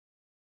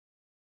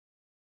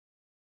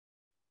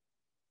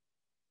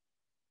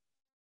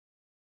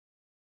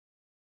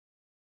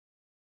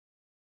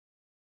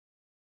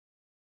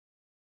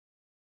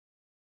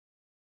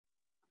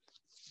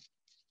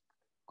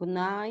Good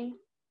night.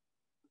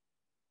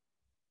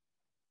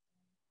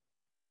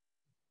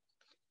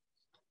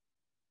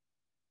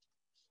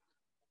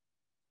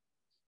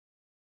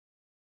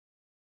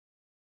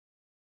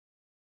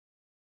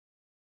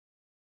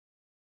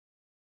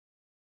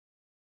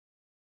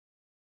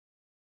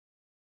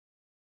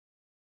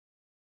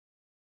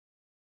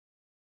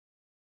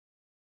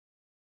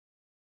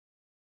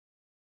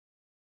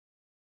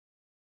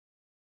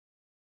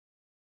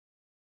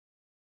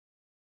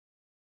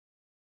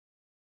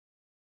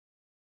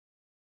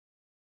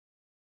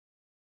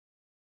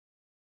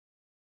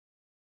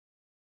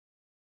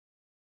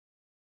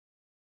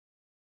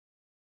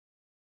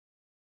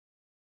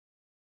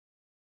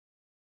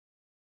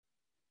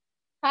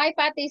 Hi,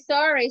 Patty.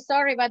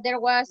 Sorry, but there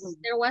was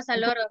a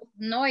lot of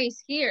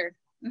noise here.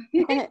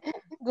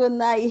 Good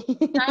night.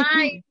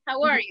 Hi,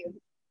 how are you?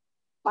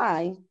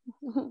 Fine.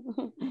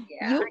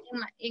 Yeah,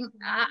 You?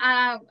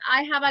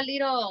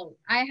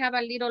 I have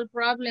a little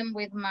problem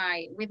with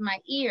my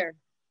ear.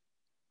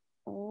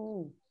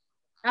 Oh,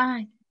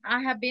 I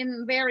have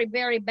been very,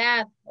 very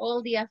bad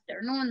all the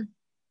afternoon.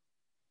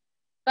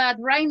 But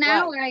right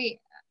now why?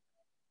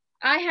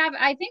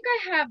 I think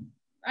I have,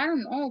 I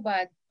don't know,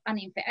 but an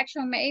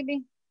infection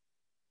maybe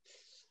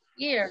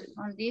ear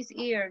on this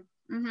ear.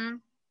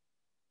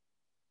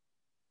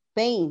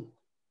 Pain.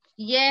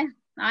 Yeah,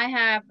 I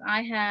have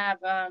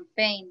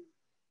pain.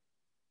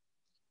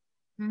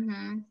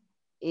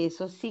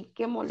 Eso sí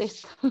que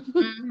molesta.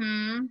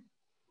 Mhm.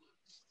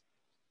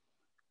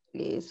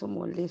 Eso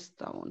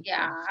molesta un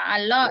Yeah, montón. a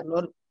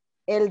lot.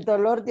 El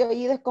dolor de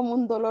oído es como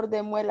un dolor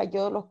de muela.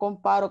 Yo los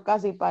comparo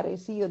casi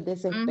parecidos, Mhm.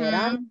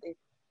 desesperantes.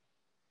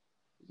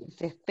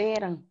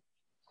 Desesperan.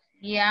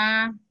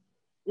 Yeah.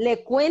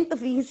 Le cuento,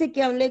 fíjese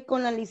que hablé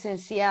con la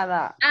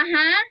licenciada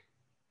Ajá.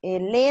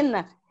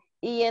 Elena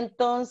y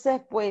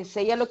entonces pues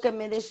ella lo que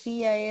me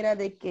decía era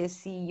de que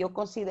si yo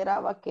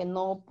consideraba que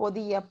no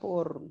podía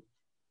por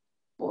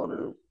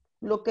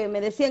lo que me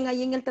decían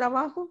ahí en el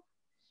trabajo,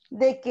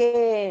 de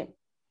que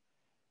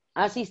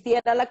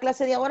asistiera a la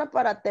clase de ahora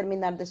para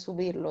terminar de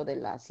subir lo de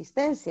la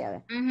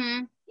asistencia.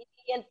 Mhm.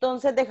 Y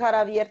entonces dejar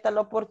abierta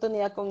la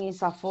oportunidad con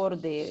ISAFOR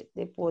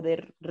de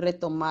poder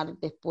retomar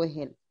después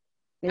el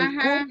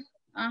Ajá. curso.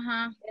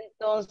 Ajá.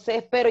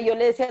 Entonces, pero yo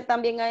le decía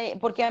también a él,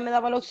 porque ella me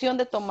daba la opción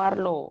de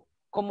tomarlo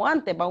como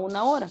antes, va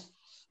 1 hora.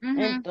 Mhm.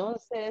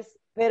 Entonces,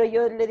 pero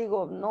yo le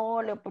digo,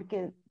 no, Leo,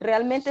 porque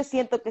realmente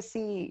siento que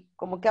sí,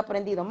 como que he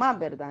aprendido más,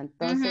 ¿verdad?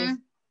 Entonces,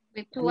 Mhm.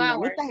 With la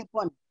 2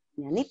 hours.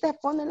 niñanita se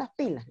pone las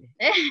pilas.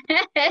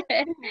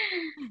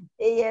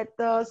 Y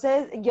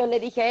entonces yo le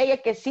dije a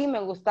ella que sí,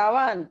 me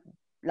gustaba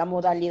la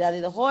modalidad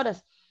de 2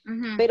 horas,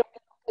 Mhm. pero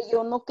lo que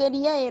yo no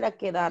quería era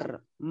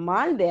quedar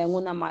mal de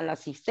una mala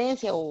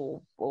asistencia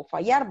o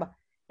fallar, ¿va?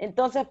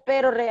 Entonces,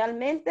 pero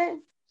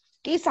realmente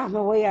quizás me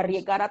voy a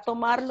arriesgar a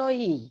tomarlo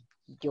y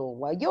yo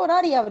voy a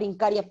llorar y a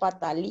brincar y a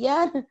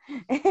patalear.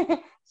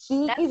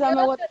 Sí, That's quizás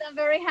me voy, good. I'm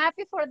very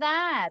happy for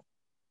that.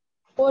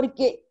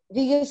 porque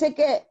fíjese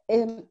que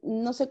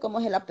no sé cómo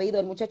es el apellido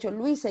del muchacho,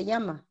 Luis se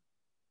llama.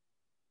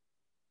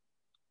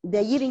 De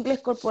allí de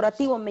inglés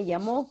corporativo me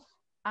llamó,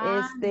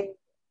 Ah,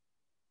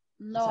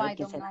 no, ¿sabe I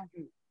quién don't será?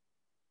 know.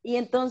 Y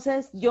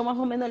entonces yo más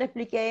o menos le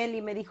expliqué a él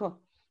y me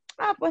dijo,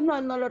 pues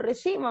no, no lo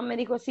recibo, me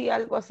dijo sí,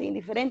 algo así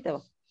indiferente.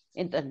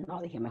 Entonces,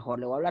 no, dije, mejor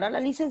le voy a hablar a la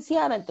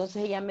licenciada.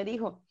 Entonces ella me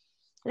dijo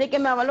de que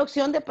me daba la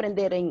opción de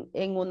aprender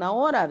en 1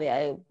 hora,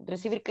 de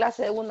recibir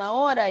clase de 1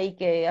 hora y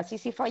que así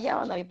si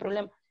fallaba no había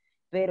problema.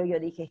 Pero yo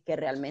dije, es que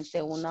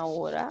realmente 1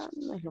 hora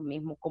no es lo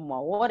mismo como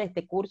ahora.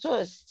 Este curso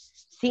es,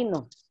 sí,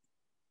 no,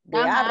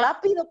 Ajá.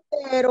 rápido,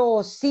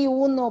 pero si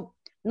uno,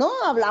 no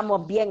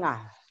hablamos bien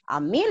a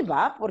 1000,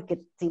 va,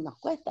 porque si nos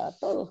cuesta a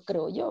todos,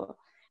 creo yo,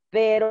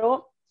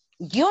 pero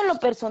yo en lo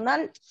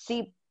personal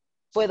sí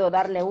puedo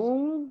darle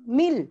un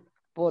 1000,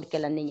 porque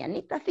la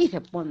niñanita sí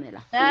se pone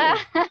las pilas.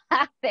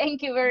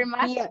 Thank you very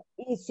much.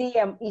 Y sí,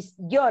 y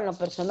yo en lo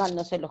personal,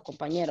 no sé los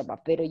compañeros,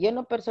 va, pero yo en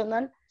lo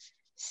personal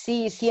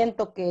sí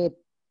siento que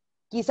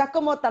quizás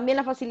como también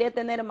la facilidad de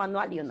tener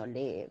manual y uno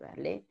lee,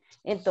 ¿vale?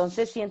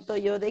 Entonces siento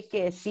yo de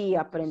que sí he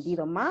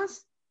aprendido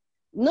más.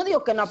 No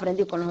digo que no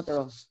aprendí con los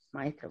otros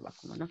maestros, ¿va?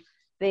 Como no,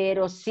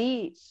 pero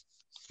sí,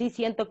 sí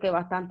siento que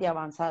bastante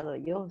avanzado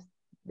yo.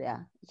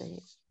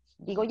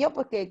 Digo yo,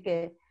 pues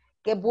que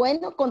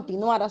bueno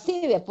continuar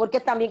así, ¿ve? Porque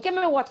también que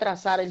me voy a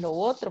atrasar en lo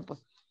otro,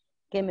 pues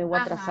que me voy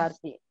a Ajá. atrasar.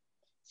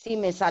 Si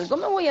me salgo,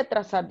 me voy a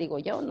atrasar, digo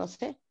yo, no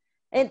sé.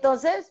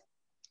 Entonces,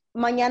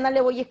 mañana le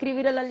voy a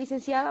escribir a la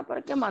licenciada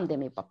para que mande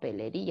mi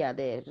papelería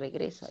de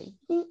regreso ahí.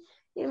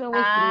 Y me voy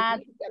a Ah,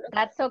 inscribir.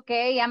 that's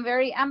okay. I'm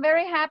very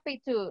happy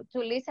to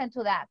listen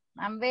to that.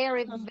 I'm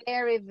very,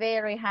 very,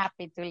 very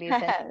happy to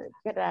listen.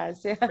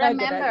 Gracias,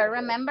 Remember, gracias.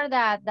 remember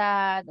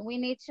that we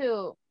need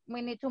to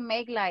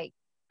make like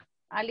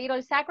a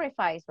little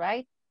sacrifice,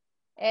 right?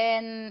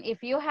 And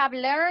if you have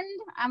learned,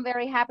 I'm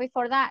very happy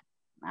for that.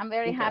 I'm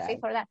very happy Gracias.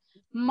 for that.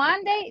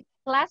 Monday,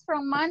 class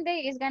from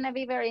Monday is going to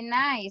be very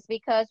nice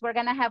because we're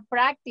going to have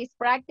practice,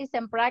 practice,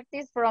 and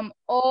practice from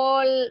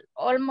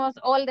almost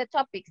all the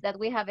topics that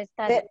we have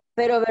studied.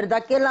 Pero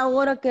 ¿verdad que la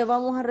hora que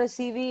vamos a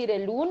recibir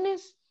el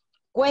lunes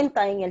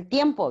cuenta en el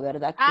tiempo,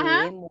 verdad?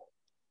 Ajá,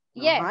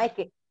 yes.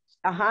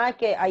 Ajá,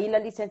 que ahí la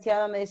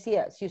licenciada me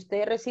decía, si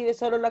usted recibe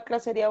solo la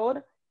clase de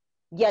ahora,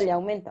 ya le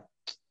aumenta.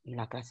 Y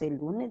la clase del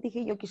lunes,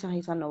 dije yo, quizás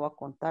esa no va a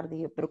contar,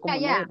 dije, pero como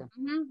no, ¿verdad?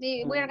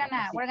 We're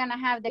gonna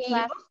have the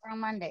class on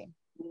Monday.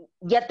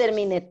 Ya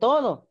terminé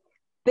todo,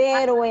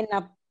 pero en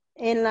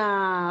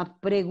la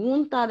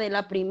pregunta de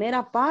la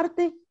primera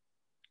parte,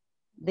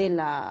 de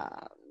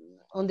la,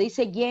 donde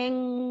dice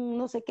quién,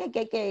 no sé qué, que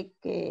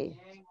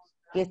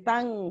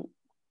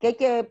hay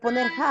que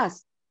poner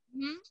has.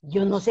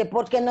 Yo no sé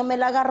por qué no me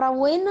la agarra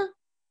buena.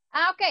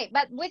 Okay,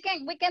 but we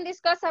can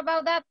discuss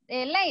about that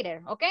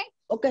later, okay?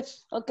 Okay.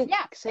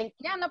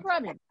 Yeah, no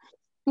problem.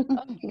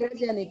 Okay.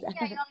 Gracias, Anita.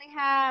 I only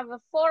have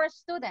 4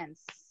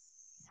 students.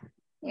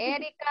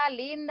 Erika,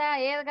 Linda,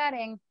 Edgar,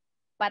 and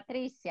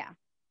Patricia.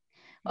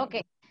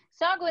 Okay,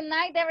 so good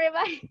night,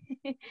 everybody.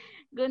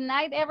 Good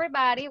night,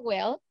 everybody.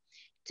 Well,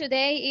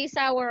 today is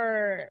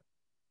our,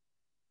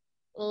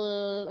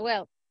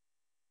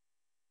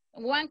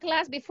 one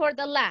class before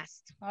the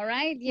last, all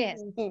right?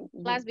 Yes,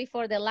 class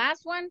before the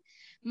last one.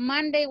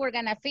 Monday, we're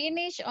gonna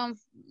finish on,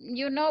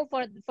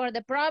 for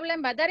the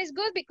problem, but that is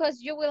good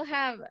because you will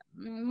have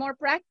more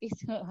practice,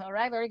 all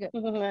right? Very good.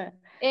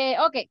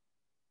 Okay,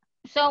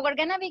 so we're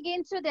gonna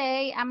begin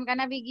today. I'm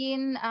gonna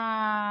begin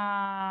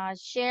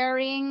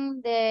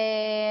sharing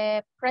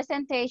the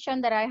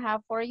presentation that I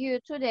have for you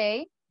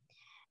today.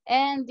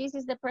 And this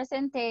is the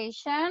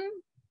presentation.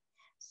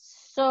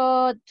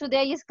 So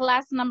today is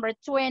class number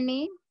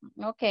 20,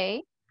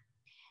 okay.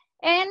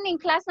 And in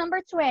class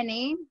number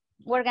 20,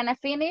 we're gonna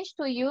finish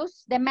to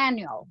use the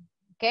manual,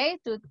 okay.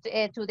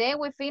 Today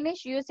we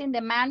finish using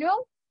the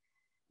manual.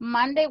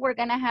 Monday, we're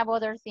gonna have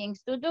other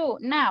things to do.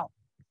 Now,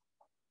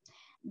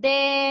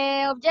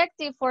 the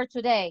objective for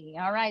today,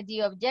 all right,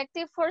 the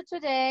objective for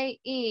today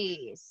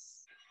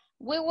is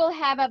we will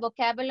have a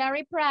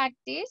vocabulary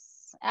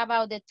practice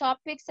about the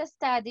topics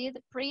studied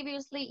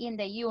previously in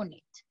the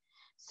unit.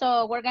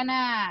 So we're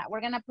gonna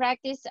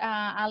practice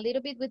a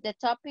little bit with the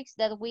topics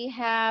that we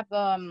have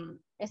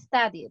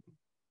studied.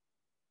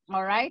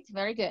 All right,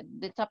 very good.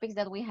 The topics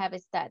that we have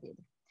studied.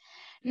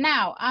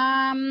 Now,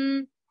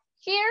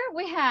 here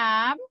we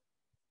have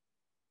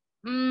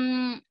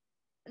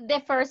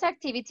the first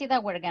activity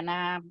that we're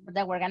gonna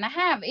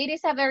have. It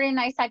is a very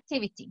nice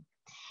activity,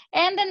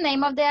 and the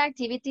name of the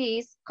activity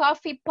is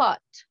coffee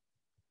pot.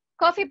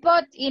 Coffee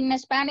pot in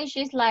Spanish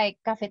is like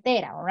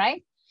cafetera, all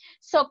right?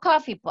 So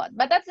coffee pot,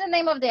 but that's the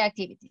name of the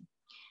activity.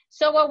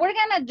 So what we're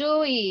gonna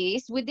do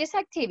is, with this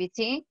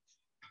activity,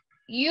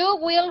 you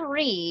will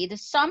read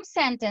some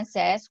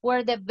sentences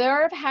where the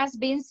verb has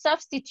been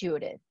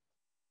substituted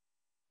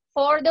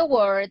for the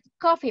word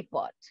coffee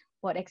pot.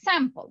 For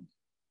example,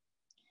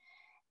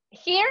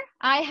 here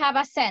I have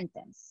a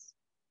sentence.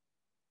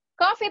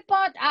 Coffee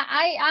pot,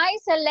 I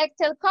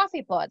selected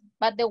coffee pot,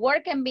 but the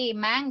word can be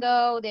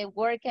mango, the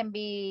word can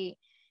be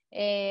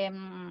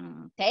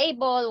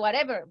table,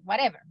 whatever,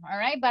 all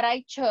right? But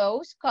I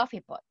chose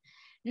coffee pot.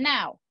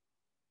 Now,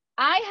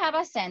 I have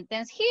a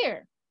sentence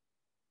here,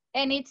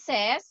 and it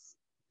says,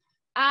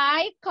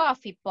 I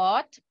coffee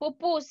pot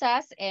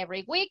pupusas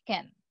every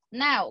weekend.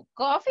 Now,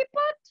 coffee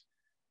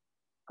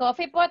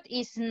pot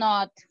is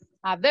not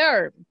a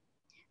verb.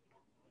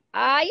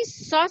 I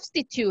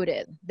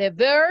substituted the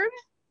verb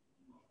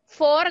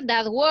for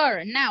that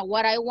word. Now,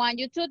 what I want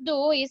you to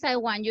do is I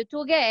want you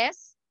to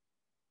guess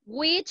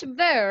which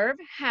verb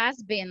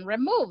has been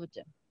removed.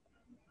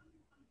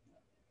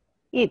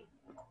 Eat.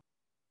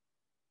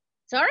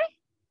 Sorry?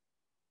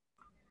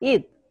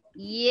 Eat.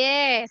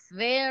 Yes,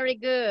 very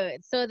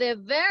good. So the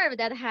verb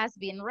that has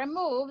been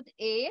removed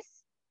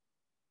is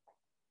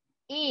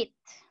eat.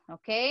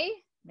 Okay,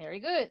 very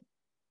good.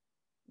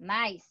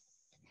 Nice.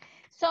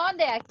 So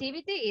the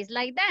activity is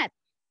like that.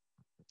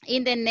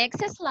 In the next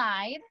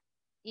slide,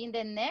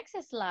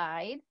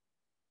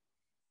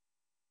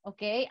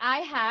 okay, I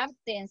have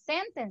 10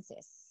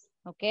 sentences,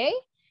 okay?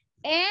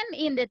 And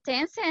in the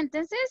 10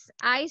 sentences,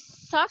 I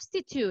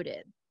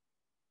substituted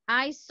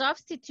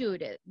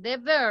the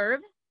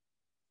verb.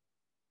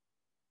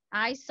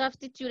 I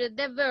substituted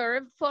the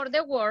verb for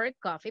the word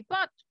coffee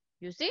pot,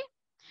 you see?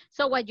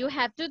 So what you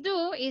have to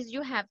do is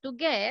you have to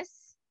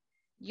guess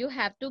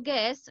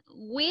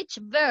which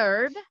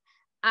verb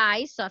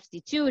I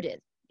substituted.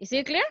 Is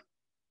it clear?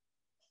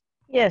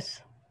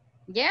 Yes.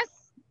 Yes?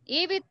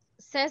 If it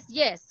says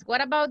yes,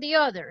 what about the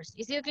others?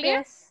 Is it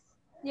clear?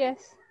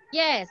 Yes.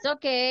 Yes,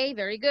 okay,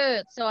 very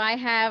good. So I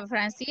have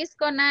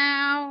Francisco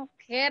now,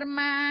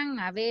 Herman,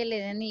 Abel,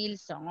 and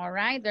Nilsson. All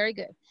right, very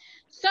good.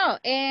 So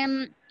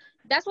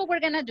that's what we're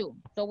gonna do.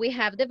 So we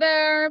have the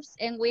verbs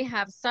and we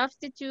have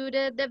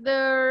substituted the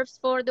verbs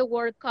for the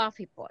word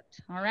coffee pot.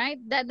 All right,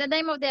 the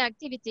name of the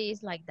activity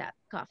is like that,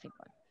 coffee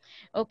pot.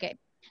 Okay,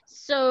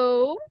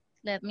 so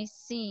let me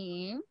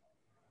see.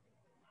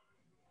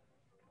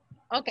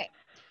 Okay,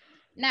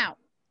 now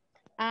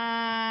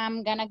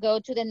I'm gonna go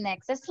to the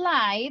next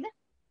slide.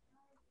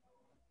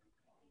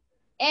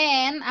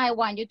 And I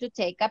want you to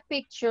take a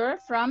picture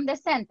from the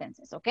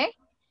sentences, okay?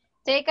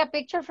 Take a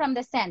picture from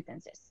the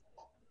sentences.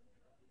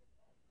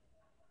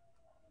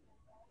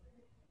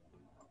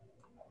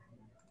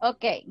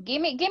 Okay,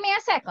 give me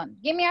a second.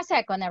 Give me a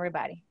second,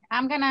 everybody.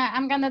 I'm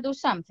gonna do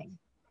something.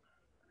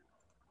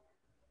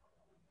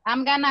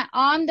 I'm gonna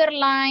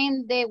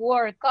underline the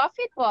word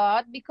coffee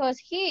pot because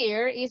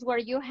here is where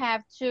you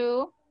have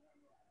to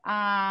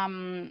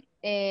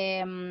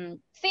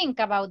think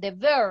about the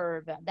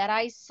verb that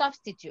I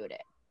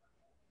substituted.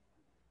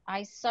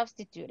 I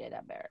substituted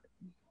a verb.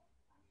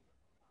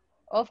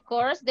 Of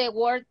course, the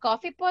word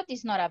coffee pot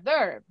is not a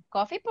verb.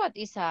 Coffee pot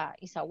is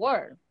a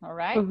word, all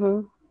right?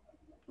 Mm-hmm.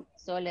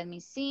 So let me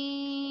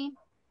see.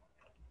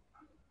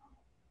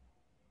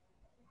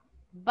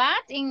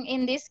 But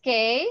in this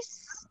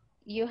case,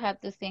 you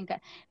have to think.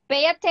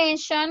 Pay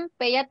attention,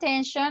 pay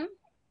attention.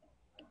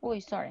 Oh,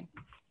 sorry.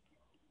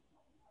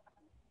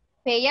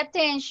 Pay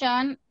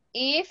attention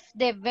if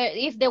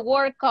the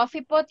word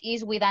coffee pot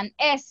is with an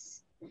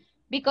S.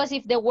 Because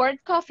if the word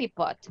coffee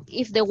pot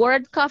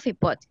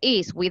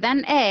is with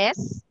an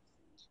S,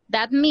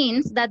 that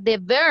means that the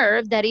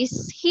verb that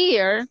is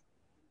here,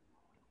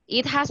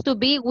 it has to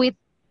be with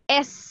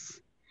S.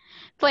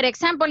 For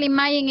example,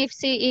 imagine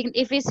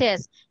if it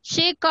says,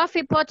 she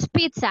coffee pots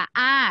pizza.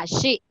 Ah,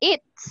 she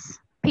eats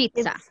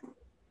pizza.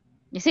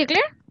 It's, Is it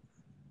clear?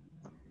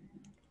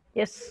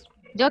 yes.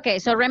 Okay,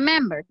 so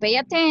remember, pay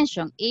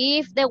attention.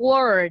 If the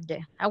word,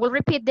 I will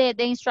repeat the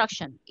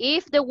instruction.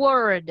 If the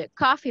word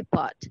coffee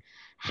pot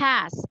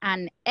has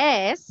an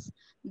S,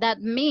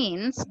 that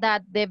means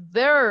that the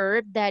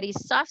verb that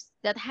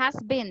has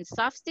been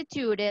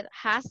substituted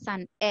has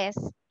an S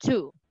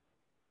too.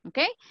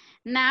 Okay.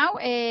 Now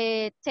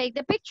take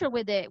the picture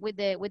with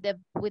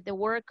the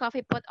word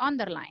coffee pot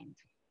underlined.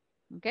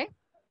 Okay.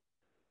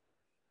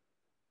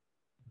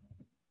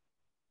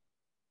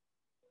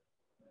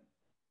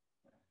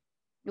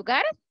 You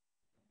got it?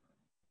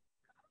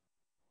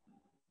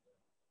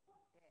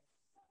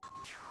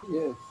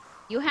 Yes.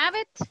 You have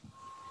it?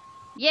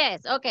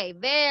 Yes. Okay.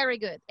 Very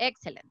good.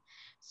 Excellent.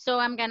 So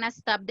I'm gonna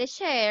stop the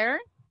share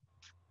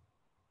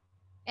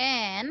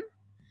and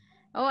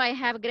I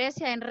have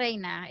Grecia and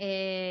Reina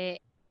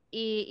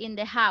in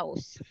the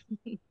house.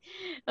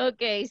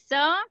 Okay.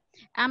 So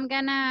I'm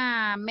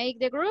gonna make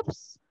the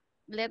groups.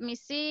 Let me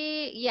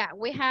see. Yeah,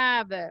 we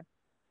have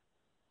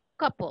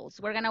couples.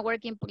 We're gonna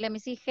work in, let me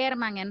see,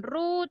 Germán and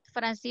Ruth,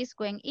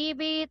 Francisco and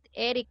Ibit,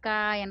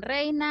 Erika and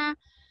Reina,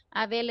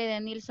 Abele de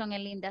Nilsson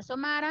and Linda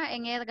Somara,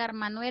 and Edgar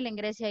Manuel and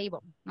Grecia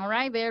Ivonne. All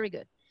right, very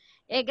good.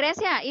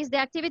 Grecia, is the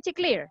activity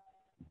clear?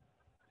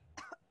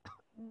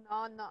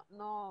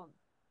 No.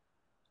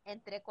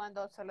 Entré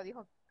cuando solo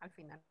dijo al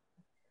final.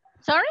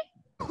 Sorry?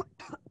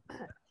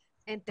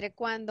 Entré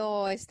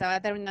cuando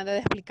estaba terminando de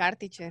explicar,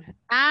 teacher.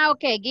 Ah,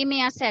 okay, give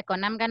me a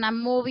second. I'm gonna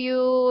move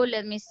you,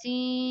 let me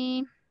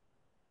see.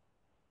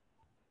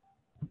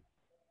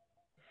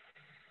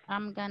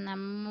 I'm gonna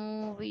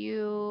move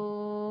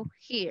you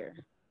here,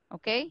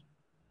 okay?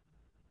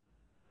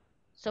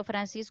 So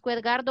Francisco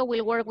Edgardo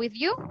will work with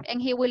you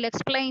and he will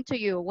explain to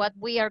you what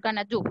we are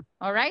gonna do.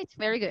 All right,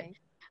 very good.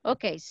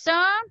 Okay, so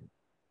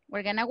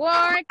we're gonna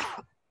work.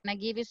 I'm gonna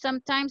give you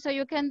some time so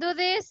you can do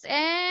this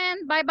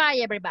and bye-bye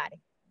everybody.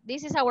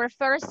 This is our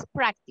first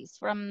practice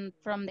from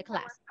the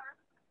class.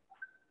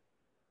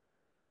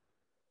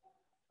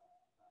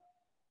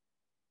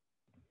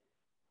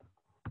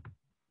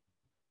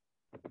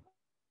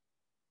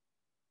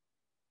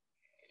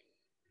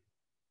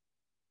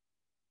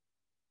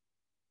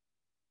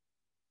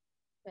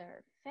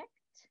 Perfect.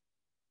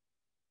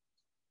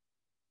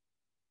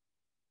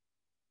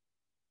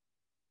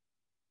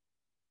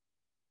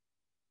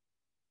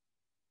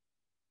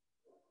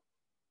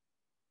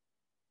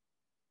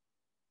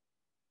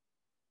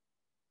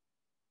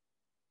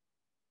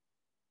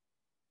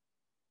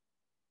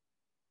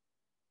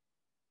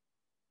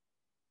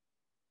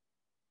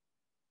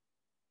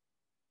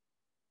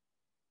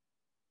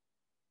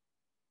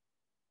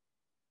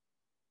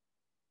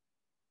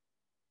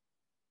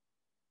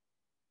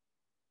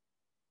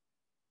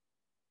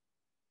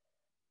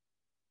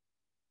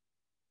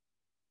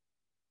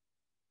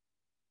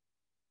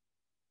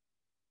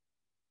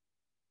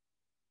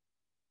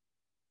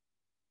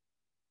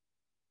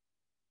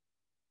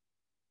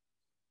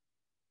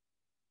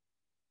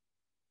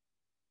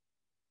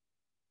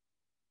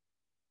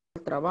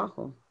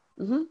 Trabajo.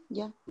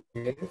 Ya.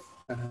 Yes.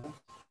 Uh-huh.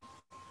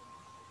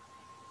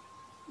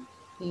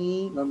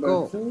 Y Number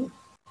go. 2.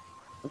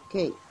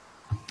 Okay.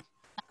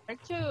 Number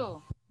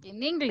 2,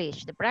 in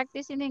English, the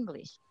practice in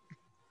English.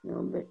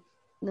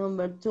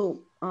 Number 2.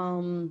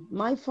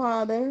 My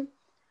father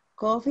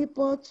coffee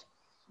pot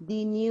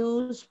the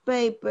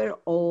newspaper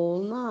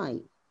all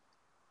night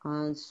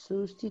and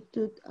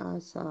substitute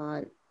as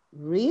I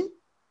read.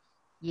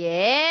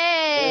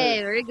 Yeah, Yes.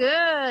 very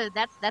good.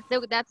 That's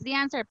the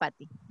answer,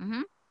 Patty.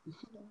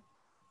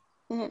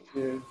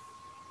 Yes.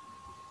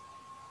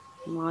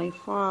 My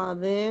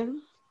father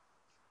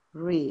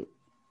read.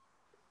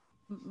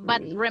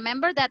 But Read.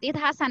 remember that it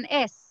has an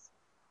S.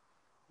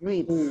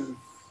 Reads.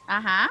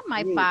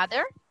 My Read.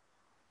 father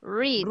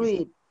reads.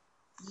 Read.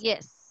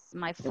 Yes,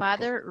 my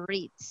father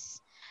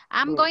reads.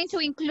 I'm going to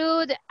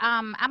include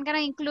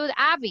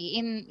Abby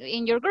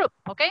in your group,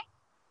 okay?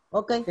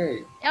 Okay.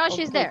 Okay. Oh,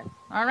 she's Okay. there.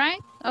 All right.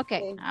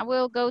 Okay. Okay. I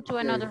will go to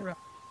Okay. another room.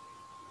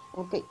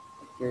 Okay.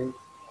 Okay.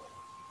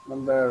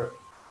 Number.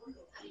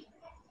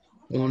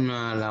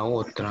 Una a la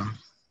otra.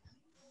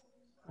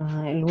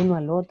 El uno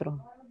al otro.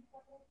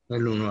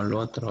 El uno al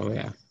otro,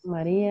 vea.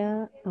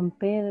 María, San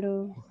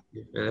Pedro.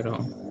 Y Pedro.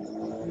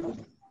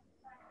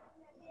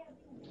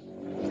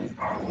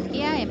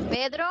 María and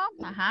Pedro,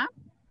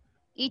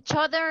 each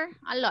other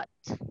a lot.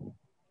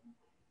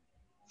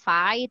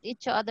 Fight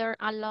each other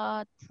a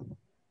lot.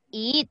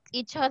 Eat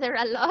each other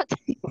a lot.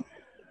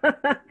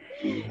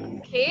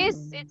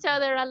 Kiss each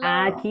other a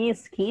lot.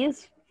 Kiss.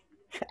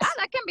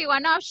 That can be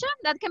one option.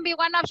 That can be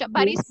one option.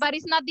 But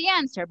it's not the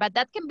answer. But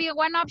that can be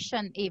one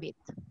option, Evit.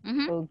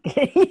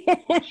 Okay.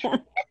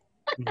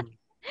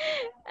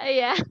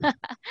 Yeah.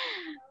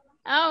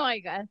 Oh my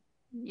God.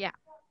 Yeah.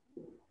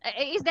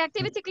 Is the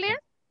activity clear?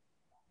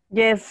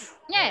 Yes.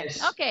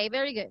 Yes. Okay.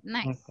 Very good.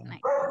 Nice. Okay.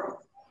 Nice.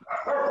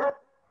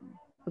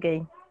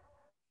 Okay.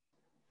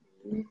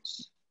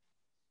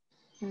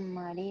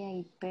 María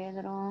y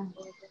Pedro.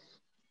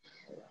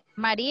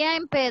 María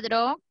and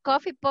Pedro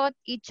coffee pot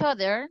each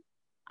other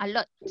a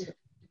lot. Each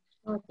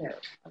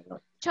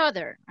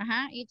other.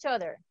 Each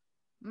other.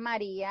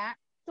 María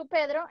to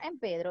Pedro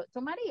and Pedro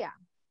to María.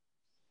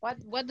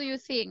 What do you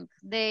think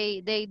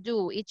they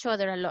do each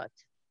other a lot?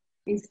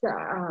 Se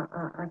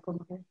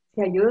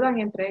ayudan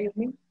entre ellos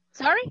mismos.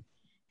 Sorry?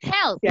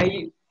 Help.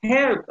 Help,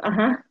 help.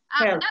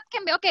 That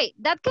can be, okay,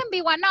 that can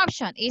be one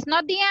option. It's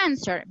not the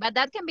answer, but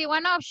that can be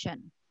one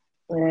option.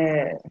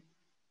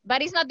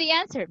 But it's not the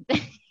answer.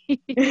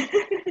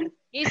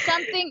 It's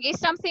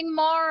something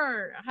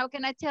more, how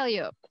can I tell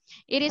you?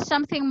 It is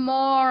something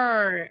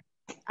more,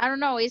 I don't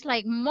know, it's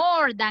like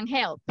more than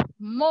help.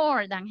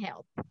 More than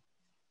help.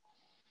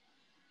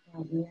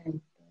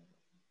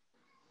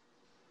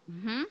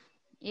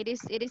 It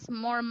is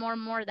more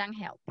than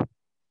help.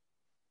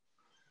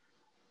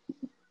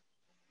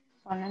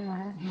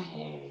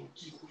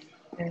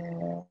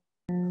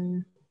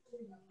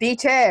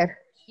 Teacher,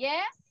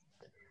 Yes?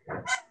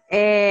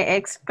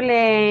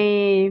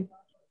 explain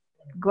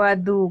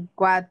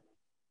what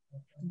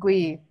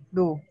we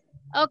do.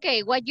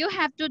 Okay, what you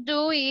have to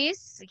do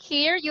is,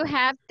 here you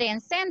have 10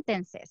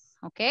 sentences,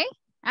 okay?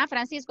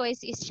 Francisco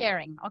is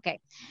sharing, okay.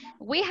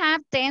 We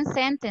have 10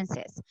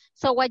 sentences.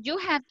 So what you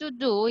have to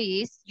do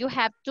is, you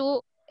have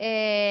to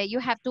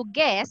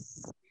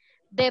guess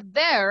the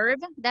verb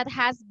that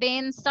has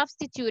been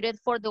substituted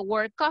for the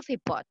word coffee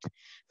pot.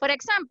 For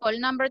example,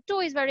 number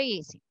 2 is very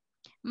easy.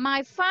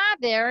 My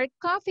father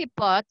coffee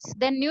pots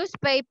the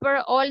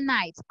newspaper all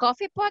night.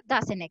 Coffee pot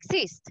doesn't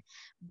exist,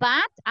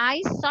 but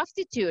I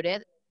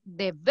substituted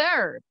the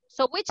verb.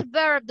 So which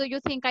verb do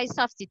you think I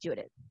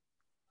substituted?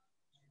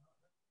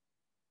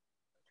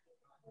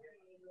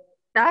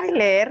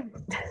 Leer.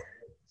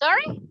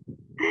 Sorry?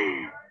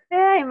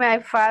 Hey, my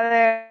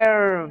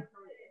father,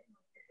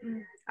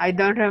 I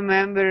don't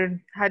remember.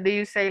 How do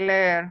you say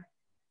leer?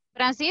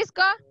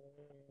 Francisco?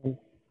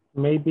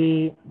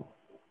 Maybe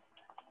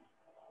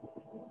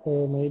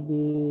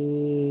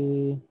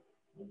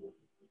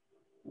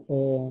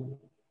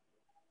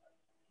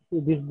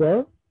this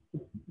verb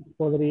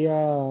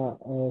podría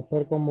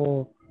ser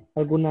como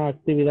alguna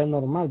actividad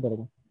normal,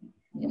 ¿verdad?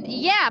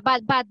 Yeah,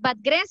 but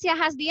Grecia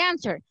has the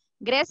answer.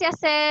 Grecia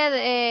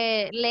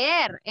said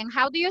leer. And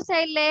how do you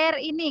say leer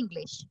in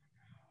English?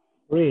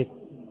 Read.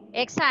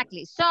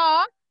 Exactly. So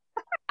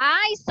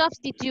I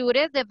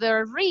substituted the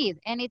verb read,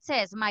 and it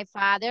says my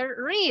father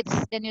reads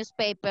the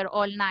newspaper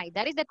all night.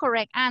 That is the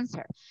correct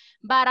answer.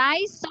 But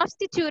I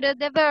substituted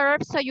the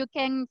verb so you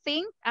can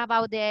think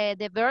about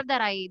the verb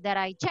that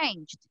I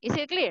changed. Is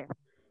it clear?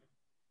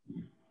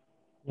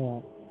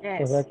 Yeah.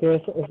 Yes. O sea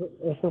que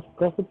esos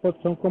coffee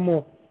pots son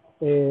como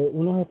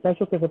unos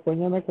espacios que se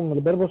pueden llenar con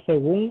el verbo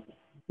según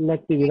la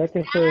actividad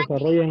que se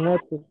desarrolla en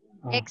otro.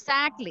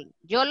 Exactly.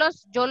 Yo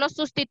los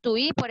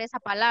sustituí por esa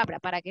palabra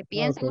para que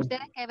piensen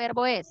ustedes qué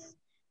verbo es.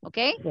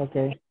 Okay?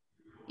 Okay.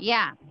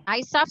 Yeah.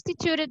 I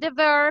substituted the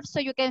verb so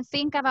you can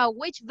think about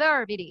which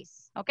verb it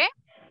is. Okay?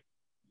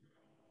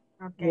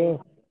 Okay.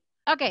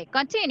 Yeah. Okay,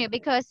 continue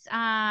because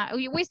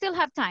we still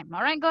have time.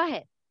 All right, go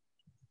ahead.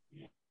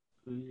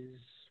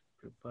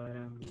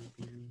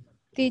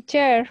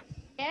 Teacher.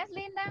 Yes,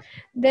 Linda?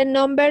 The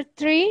number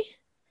 3,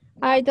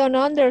 I don't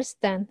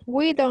understand.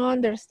 We don't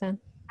understand.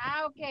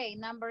 Okay,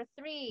 number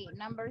 3.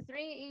 Number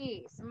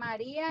 3 is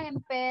Maria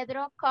and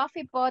Pedro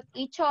coffee pot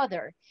each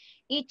other.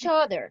 Each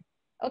other.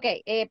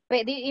 Okay,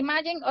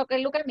 imagine,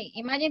 okay, look at me.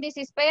 Imagine this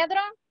is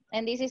Pedro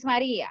and this is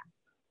Maria.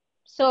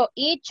 So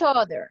each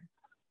other.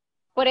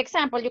 For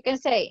example, you can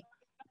say,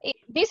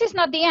 this is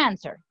not the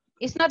answer.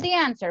 It's not the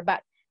answer,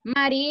 but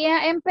Maria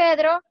and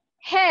Pedro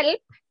help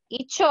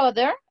each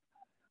other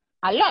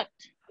a lot.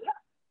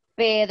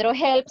 Pedro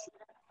helps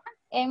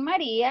and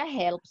Maria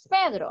helps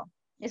Pedro.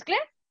 Is clear?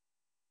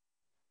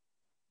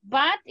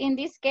 But in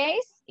this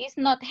case, it's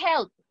not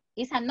help.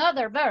 It's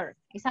another verb.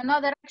 It's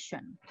another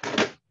action.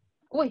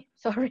 Uy,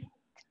 sorry.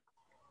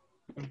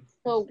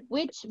 So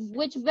which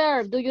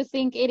verb do you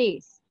think it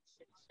is?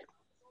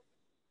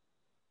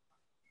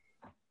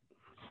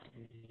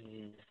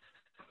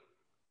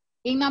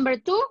 In number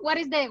 2, what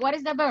is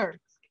the verb?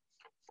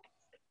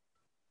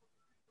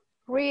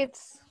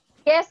 Reads.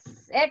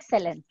 Yes,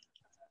 excellent.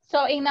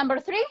 So in number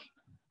 3,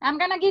 I'm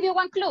gonna give you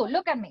one clue.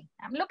 Look at me.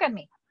 Look at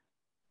me.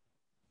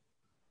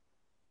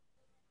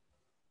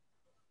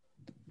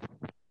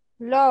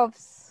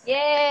 Loves.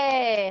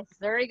 Yes,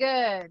 very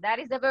good. That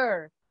is the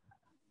verb.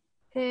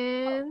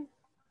 And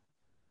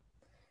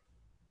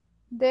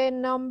the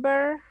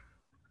number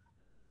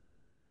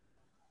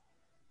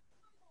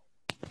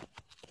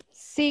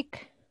 6.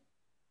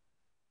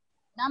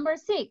 Number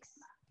 6.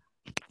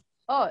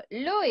 Oh,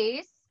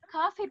 Luis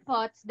coffee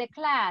pots the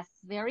class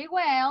very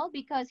well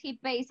because he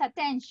pays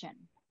attention.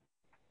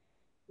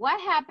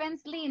 What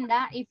happens,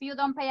 Linda, if you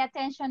don't pay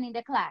attention in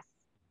the class?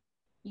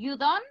 You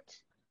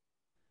don't?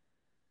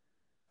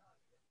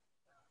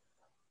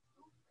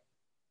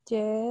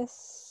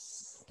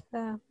 Yes.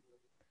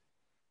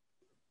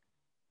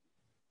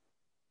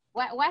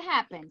 What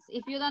happens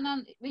if you don't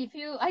know,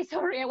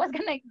 sorry, I was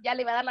gonna, ya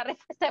le iba a dar la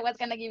respuesta, I was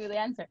gonna give you the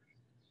answer.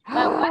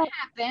 But what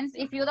happens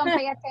if you don't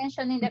pay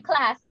attention in the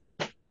class?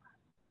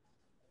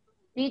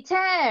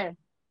 Teacher.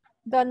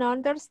 Don't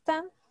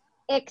understand.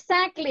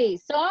 Exactly.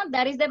 So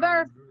that is the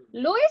verb.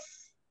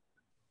 Luis?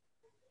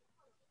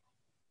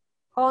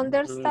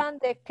 Understand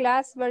the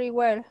class very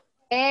well.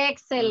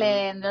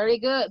 Excellent. Very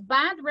good.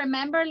 But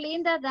remember,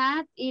 Linda,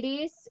 that it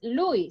is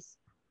Luis.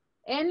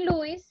 And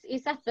Luis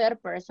is a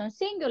third person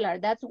singular.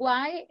 That's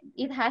why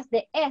it has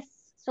the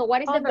S. So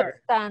what is the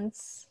verb?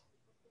 Understands.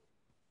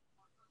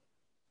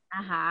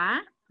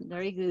 Ajá.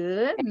 Very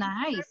good.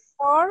 Nice.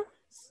 Or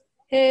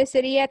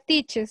sería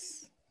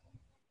teaches.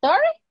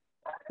 Sorry?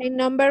 En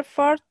number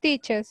 4,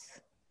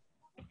 teaches.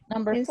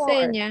 Number 4.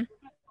 Enseña.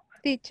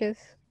 Teaches.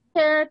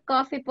 Teacher,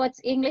 coffee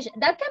pots, English.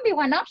 That can be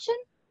one option.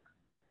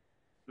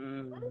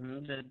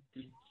 The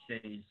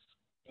teachers.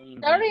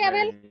 Sorry,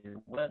 Abel.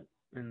 What?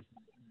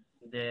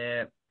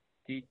 The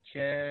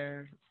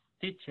teacher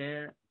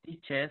teaches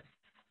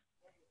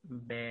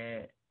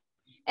the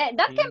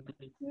That can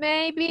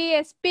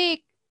maybe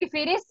speak. if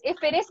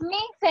it is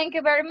me, thank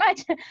you very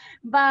much.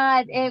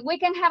 But we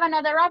can have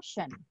another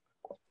option.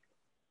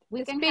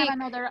 We can have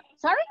another.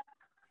 Sorry?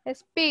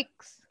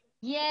 Speaks.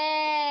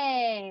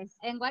 Yes.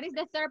 And what is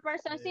the third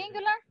person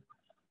singular?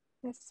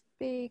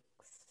 Speaks.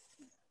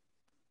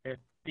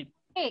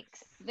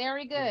 Speaks.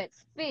 Very good.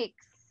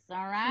 Speaks.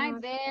 All right.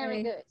 Okay.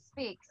 Very good.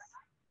 Speaks.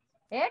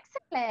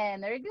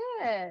 Excellent. Very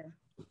good.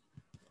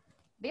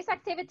 This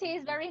activity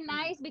is very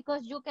nice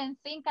because you can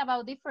think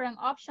about different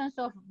options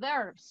of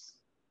verbs.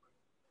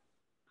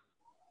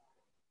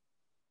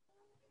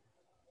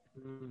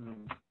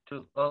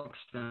 Two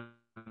options.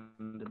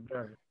 The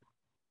verb.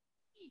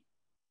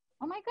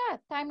 Oh my God,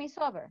 time is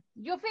over.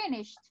 You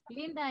finished,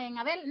 Linda and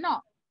Abel?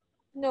 No.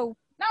 No.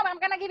 No, but I'm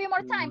going to give you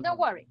more time. Don't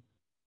worry.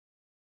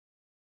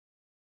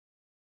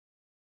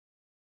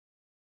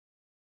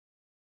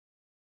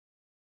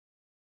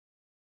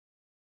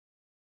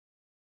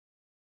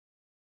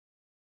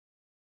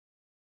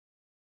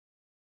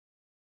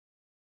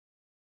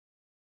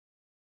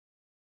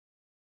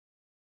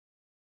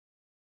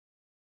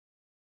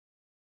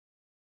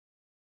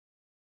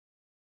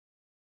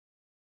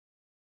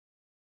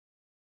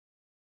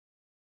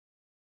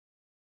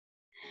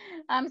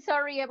 I'm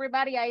sorry,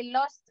 everybody. I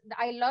lost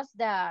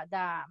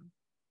the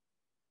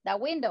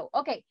window.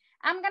 Okay,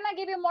 I'm gonna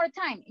give you more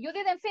time. You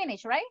didn't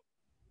finish, right?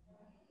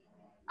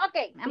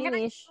 Okay, I'm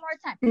gonna give you more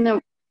time. No.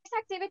 This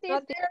activity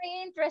is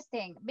very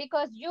interesting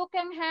because you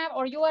can have,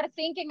 or you are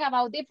thinking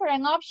about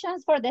different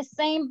options for the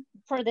same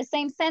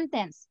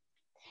sentence.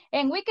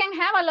 And we can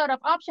have a lot of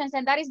options,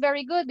 and that is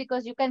very good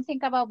because you can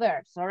think about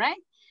verbs, all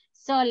right?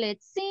 So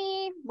let's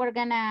see. We're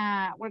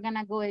gonna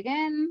go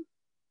again.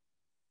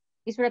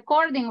 It's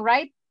recording,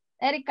 right,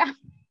 Erica?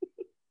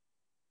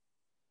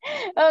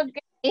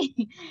 Okay,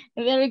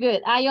 very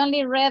good. I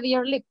only read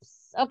your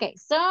lips. Okay,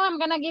 so I'm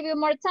gonna give you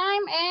more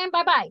time and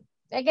bye-bye.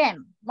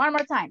 Again, one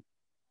more time.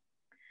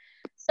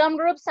 Some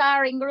groups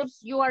are in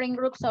groups, you are in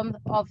groups of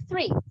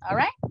 3, all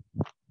right?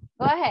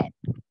 Go ahead.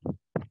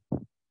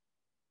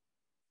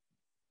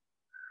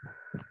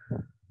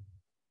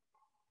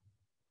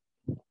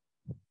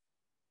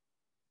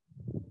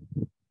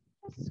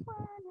 Just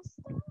wanna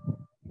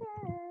stop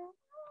there,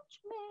 watch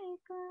me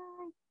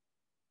cry.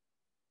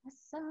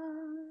 That's all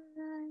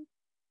right.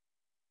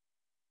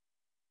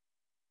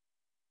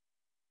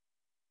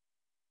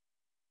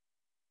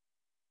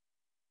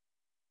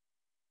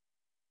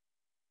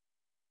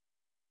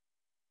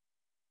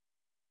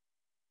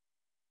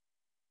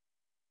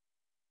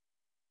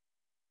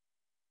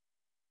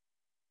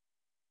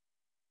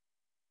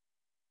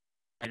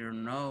 I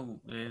don't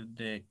know.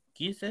 The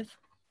kisses.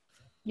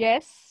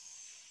 Yes.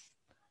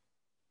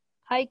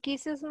 I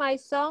kisses my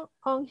son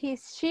on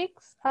his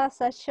cheeks as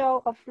a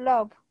show of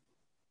love.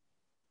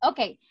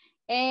 Okay.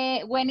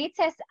 When it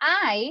says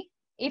I,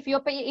 if you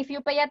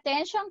pay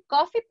attention,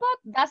 coffee pot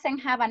doesn't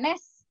have an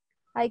S.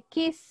 I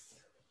kiss.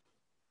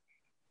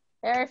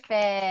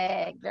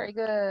 Perfect. Very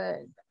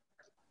good.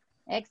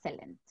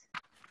 Excellent.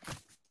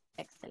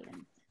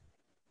 Excellent.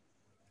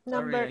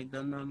 Sorry, I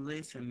don't know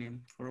listening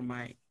for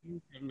my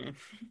internet.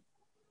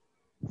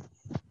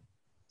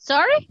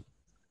 Sorry?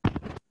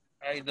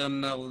 I don't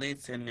know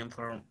listening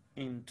for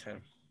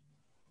internet.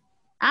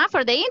 Ah,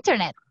 for the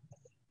internet.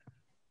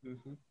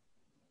 Mm-hmm.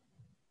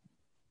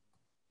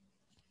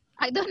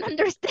 I don't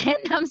understand.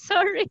 I'm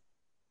sorry.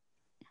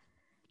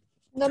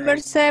 Number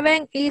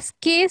 7 is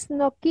kiss,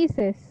 no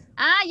kisses.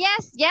 Ah,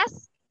 yes,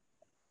 yes.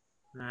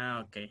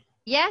 Ah, okay.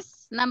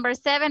 Yes, number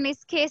 7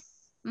 is kiss.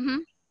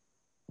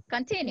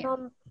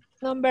 Continue.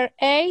 Number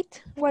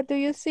 8, what do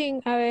you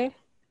think, Abel?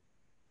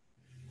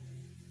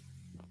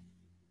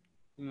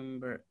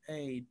 Number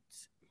 8.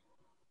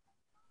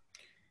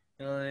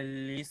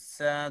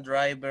 Lisa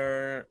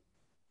driver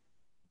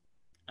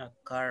a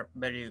car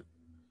very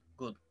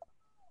good.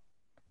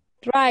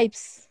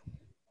 Drives.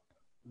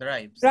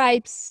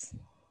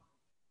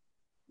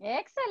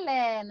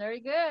 Excellent. Very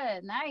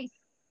good. Nice.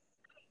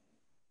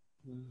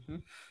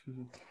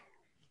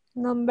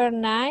 Number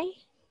 9.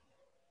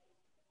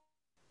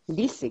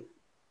 Dice.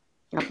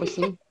 Ah, pues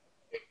sí.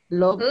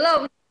 Love.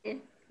 Love.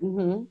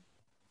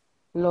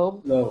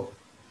 Love. Love.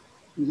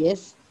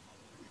 Yes.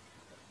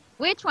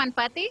 Which one,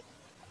 Patty?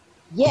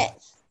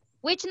 Yes.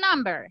 Which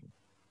number?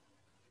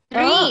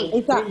 3.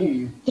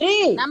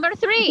 Three. Number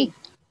 3.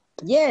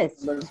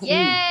 Yes.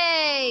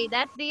 Yay!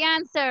 That's the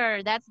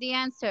answer. That's the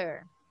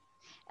answer.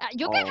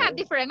 You can have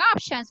different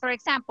options. For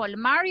example,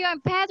 Mario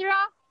and Pedro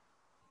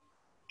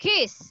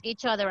kiss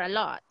each other a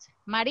lot.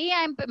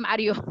 Maria and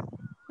Mario.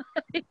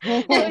 Is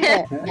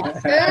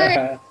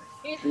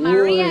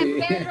Maria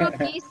and Pedro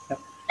kiss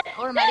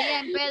or Maria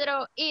and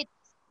Pedro eat?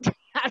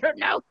 I don't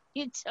know,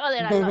 each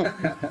other a lot.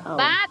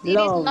 But it is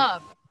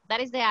love.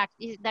 That is the act.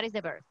 That is the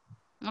verb.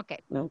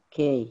 Okay.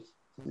 Okay.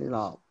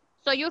 Love.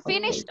 So you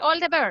finished all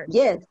the verbs?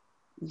 Yes.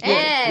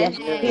 Yes.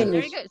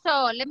 Very good.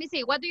 So let me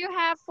see. What do you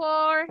have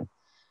for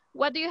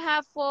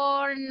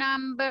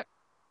number?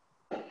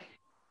 What?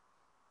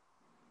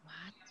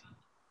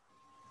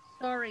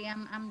 Sorry,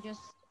 I'm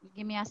just,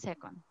 give me a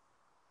second.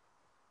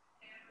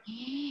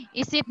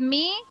 Is it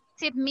me?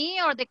 Is it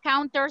me or the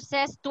counter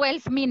says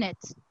 12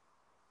 minutes?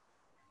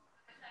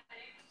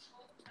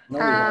 No,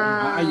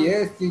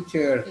 yes,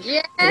 teacher.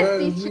 Yes,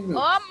 teacher.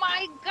 Oh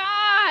my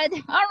God.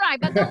 All right,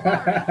 but don't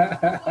worry.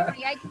 Don't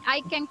worry.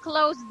 I can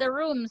close the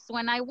rooms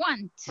when I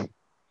want.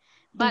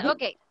 But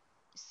okay.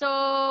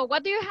 So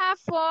what do you have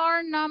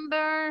for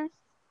number?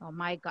 Oh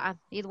my God.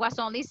 It was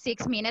only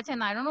 6 minutes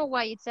and I don't know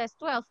why it says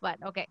 12,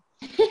 but okay.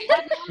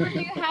 What number do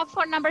you have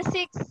for number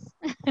 6?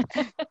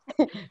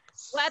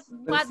 What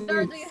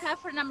verb do you have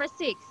for number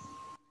 6?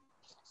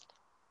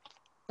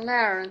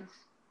 Learn.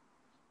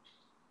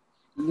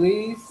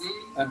 Luis,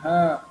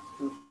 to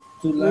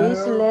Luis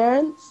learn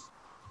learns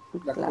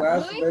the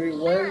class Luis very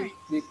well. learns.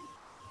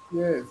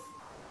 Yes.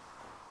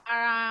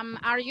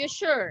 Are you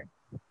sure?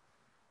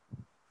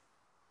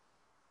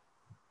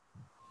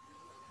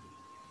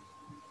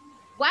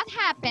 What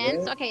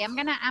happens? Yes. Okay, I'm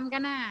gonna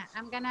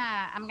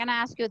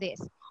ask you this.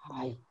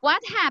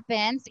 What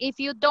happens if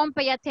you don't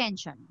pay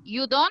attention?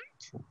 You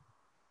don't?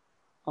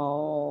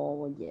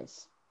 Oh,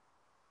 yes.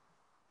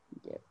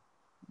 Yep.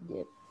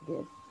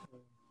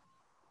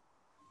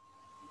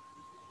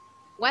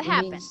 What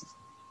happens?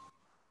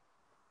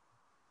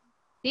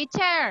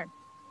 Teacher,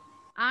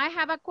 I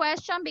have a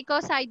question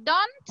because I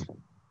don't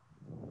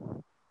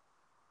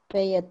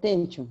pay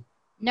attention.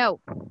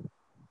 No.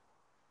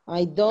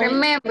 I don't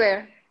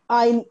remember.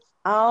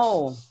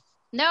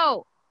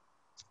 No.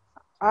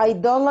 I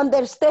don't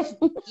understand.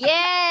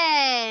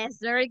 Yes,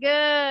 very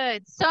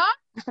good. So,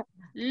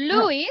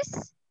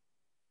 Luis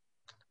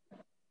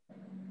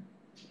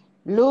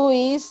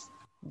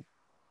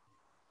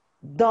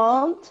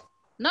don't.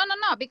 No,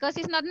 because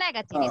it's not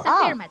negative, it's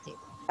affirmative.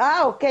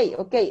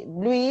 Okay.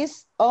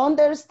 Luis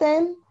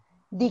understand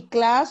the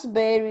class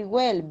very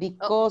well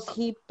because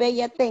he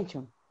pay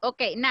attention.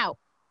 Okay, now,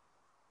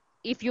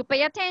 if you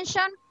pay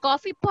attention,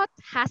 coffee pot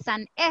has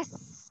an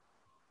S.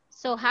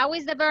 So how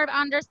is the verb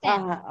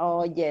understand?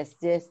 Yes.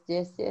 Se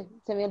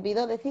me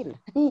olvidó decirlo.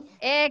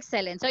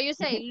 Excellent. So you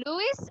say,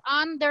 Luis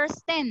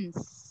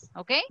understands,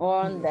 okay?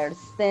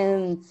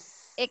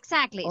 Understands.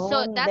 Exactly.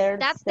 So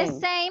that's the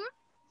same.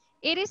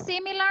 It is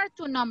similar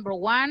to number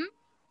 1,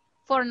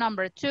 for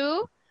number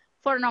 2,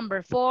 for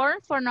number 4,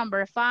 for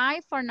number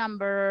 5, for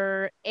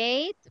number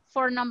 8,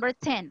 for number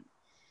 10.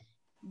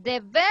 The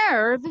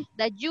verb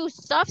that you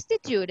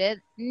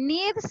substituted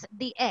needs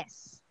the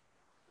S.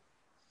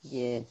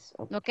 Yes.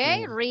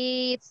 Okay.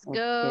 Reads,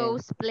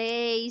 goes,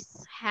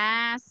 plays,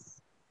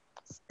 has,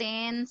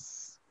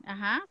 stands.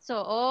 So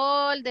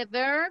all the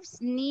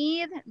verbs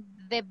need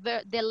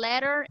the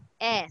letter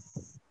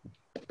S.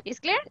 Is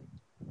clear?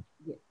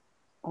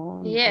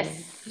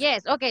 Yes.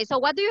 Yes. Okay. So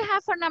what do you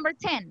have for number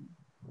 10?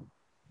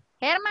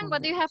 Herman,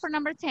 what do you have for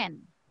number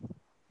 10?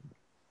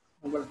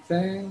 Number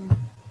 10,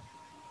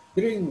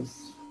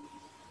 drinks.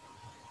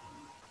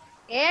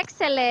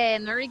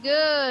 Excellent, very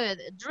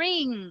good.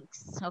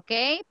 Drinks,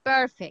 okay,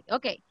 perfect.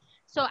 Okay,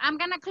 so I'm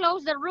gonna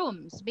close the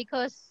rooms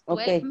because 12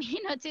 Okay.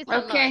 minutes is a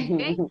lot,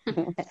 okay?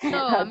 So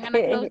I'm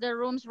gonna close the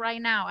rooms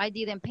right now. I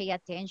didn't pay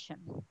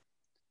attention.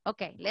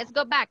 Okay, let's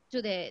go back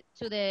to the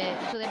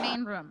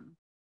main room.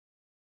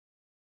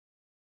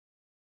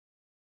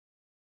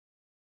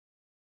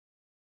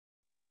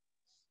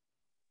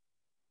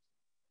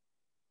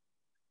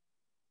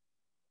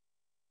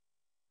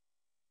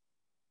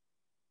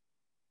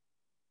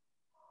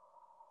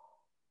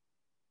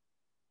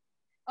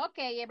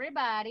 Okay,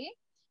 everybody.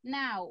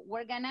 Now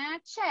we're gonna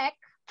check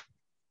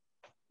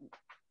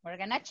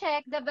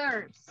the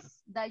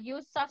verbs that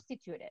you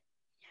substituted.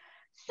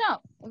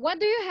 So, what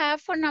do you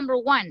have for number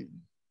 1?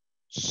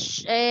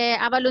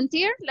 A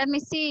volunteer? Let me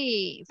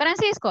see.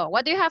 Francisco,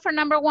 what do you have for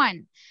number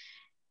 1?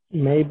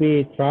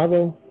 Maybe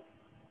travel.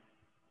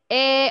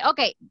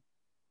 Okay.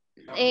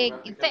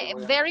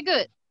 Very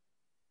good.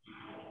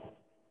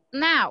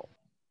 Now,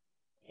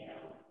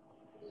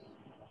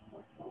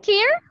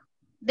 here,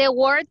 the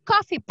word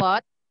coffee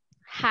pot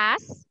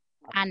has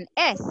an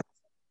S.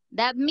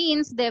 That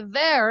means the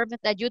verb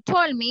that you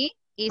told me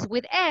is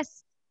with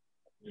S.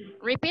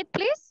 Repeat,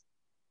 please.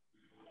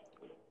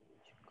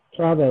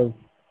 Travel.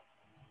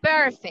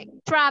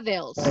 Perfect.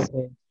 Travels.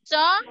 Okay.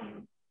 So,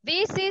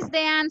 this is the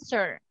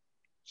answer.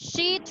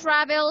 She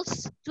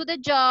travels to the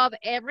job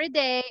every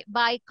day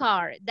by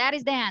car. That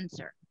is the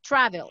answer.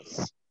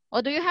 Travels.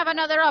 Or do you have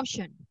another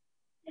option?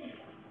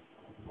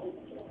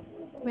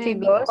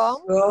 Maybe goes.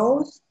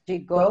 comes. She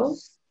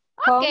goes.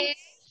 Okay,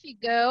 she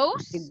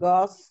goes. She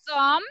goes.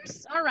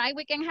 Comes. All right,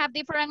 we can have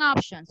different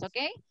options,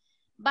 okay?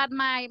 But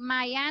my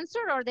answer,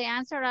 or the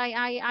answer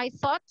I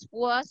thought,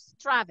 was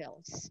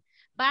travels.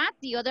 But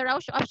the other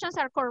options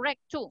are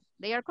correct too.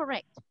 They are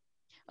correct.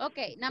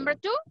 Okay, number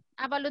 2.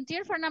 A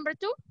volunteer for number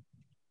 2?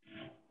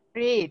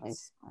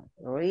 Reads.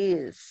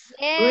 Reads.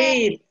 Yes,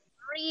 Read.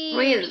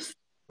 reads.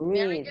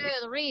 Very Reads.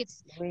 good,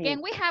 reads. Reads.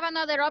 Can we have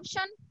another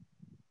option?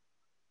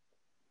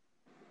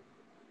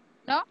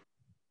 No?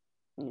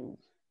 Mm.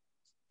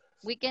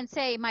 We can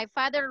say, my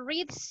father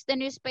reads the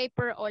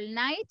newspaper all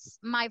night.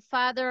 My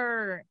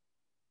father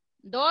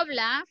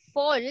dobla,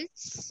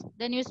 folds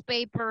the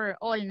newspaper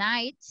all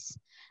night.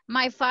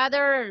 My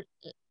father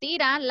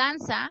tira,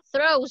 lanza,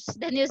 throws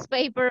the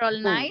newspaper all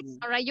night.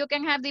 All right, you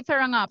can have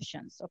different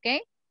options,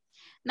 okay?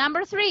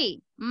 Number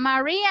 3,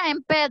 Maria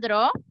and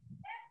Pedro.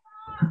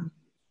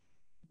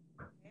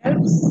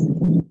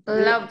 Loves.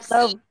 Loves.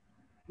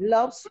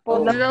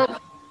 Love.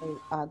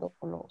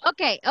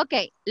 Okay,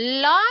 okay.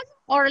 Love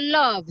or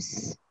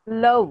loves?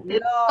 Love.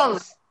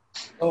 Loves.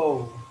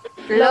 Oh.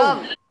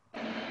 Love.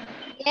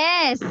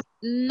 Yes.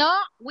 No,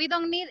 we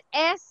don't need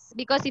S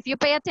because if you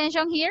pay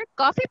attention here,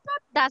 coffee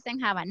pot doesn't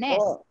have an S.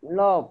 Oh,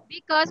 love.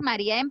 Because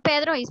Maria and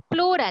Pedro is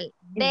plural.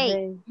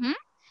 They.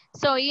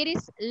 So it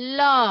is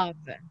love.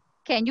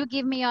 Can you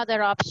give me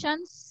other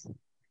options?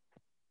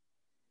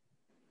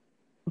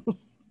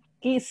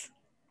 Kiss.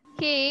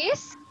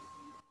 Kiss.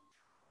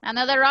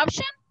 Another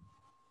option?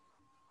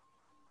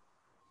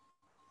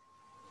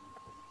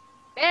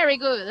 Very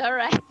good. All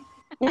right.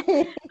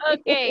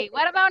 Okay.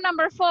 What about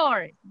number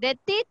 4? The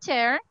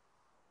teacher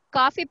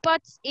coffee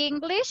pots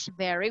English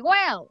very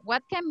well.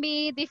 What can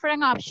be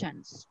different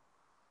options?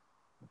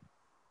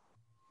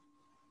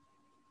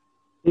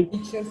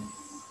 Teachers.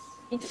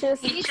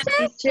 Teaches.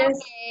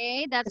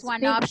 Okay, that's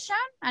one option.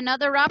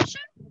 Another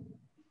option?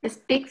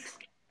 Speaks.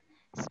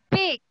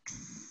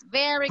 Speaks.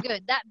 Very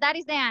good. That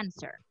is the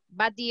answer.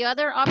 But the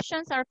other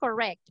options are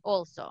correct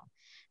also.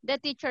 The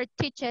teacher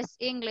teaches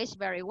English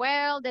very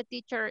well. The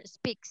teacher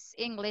speaks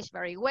English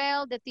very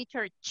well. The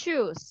teacher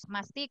chews,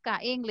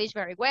 mastica English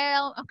very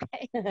well.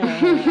 Okay.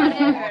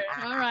 Whatever.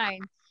 All right.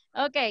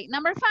 Okay,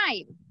 number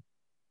 5.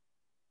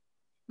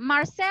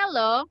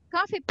 Marcelo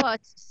coffee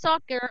pots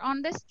soccer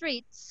on the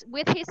streets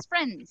with his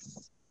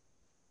friends.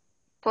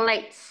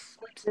 Plays.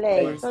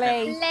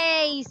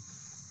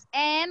 Plays.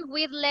 And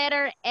with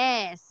letter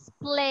S.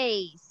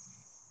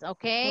 Plays.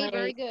 Okay,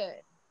 very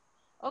good.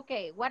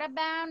 Okay, what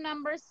about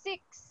number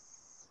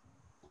 6?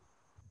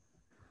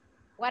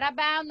 What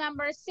about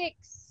number 6?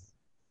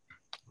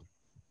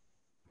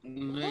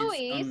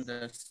 Luis,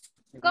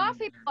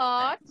 coffee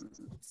pot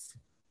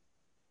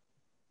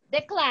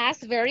the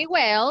class very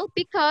well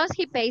because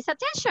he pays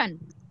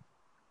attention.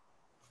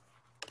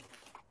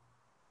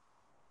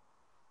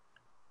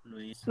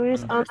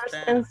 Luis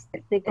understands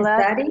the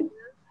class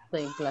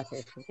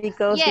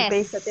because he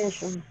pays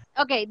attention.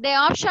 Okay, the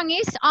option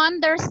is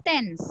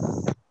understands.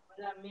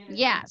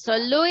 Yeah, so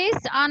Luis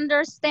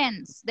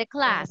understands the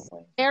class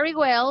very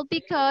well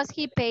because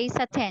he pays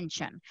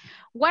attention.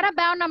 What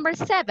about number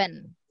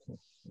 7?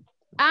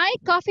 I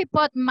coffee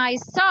pot my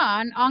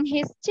son on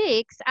his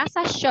cheeks as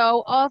a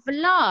show of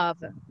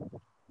love.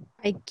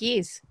 I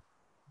kiss.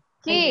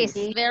 Kiss,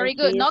 very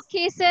good. No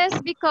kisses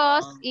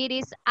because it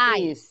is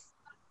I.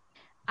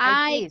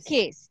 I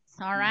kissed.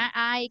 All right,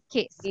 I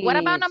kiss. What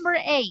about number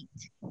 8?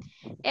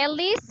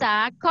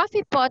 Elisa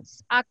coffee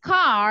pots a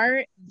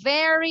car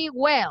very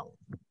well.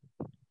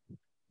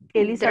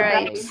 Elisa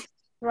Drives.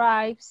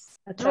 Drives.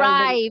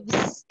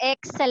 Drives.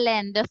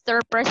 Excellent. The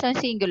third person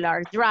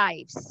singular.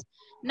 Drives.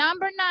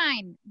 Number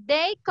 9.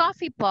 They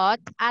coffee pot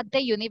at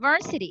the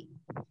university.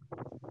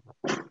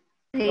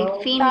 They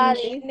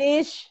Study.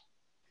 finish.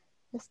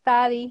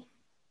 Study.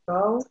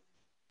 Go.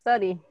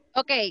 Study.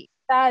 Okay.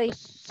 Study.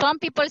 Some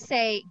people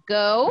say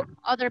go,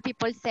 other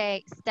people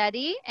say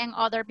study, and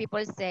other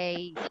people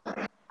say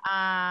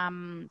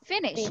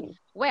finish.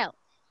 Well,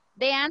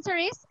 the answer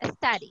is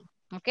study,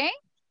 okay?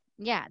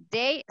 Yeah,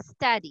 they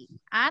study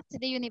at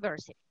the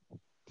university.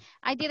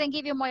 I didn't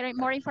give you more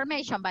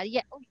information, but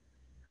yeah,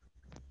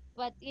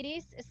 but it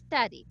is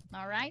study,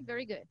 all right?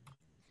 Very good.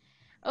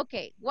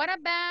 Okay, what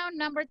about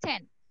number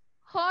 10?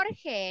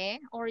 Jorge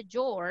or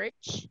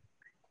George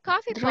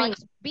coffee Drink.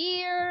 pots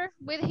beer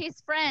with his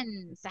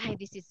friends. Ay,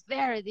 this is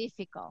very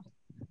difficult.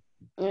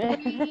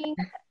 Drink.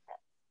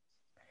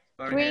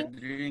 Jorge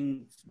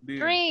drinks beer.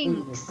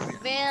 Drinks.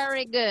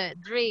 Very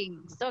good.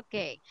 Drinks.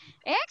 Okay.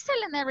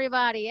 Excellent,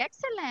 everybody.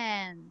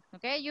 Excellent.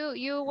 Okay,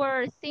 you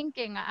were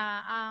thinking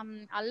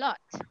a lot.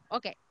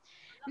 Okay.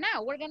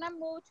 Now we're gonna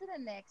move to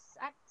the next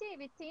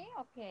activity.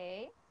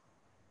 Okay.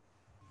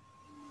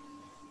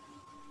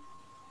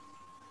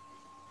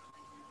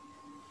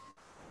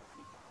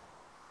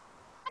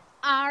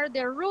 Are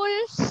the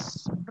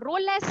rules?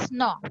 Rules?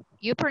 No.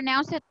 You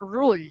pronounce it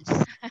rules.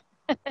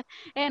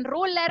 And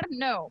ruler?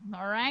 No.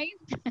 All right.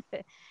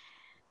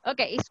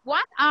 Okay. It's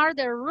what are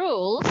the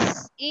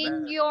rules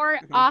in your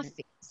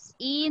office?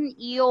 In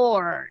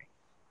your.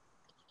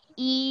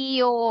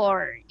 You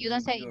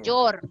don't say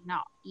your.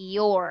 No.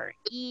 Your.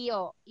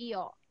 Your.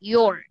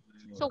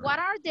 So what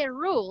are the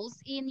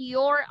rules in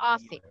your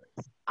office?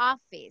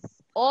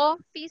 Office?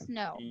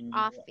 No.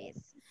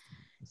 Office.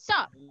 So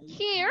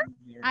here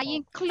I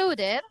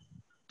included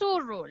 2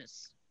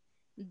 rules.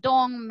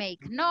 Don't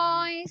make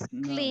noise,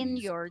 clean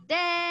your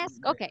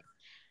desk. Okay.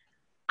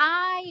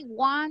 I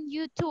want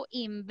you to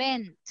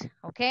invent,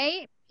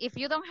 okay? If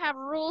you don't have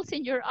rules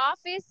in your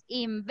office,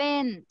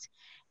 invent.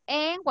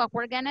 And what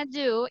we're gonna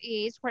do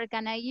is we're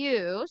gonna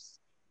use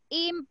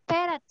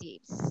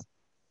imperatives,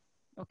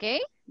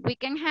 okay? We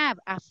can have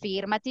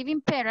affirmative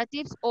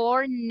imperatives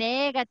or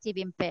negative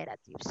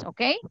imperatives,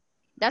 okay?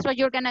 That's what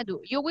you're gonna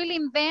do. You will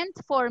invent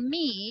for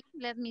me,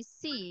 let me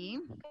see.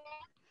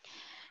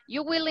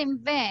 You will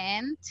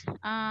invent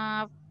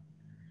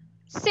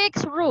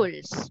 6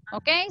 rules,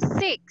 okay?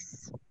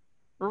 6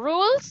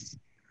 rules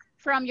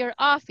from your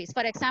office.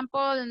 For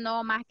example,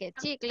 no más que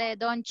chicle,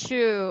 don't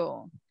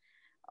chew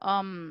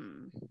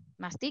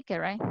mastique,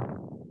 right?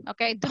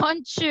 Okay,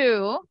 don't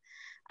chew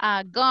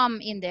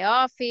gum in the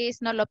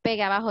office, no lo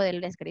pegue abajo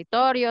del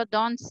escritorio,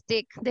 don't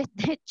stick the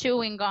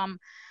chewing gum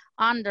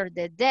under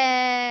the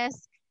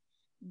desk,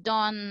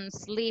 don't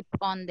sleep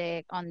on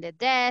the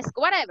desk,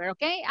 whatever,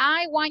 okay?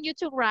 I want you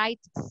to write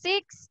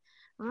 6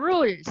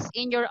 rules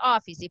in your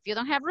office. If you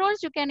don't have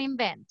rules, you can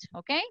invent,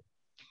 okay?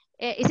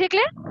 Is it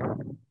clear?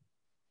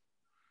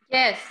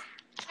 Yes.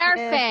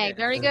 Perfect,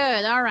 very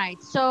good. All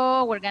right,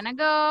 so we're gonna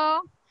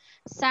go.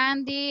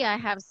 Sandy, I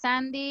have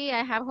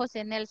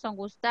Jose Nelson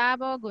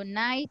Gustavo, good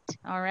night,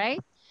 all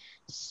right?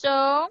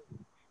 So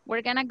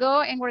we're gonna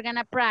go and we're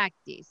gonna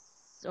practice.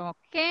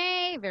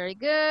 Okay, very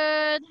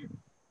good.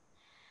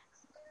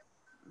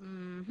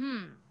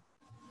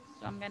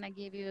 So I'm gonna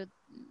give you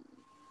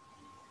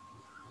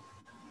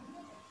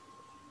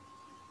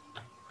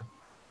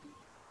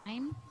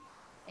time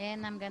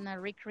and I'm gonna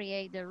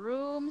recreate the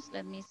rooms.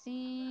 Let me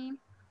see.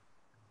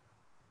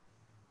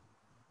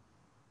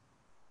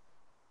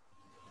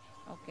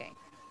 Okay.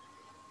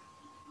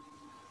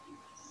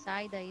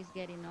 Saida is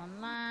getting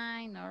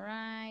online, all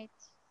right.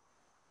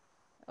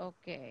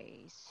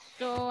 Okay,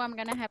 so I'm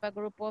gonna have a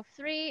group of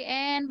 3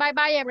 and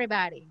bye-bye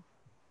everybody.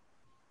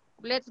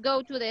 Let's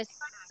go to the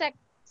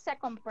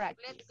second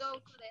practice. Let's go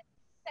to the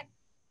second.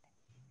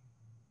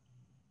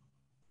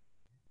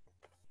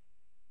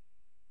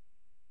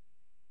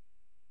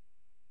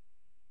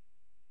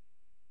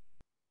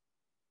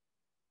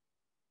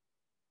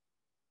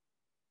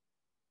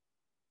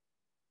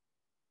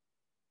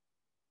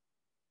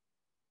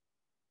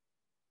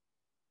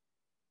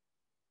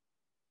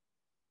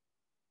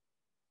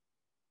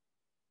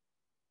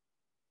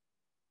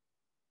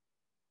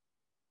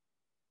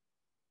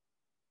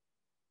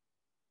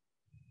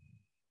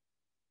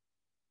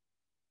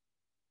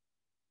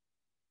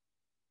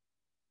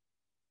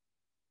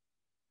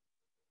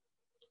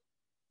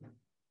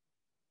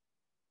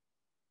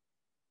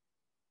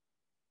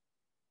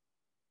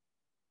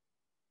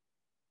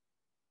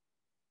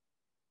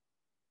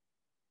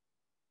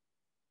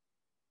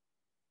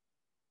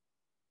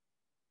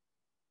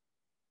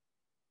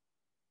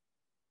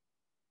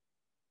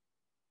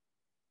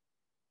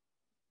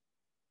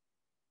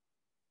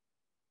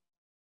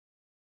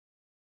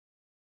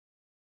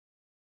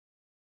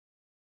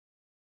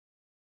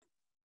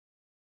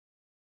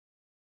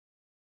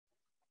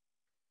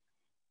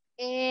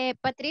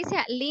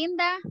 Patricia,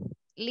 Linda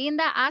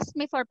Linda asked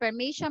me for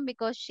permission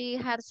because she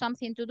had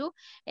something to do.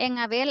 And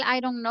Abel, I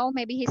don't know,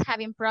 maybe he's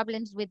having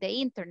problems with the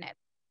internet.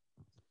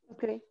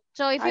 Okay.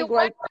 So if you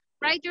want,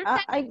 write your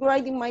text. I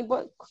write in my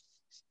book.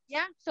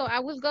 Yeah, so I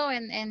will go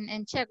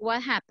and check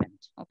what happened,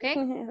 okay?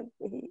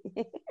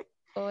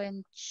 Go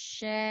and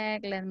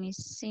check, let me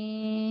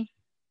see.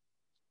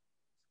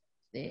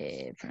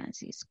 De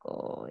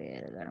Francisco,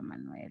 Edgar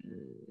Manuel.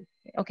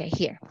 Okay,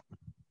 here.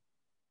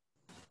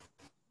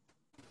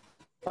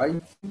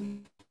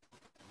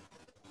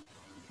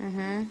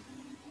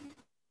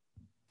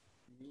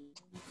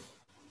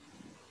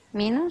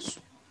 Minus?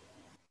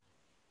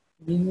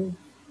 Minus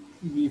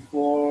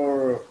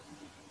before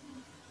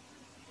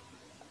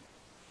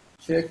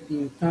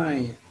check-in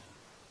time.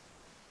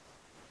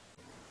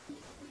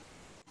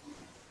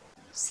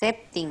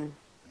 Setting.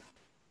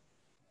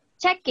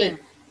 Checking.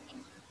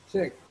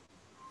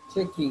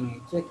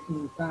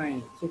 Checking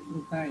time.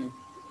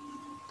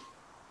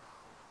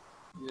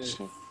 Yes.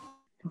 Check.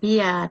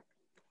 Be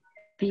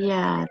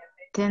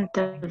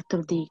attentive to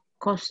the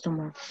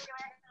customer.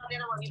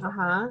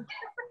 Ajá.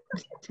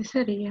 ¿Qué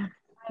sería?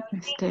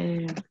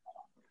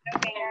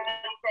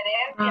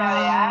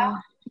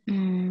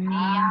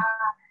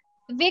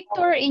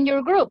 Victor in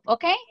your group,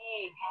 okay?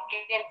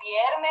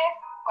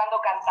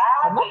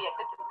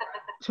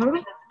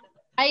 Sorry?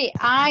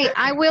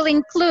 I will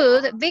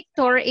include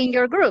Victor in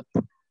your group.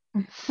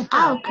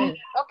 Okay.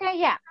 Okay,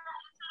 yeah.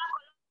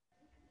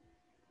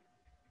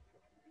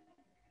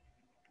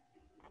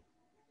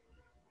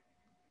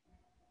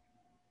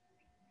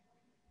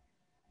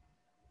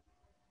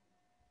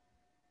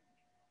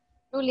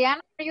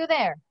 Juliana, are you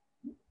there?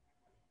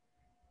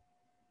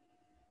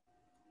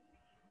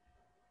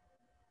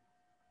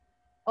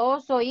 Oh,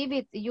 so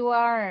Ibit, you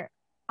are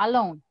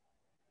alone.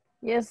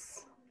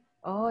 Yes.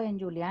 Oh, and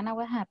Juliana,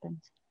 what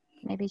happened?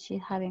 Maybe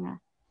she's having a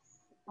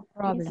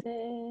problem.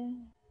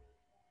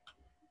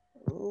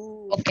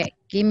 Okay,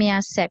 give me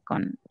a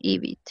second,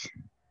 Ibit.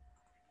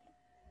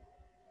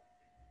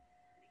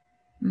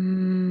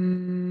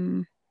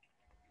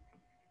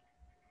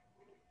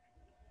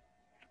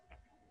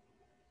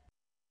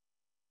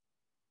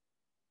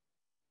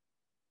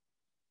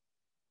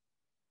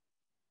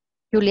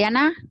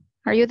 Juliana,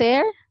 are you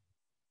there?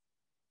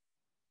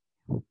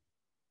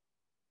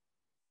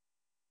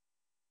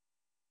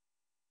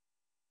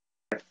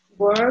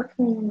 Work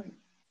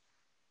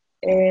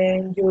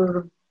in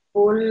your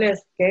full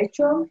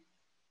schedule,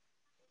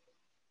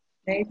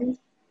 maybe.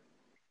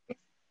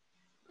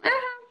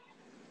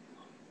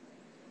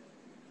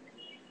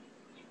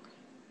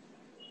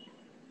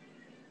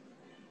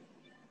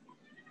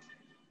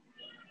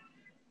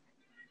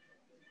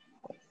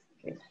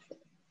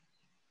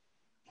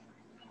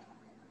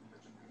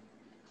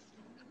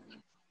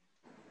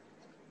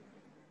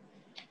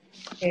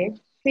 Okay,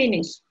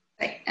 finish.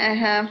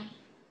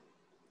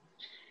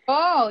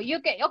 Oh,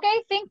 you can,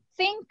 okay,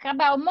 think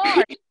about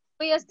more.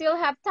 We still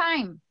have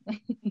time.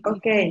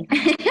 Okay.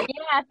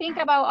 Yeah, think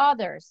about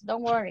others,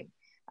 don't worry.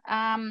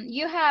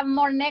 You have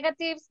more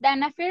negatives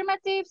than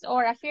affirmatives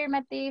or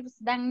affirmatives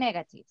than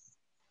negatives?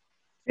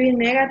 3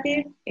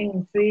 negative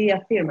and 3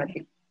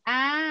 affirmative.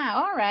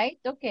 Ah, all right,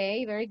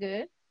 okay, very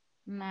good.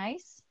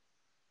 Nice.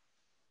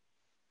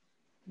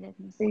 Let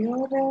me see. The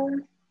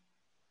other.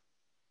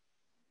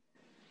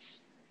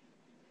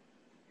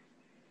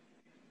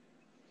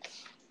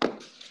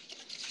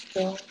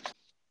 So,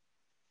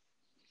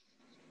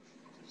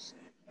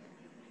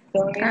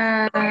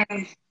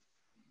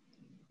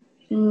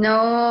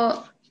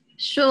 No,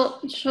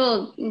 should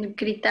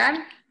gritar.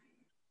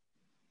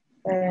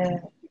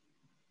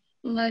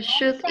 No,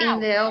 should in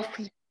the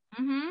office.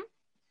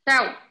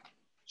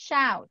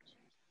 Shout.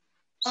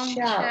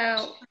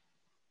 Shout.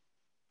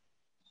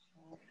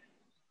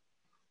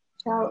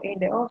 Shout in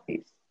the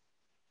office.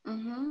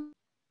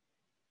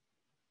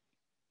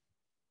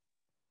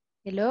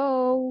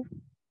 Hello.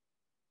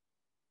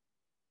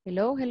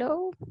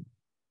 Hello.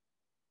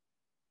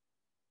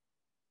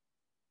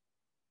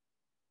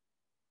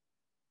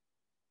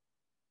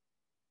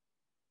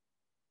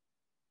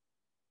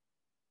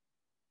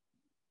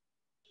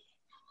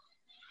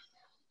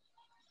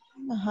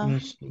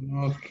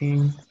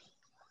 Smoking.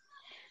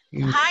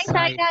 Hi,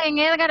 Saida and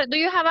Edgar. Do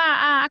you have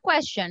a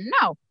question?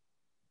 No.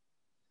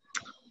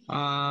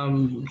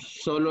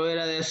 Solo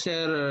era de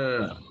hacer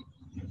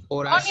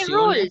Only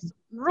oraciones.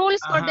 rules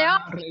for the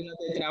office. Reglas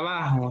de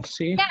trabajo,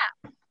 sí. Yeah.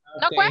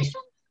 No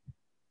question?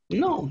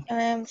 No.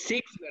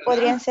 Sí, ¿verdad?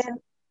 Podrían ser.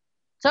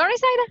 Sorry,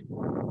 Saida.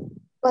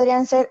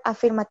 Podrían ser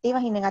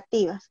afirmativas y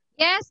negativas.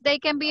 Yes, they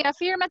can be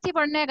affirmative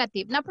or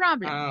negative. No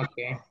problem.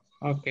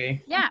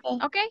 Okay. Yeah.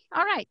 Okay.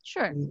 All right.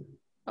 Sure.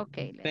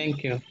 Okay.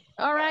 Thank you.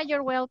 All right.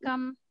 You're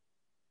welcome.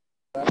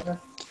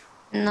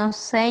 No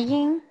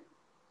saying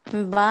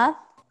bad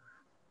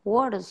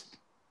words.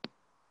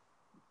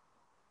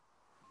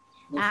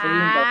 No saying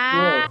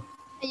bad words.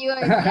 You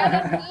are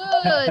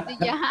good.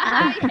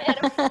 Yeah.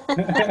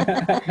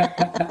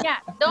 Yeah.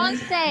 Don't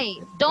say.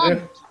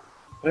 Don't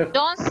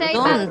say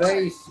bad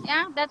words.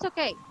 Yeah, that's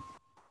okay.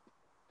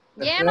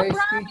 Yeah, no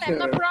problem,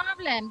 no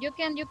problem. You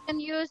can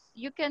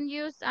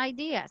use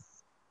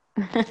ideas.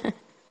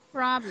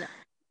 Problem.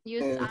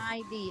 Use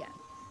ideas.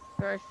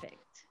 Perfect.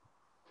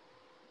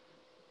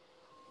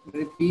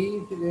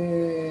 Repeat,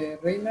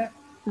 Reina.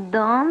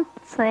 Don't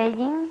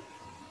saying.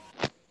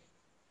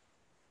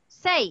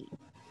 Say.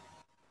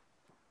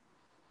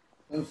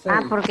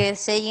 Ah, porque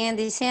siguen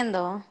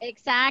diciendo.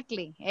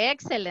 Exactly.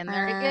 Excellent.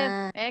 Very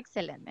good.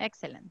 Excellent.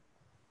 Excellent.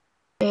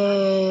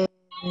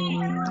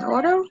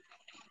 Order.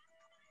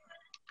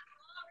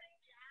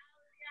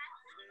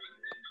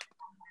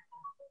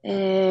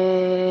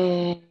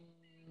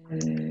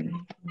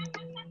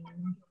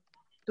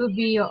 To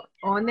be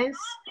honest.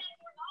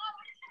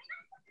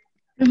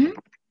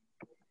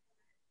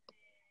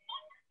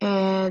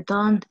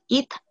 Don't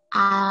eat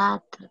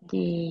at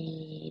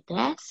the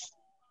desk.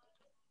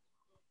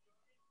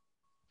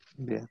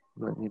 Yeah,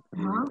 don't eat.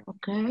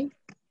 Okay.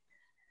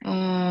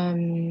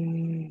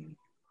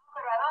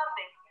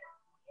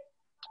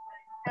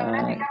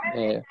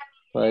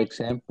 For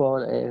example,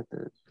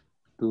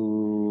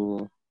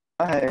 to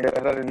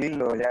agarrar el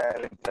hilo, ya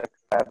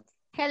reemplazar.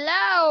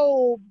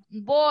 Hello,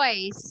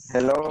 boys.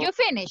 Hello. You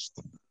finished?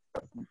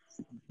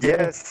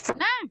 Yes.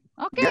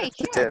 Okay, Yes,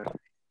 sure. teacher.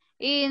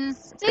 In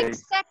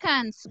 6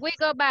 seconds, we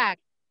go back.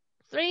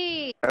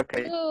 3,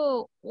 Okay.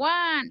 2,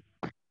 1.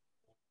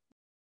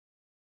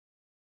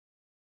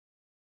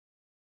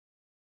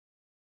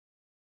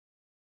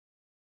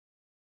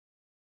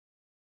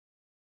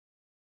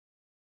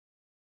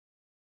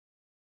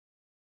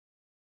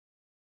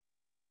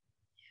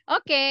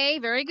 Okay,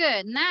 very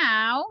good.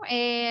 Now,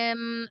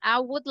 I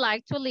would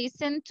like to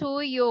listen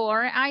to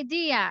your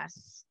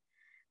ideas.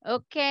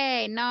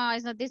 Okay, no,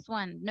 it's not this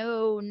one.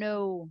 No,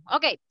 no.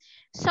 Okay,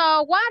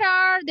 so what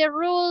are the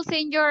rules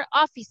in your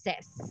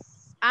offices?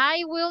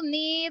 I will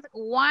need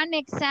one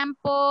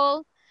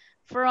example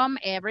from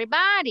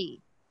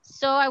everybody.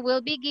 So I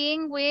will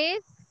begin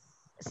with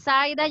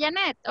Saida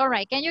Janet. All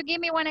right, can you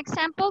give me one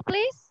example,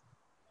 please?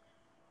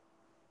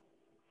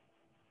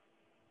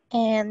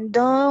 And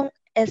don't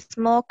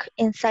smoke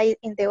inside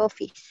in the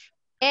office.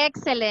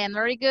 Excellent,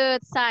 very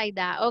good,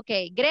 Saida.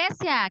 Okay,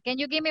 Grecia, can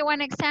you give me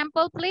one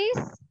example, please?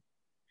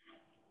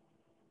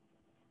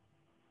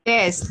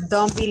 Yes,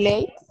 don't be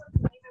late.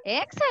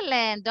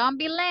 Excellent, don't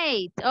be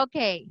late.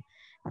 Okay.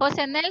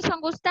 Jose Nelson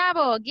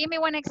Gustavo, give me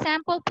one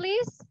example,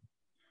 please.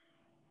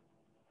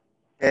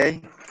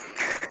 Okay.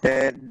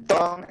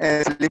 Don't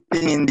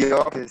sleeping in the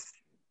office.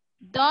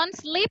 Don't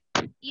sleep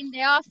in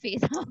the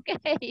office.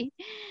 Okay,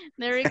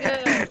 very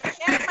good.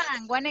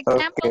 Herman, one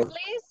example,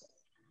 please.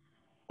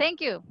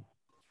 Thank you.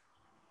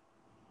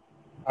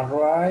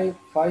 Arrive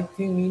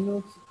 15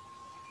 minutes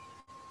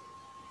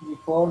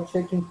before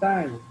check-in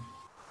time.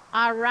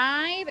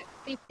 Arrive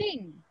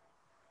 15.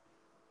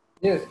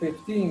 Yes,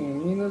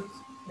 15 minutes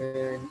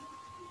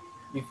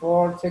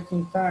before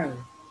check-in time.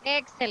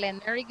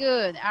 Excellent, very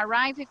good.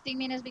 Arrive 15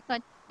 minutes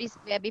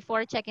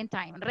before check-in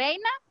time.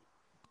 Reina?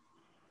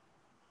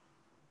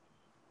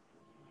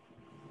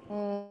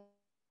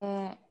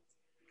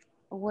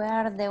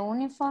 Wear the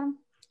uniform.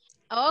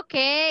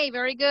 Okay,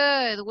 very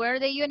good. Wear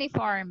the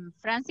uniform.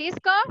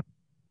 Francisco?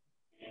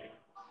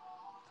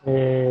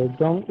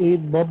 Don't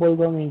eat bubble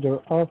gum in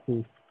your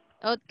office.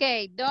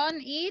 Okay, don't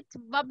eat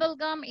bubble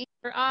gum in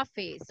your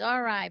office.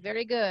 All right,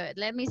 very good.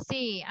 Let me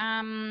see.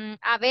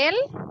 Abel?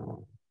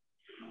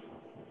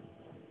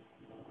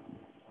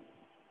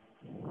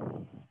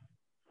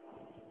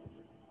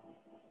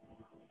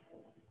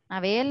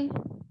 Abel?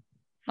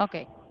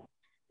 Okay.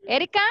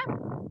 Erika?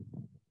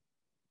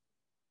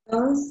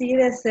 Don't see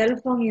the cell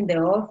phone in the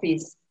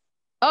office.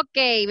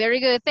 Okay, very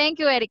good. Thank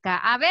you,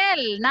 Erika.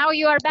 Abel, now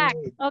you are back.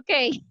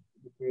 Okay.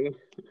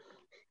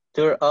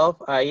 Turn off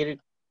air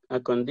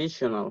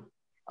conditioner.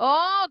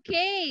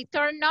 Okay,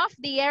 turn off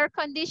the air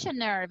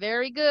conditioner.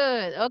 Very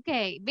good.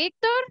 Okay,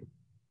 Victor?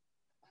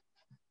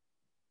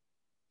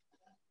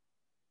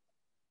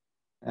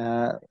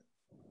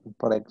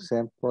 For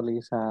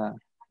example,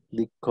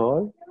 the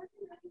call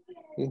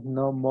is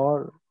no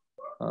more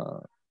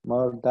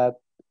than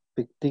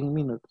 15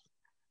 minutes.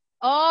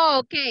 Oh,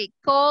 okay.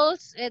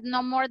 Calls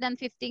no more than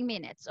 15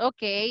 minutes.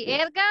 Okay,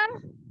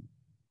 Edgar?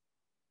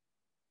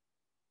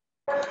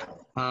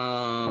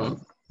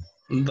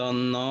 Do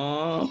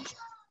not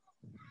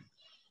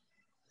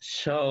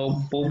show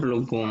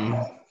bubble gum.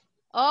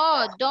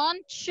 Oh,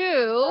 don't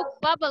chew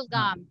bubble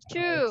gum. Chew.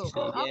 Yes,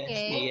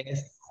 Okay.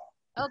 yes.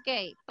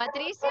 Okay,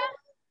 Patricia?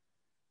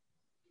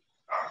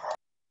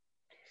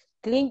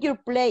 Clean your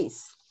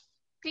place.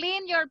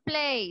 Clean your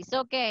place.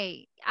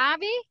 Okay.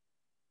 Abby?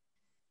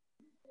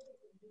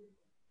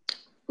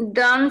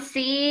 Don't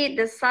see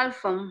the cell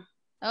phone.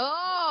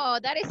 Oh,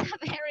 that is a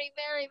very,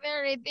 very,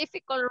 very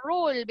difficult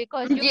rule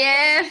because you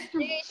Yes. get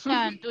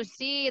invitation to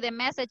see the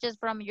messages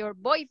from your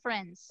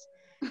boyfriends.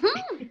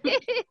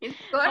 It's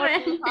or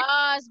correct. your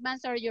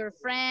husbands or your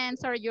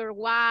friends or your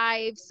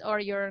wives or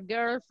your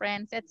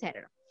girlfriends,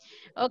 etc.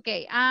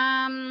 Okay,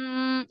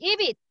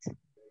 Ibit.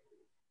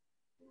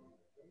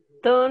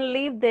 Don't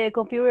leave the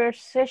computer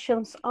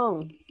sessions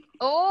on.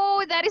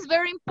 Oh, that is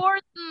very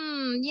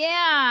important.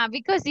 Yeah,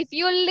 because if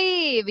you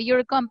leave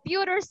your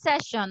computer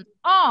session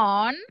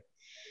on,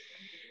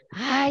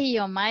 ay,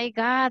 oh my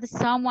God,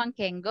 someone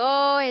can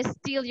go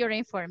steal your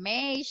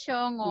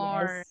information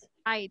or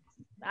Yes.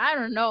 I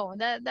don't know.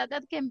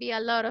 That can be a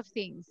lot of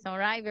things. All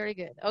right, very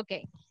good.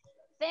 Okay.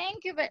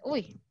 Thank you.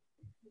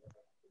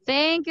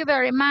 Thank you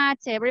very much,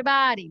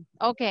 everybody.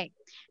 Okay.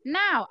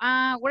 Now,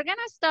 we're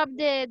gonna stop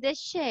the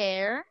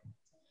share.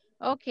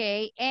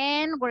 Okay,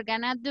 and we're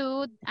gonna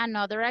do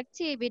another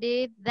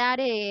activity that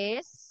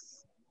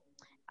is,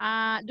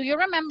 do you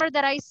remember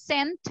that I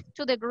sent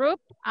to the group?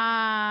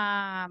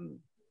 I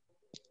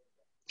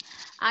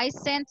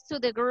sent to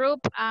the group,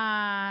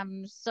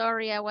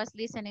 sorry, I was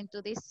listening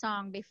to this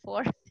song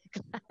before the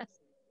class.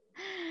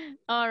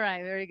 All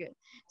right, very good.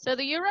 So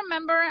do you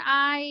remember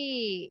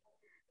I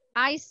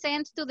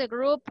sent to the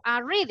group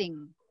a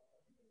reading?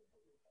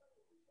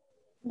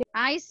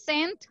 I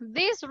sent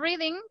this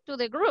reading to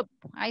the group.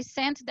 I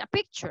sent the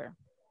picture.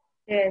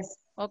 Yes.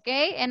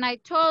 Okay, and I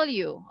told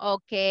you,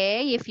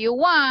 okay, if you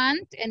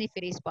want, and if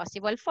it is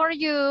possible for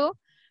you,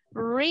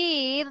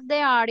 read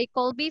the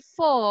article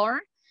before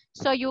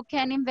so you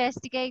can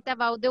investigate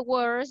about the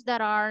words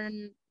that are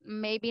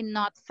maybe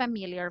not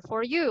familiar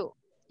for you.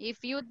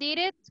 If you did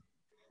it,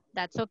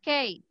 that's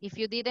okay. If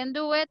you didn't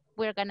do it,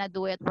 we're gonna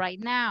do it right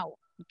now,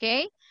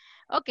 okay?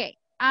 Okay,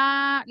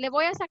 le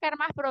voy a sacar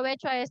más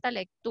provecho a esta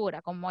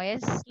lectura, como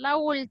es la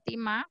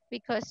última,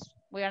 because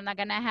we are not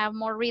gonna have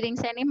more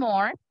readings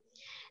anymore.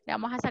 Le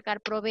vamos a sacar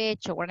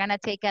provecho. We're gonna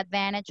take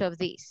advantage of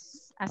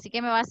this. Así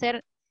que me va a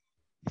hacer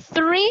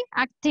 3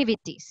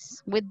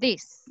 activities with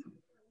this.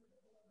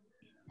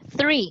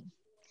 3.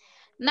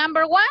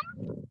 Number 1,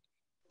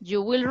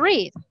 you will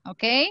read,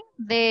 okay,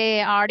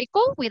 the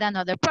article with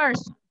another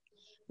person.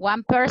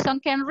 One person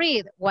can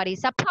read what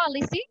is a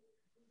policy.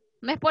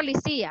 No es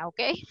policía,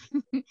 okay?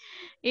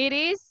 It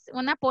is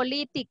una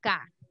política,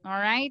 all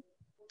right?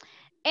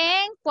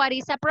 And what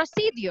is a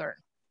procedure?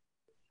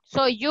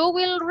 So you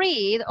will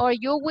read or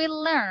you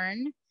will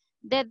learn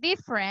the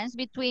difference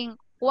between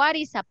what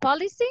is a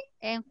policy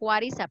and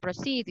what is a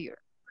procedure,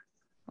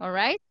 all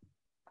right?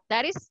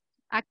 That is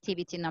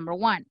activity number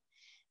 1.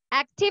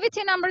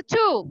 Activity number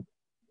 2.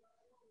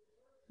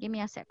 Give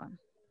me a second.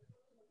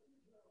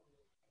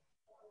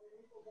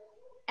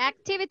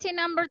 Activity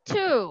number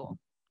 2.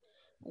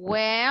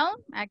 Well,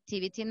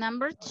 activity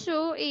number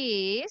 2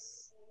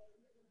 is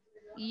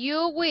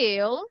you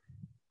will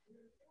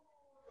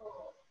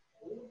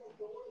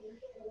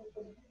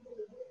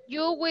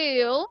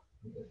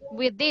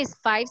with these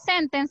 5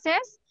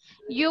 sentences,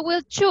 you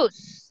will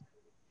choose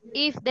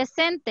if the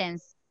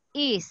sentence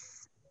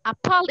is a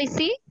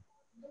policy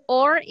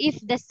or if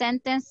the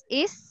sentence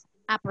is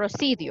a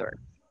procedure.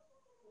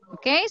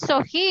 Okay,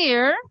 so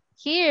here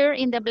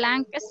in the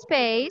blank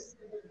space,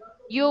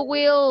 you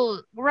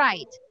will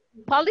write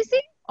policy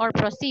or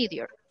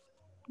procedure.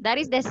 That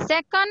is the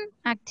second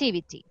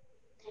activity.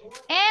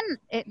 And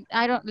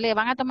 ¿le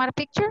van a tomar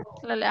picture?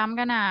 I'm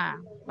gonna,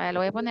 lo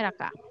voy a poner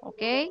acá,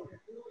 okay?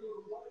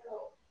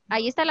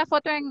 Ahí está la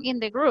foto in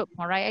the group,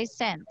 all right? I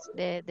sent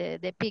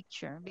the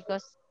picture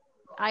because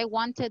I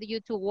wanted you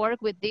to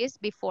work with this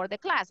before the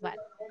class, but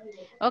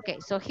okay,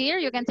 so here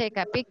you can take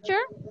a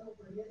picture.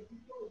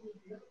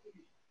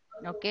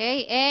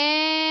 Okay,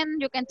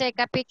 and you can take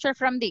a picture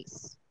from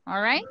this,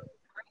 all right?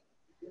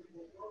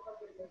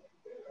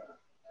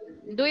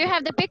 Do you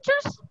have the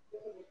pictures?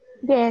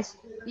 Yes.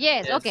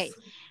 Yes, okay.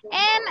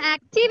 And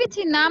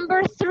activity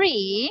number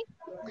 3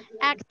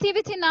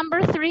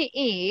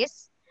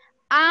 is,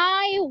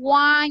 I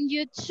want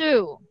you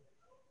to,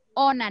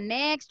 on an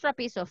extra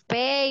piece of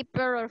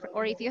paper,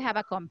 or if you have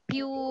a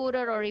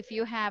computer, or if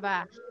you have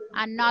a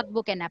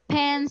notebook and a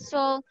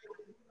pencil,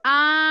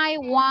 I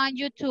want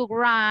you to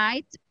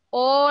write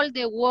all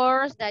the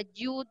words that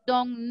you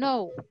don't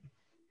know.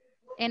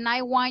 And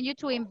I want you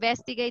to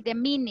investigate the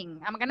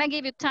meaning. I'm gonna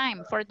give you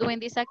time for doing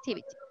this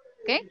activity,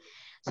 okay?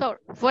 So,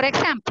 for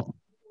example,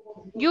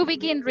 you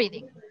begin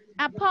reading.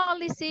 A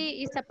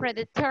policy is a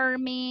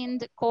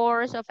predetermined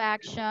course of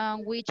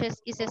action which is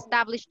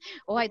established.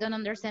 Oh, I don't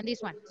understand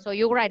this one. So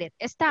you write it.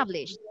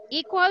 Established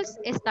equals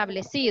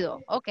establecido.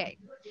 Okay.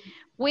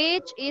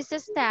 Which is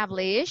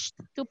established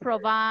to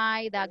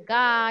provide a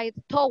guide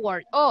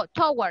toward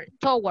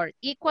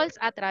equals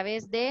a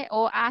través de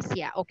o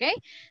hacia, okay?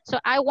 So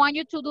I want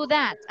you to do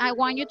that. I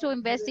want you to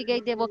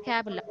investigate the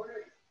vocabulary.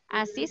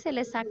 Así se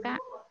le saca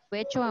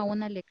provecho a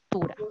una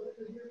lectura,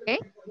 okay?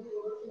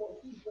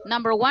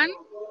 Number 1,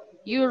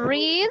 you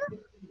read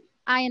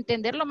a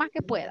entender lo más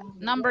que pueda.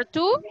 Number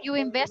 2, you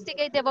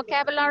investigate the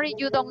vocabulary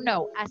you don't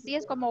know. Así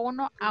es como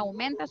uno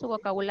aumenta su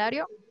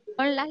vocabulario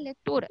con las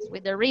lecturas,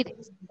 with the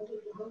readings.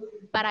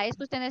 Para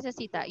esto usted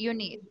necesita, you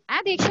need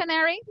a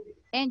dictionary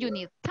and you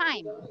need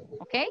time,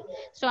 okay?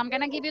 So I'm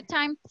gonna give you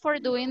time for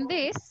doing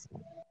this.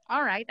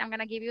 All right, I'm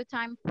gonna give you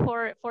time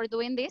for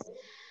doing this.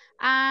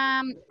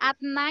 At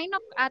 9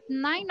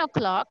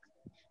 o'clock,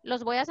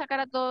 los voy a sacar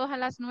a todos a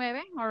las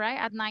 9, all right,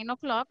 at 9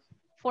 o'clock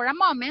for a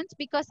moment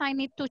because I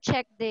need to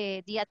check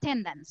the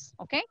attendance,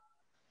 okay?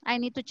 I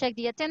need to check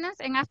the attendance,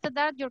 and after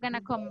that, you're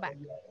gonna come back.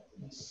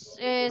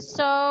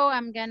 So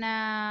I'm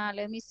gonna,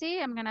 let me see,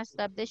 I'm gonna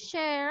stop the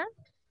share.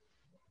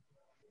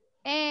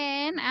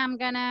 And I'm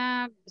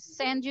gonna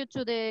send you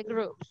to the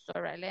groups.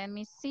 All right, let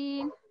me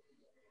see.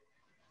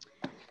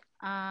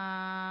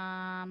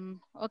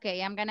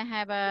 Okay, I'm gonna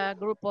have a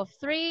group of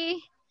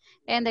 3.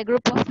 And the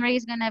group of 3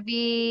 is gonna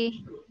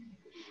be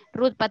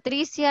Ruth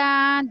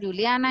Patricia,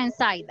 Juliana, and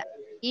Zaida.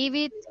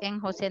 Ivit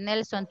and Jose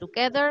Nelson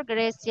together,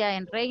 Grecia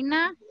and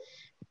Reina,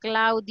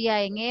 Claudia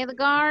and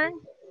Edgar,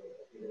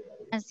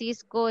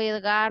 Francisco,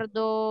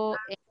 Edgardo,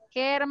 and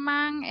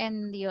Germán,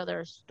 and the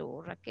others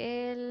too,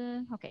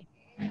 Raquel. Okay,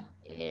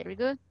 very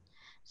good.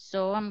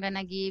 So I'm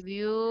gonna give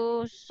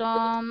you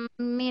some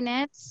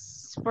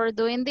minutes for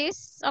doing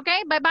this.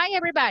 Okay, bye-bye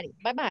everybody,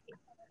 bye-bye.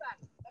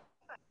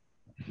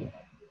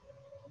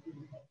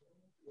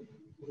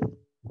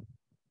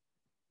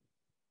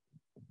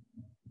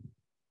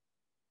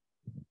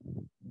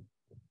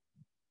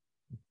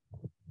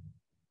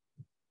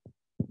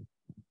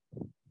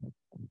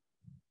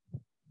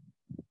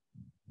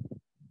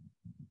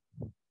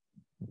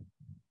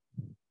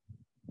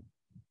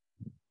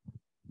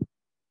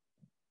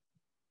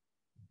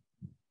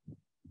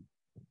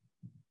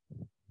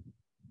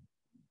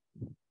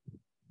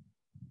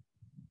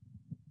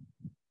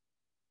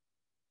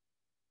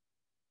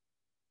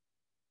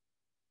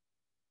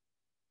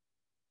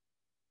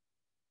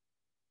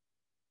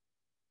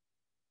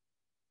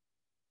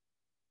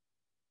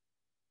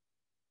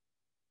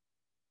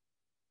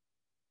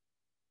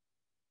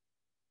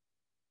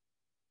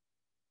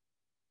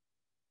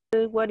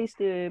 What is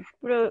the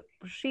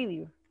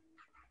procedure?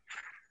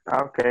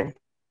 Okay.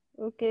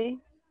 Okay.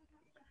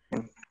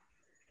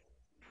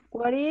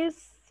 What is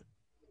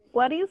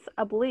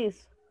a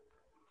police?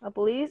 A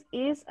police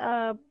is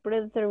a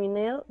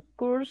predetermined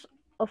course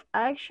of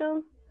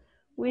action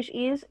which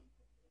is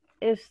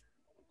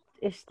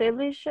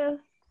established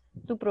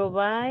to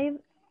provide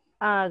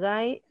a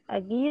guide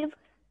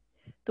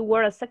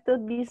toward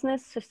accepted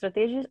business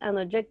strategies and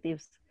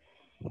objectives.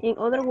 In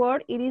other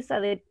words, it is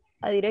a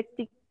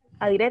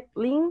direct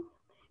link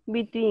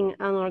between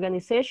an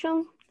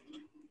organization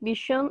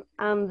vision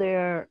and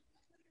their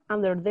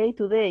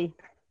day-to-day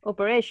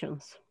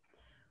operations.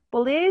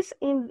 Police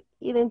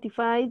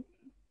identify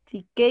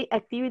the key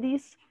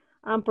activities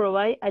and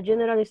provide a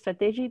general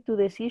strategy to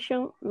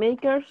decision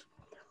makers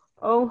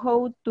on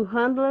how to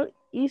handle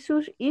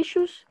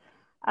issues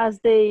as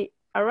they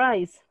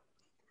arise.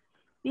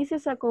 This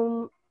is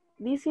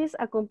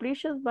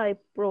accomplished by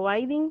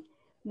providing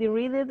the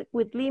reader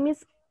with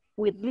limits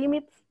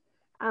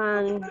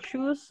and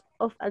choice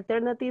of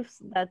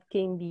alternatives that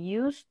can be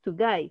used to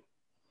guide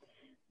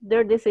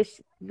their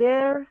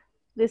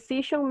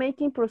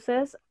decision-making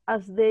process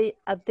as they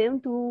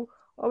attempt to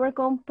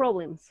overcome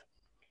problems.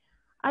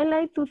 I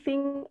like to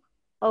think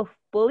of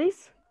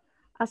police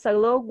as a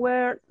law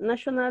where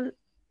national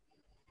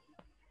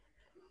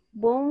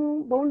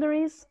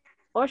boundaries,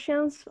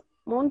 oceans,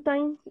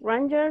 mountain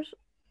rangers,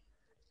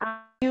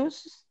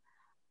 use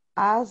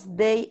as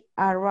they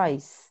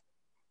arise.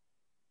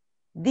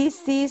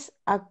 This is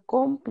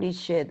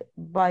accomplished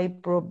by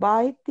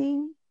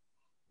providing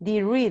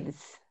the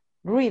reader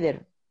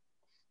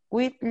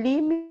with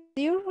limits.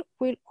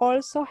 Will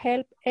also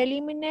help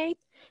eliminate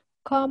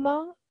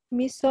common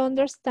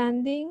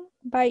misunderstanding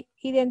by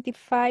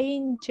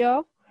identifying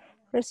job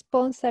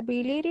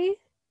responsibility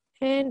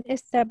and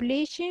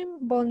establishing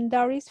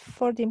boundaries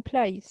for the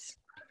employees.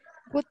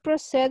 Good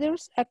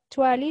procedures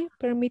actually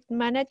permit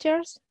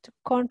managers to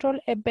control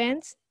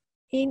events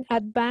in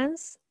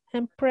advance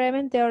and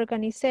prevent the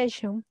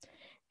organization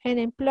and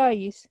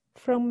employees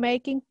from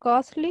making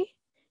costly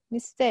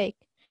mistakes.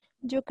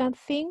 You can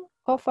think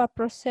of a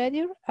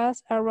procedure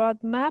as a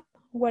roadmap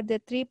where the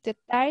trip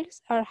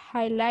details are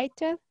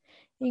highlighted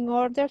in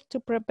order to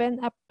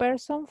prevent a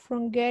person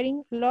from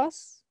getting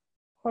lost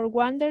or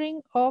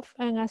wandering off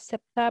an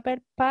acceptable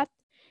path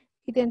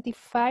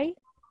identified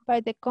by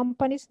the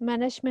company's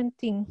management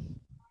team.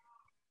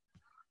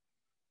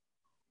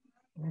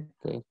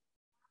 Okay.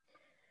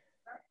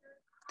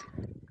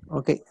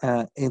 Okay.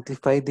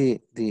 Identify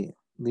the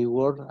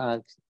word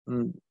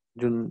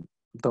you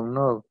don't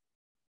know.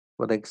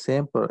 For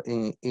example,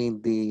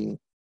 in the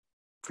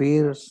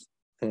first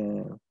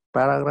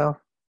paragraph,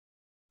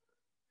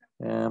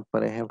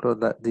 por ejemplo,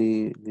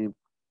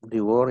 the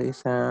word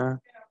is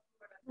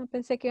No,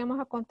 pensé que íbamos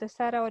a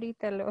contestar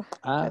ahorita lo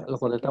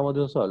contestamos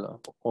de un solo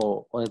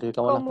o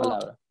identificamos las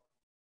palabras.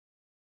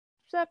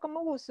 O sea,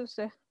 ¿cómo gusta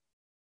usted?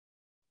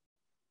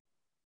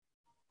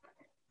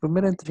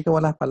 Primero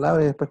identificamos las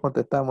palabras y después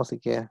contestamos si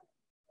quiere.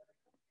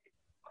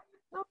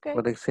 Okay.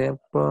 Por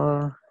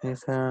ejemplo,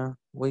 esa,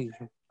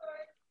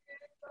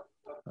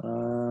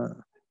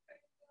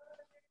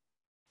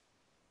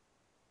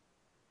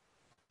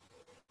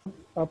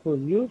 a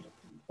produce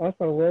as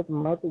a web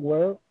map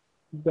where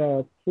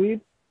the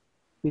trip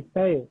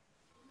details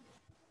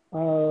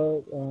are,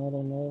 I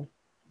don't know,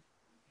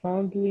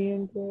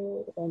 handling,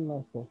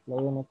 no sé, lo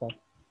voy a anotar.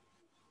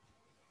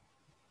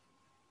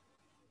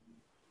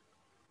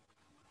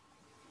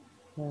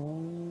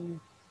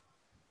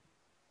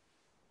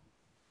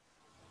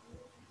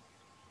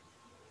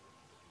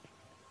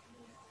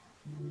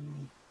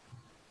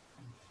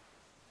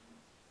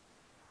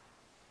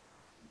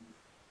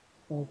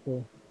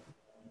 Okay.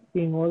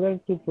 In order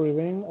to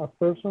prevent a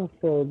person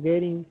from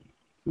getting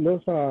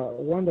lost or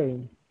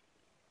wandering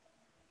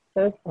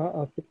off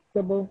a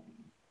acceptable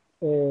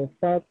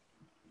fact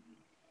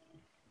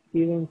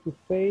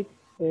identified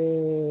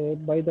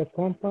by the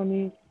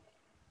company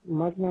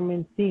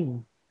management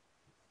team.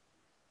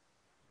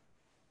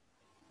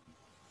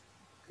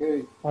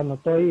 Okay.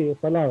 Anotó ahí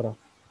palabra.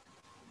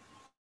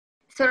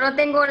 Solo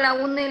tengo la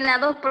 1 y la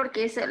 2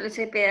 porque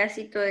ese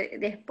pedacito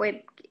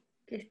después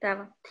que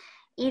estaba.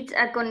 It's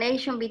a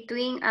connection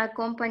between a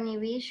company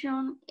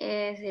vision,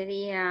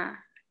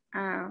 sería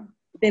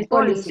The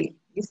policy.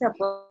 Dice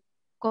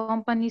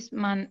Companies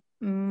management.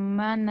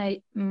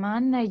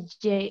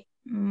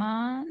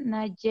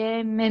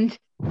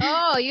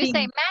 Oh, you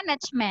say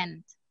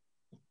management.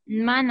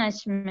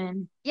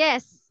 Management.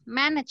 Yes,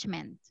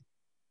 management.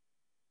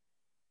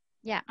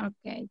 Yeah,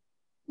 okay.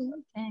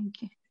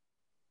 Thank you.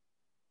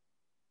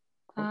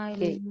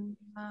 Okay.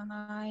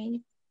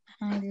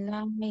 Highlight.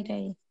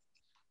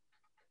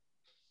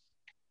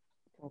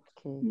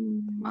 Okay.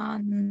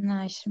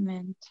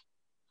 Management.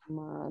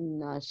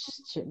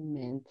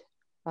 Management.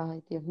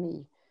 Ay, Dios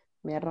mío.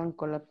 Me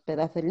arranco la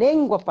pedazo de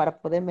lengua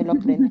para podérmelo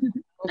aprender.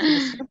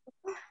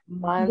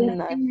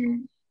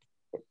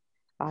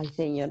 Ay,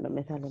 señor, no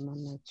me sale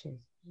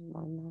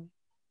management.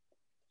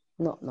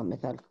 No, no me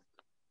sale.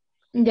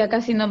 Ya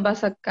casi nos va a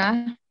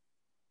sacar.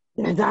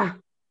 ¿Verdad?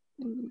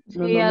 No,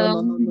 Sí,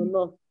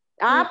 no.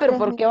 Ah, pero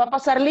porque va a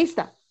pasar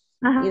lista.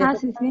 Y Ajá,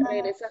 después sí. va a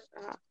regresar.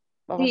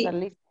 Va a pasar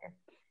lista.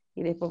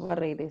 Y después va a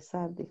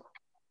regresar, dijo.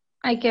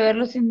 Hay que ver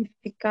los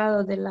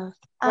significados de las...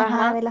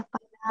 Ajá, de las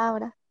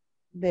palabras.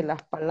 De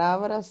las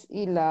palabras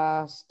y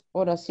las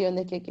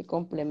oraciones que hay que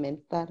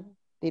complementar,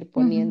 ir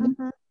poniendo.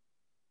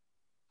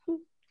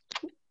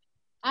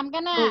 I'm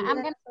gonna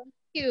give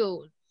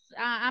you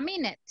a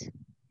minute,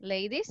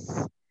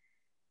 ladies.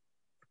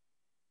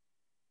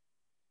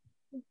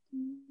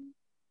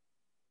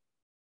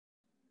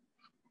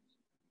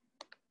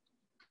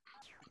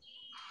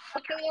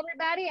 Okay,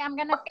 everybody, I'm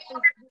gonna take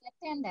the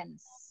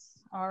attendance.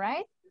 All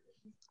right.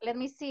 Let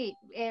me see.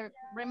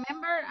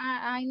 Remember,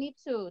 I need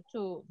to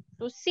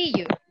see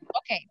you.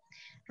 Okay.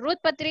 Ruth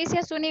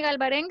Patricia Zúñiga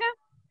Alvarenga.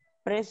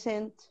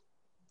 Present.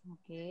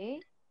 Okay.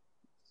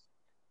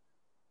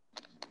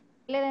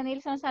 Leda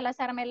Nilsson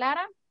Salazar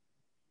Melara.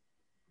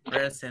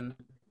 Present.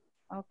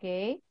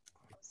 Okay.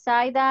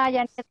 Zaida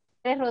Yanet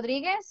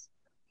Rodríguez.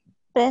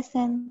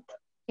 Present.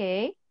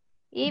 Okay.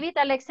 Ivit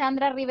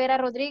Alexandra Rivera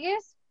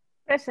Rodríguez.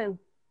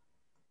 Present.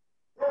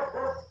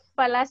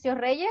 Palacios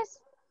Reyes.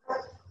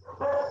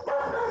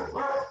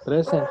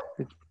 Present.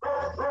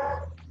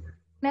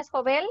 Inés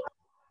Jovel.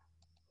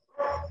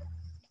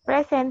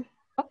 Present.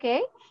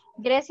 Okay.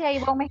 Grecia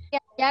Ivonne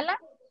Mejía Ayala.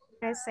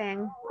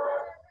 Present.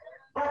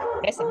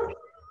 Present.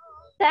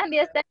 Sandy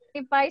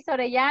Stephanie Pais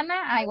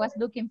Orellana. I was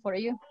looking for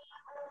you.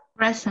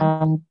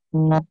 Present.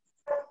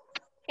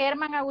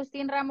 Germán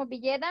Agustín Ramos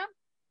Villeda.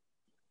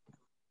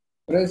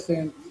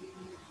 Present.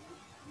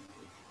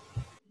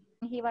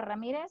 Jiva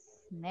Ramírez.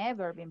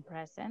 Never been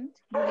present.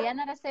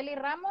 Juliana Araceli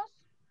Ramos.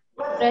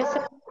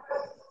 Present.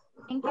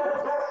 Thank you.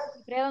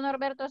 Alfredo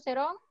Norberto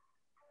Cerón.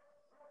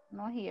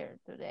 Not here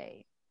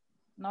today.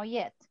 Not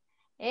yet.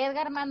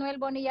 Edgar Manuel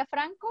Bonilla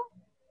Franco.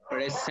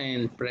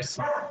 Present.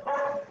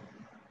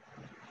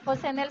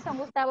 José Nelson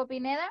Gustavo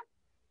Pineda.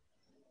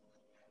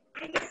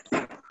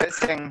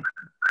 Present.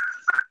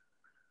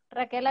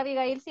 Raquel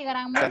Abigail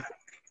Cigarán Murcia.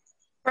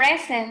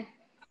 present.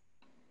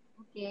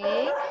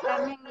 Okay.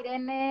 Carmen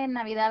Irene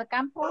Navidad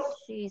Campos.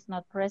 She is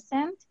not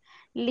present.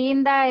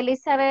 Linda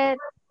Elizabeth.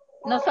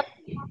 No soy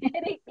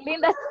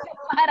Linda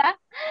Xiomara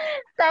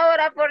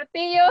Saura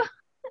Portillo.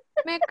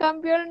 Me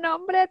cambió el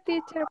nombre,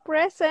 teacher.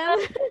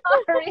 Present.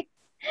 Sorry.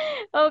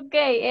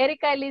 Okay,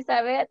 Erika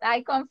Elizabeth.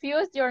 I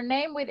confused your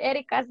name with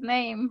Erika's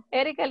name.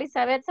 Erika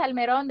Elizabeth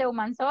Salmerón de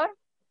Humansor.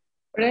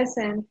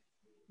 Present.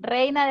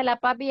 Reina de la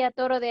Paz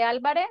Villatoro de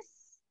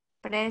Álvarez.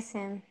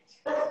 Present.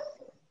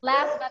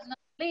 Last but not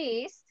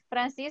least,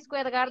 Francisco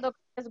Edgardo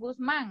Pérez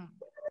Guzmán.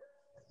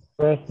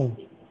 Present.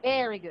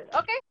 Very good.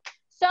 Okay.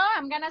 So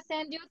I'm going to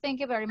send you, thank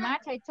you very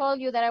much. I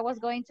told you that I was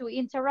going to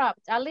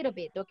interrupt a little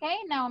bit, okay?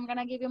 Now I'm going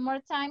to give you more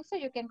time so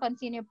you can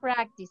continue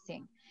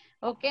practicing,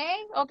 okay?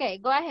 Okay,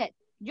 go ahead.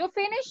 You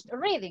finished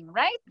reading,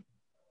 right?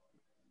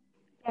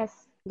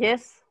 Yes.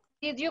 Yes.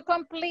 Did you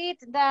complete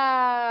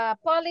the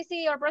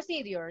policy or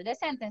procedure, the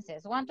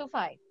sentences, 1 to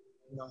 5?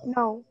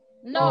 No.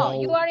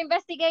 No, you are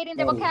investigating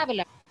the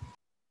vocabulary.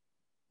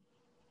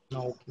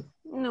 No.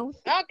 No.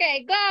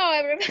 Okay, go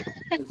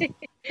everybody.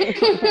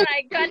 All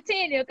right,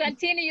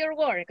 continue your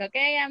work,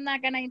 okay? I'm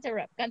not gonna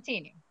interrupt,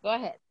 continue, go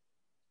ahead.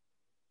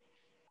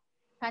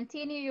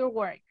 Continue your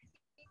work.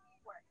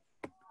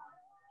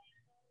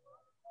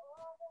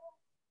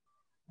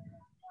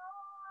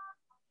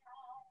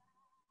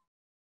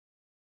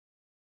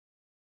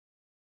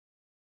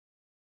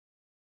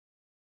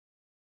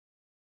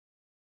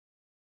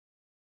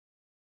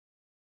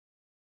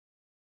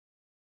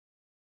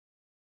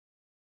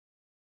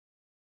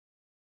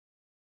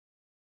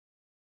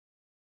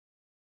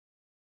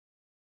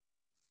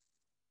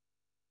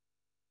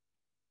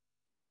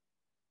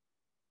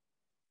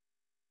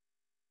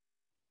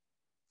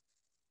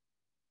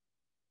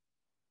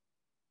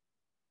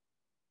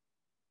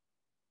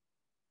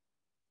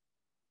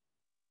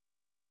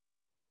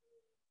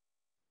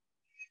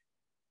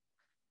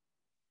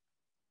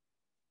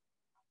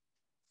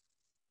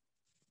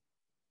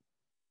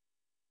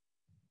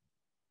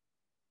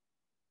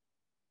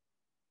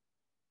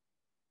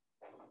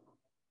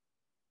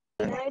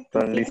 I like to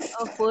think Police.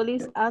 of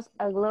police as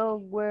a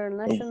globe where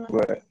national...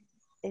 Where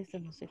Esto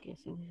no sé qué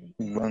significa.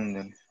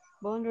 London.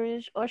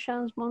 Boundaries,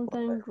 oceans,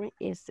 mountains,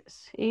 is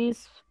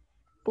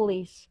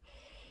police.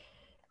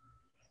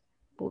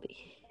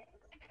 Police.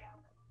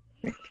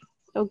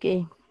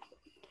 Okay.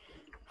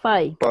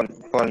 5.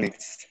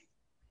 Police.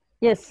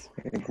 Yes.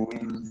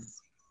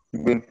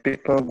 When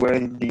people wear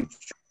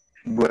this,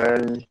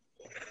 well,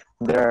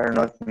 they are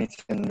not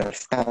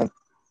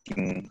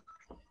misunderstanding.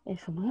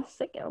 Eso no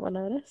sé qué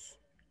palabras.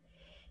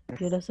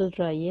 Yo la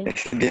subrayé.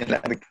 Es bien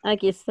largo.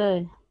 Aquí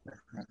está.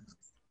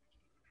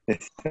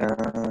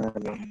 Está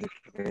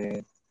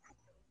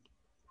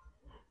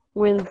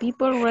When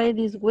people write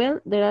this well,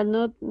 there are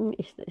not...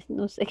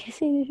 No sé qué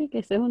significa.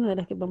 Esta es una de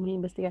las que vamos a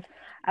investigar.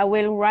 A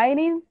well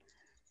writing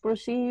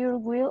procedure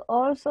will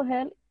also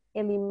help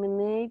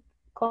eliminate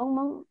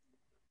common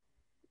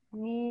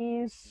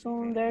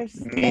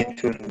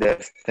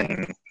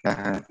misunderstanding.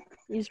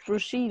 Is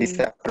procedure. It's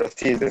a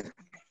procedure.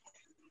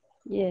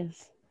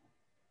 Yes.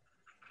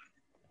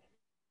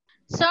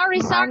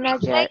 Sorry,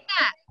 Manager. Reina.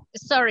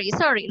 Sorry.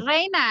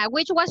 Reina,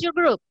 which was your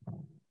group?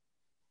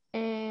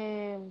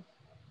 No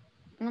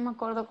me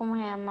acuerdo cómo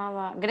se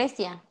llamaba.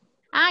 Grecia.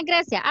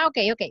 Grecia.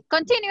 Okay.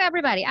 Continue,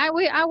 everybody. I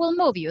will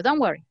move you. Don't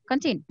worry.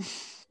 Continue.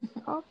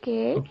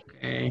 Okay.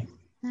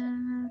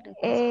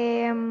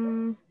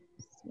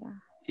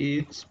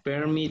 It's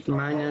permit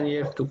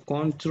manager to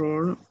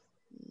control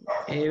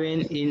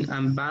even in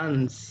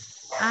advance.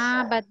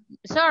 But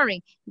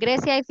sorry,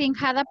 Grecia, I think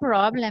had a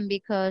problem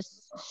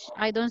because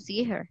I don't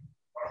see her.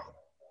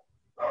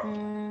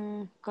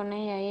 Con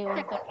ella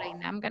iba.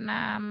 Reina,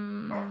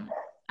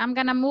 I'm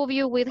gonna move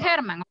you with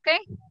Herman, okay?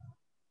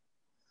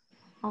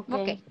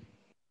 Okay.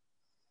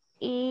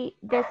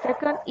 The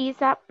second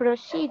is a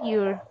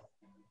procedure.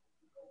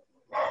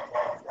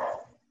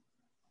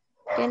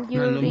 Can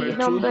you read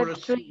number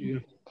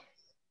 3?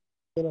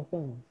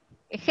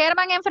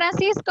 Herman and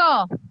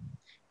Francisco,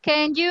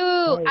 can you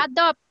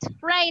adopt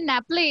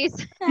Reina,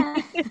 please?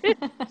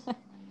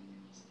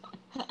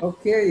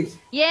 Okay.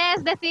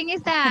 Yes, the thing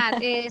is that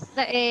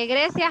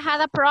Grecia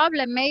had a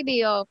problem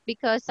maybe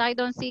because I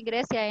don't see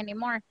Grecia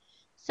anymore.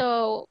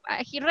 So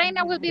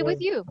Reina will be with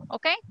you,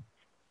 okay?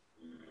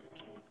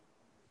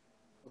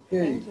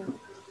 Okay.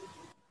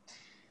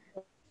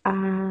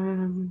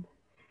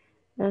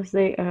 As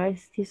they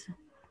arise this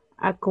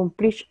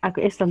accomplish,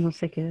 esta no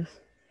sé qué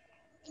es.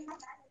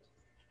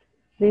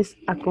 This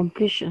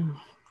accomplishment.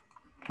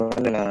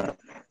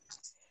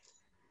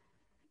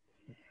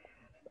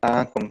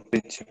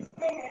 Completion.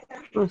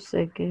 No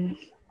sé qué es.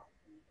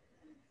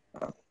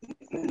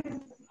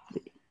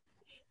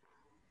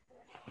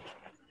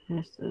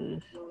 Esto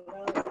es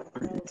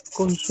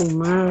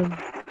consumado.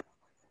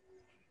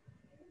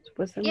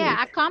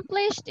 Yeah,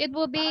 accomplished, it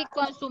will be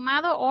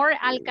consumado or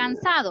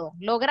alcanzado,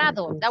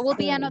 logrado. That will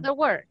be another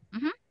word.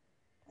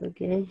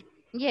 Okay.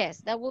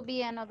 Yes, that will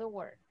be another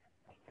word.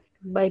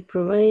 By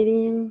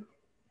providing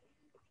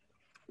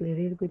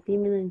the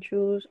requirement and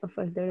choose of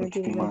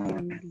alternatives that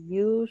can be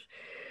used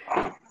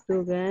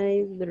to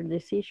guide their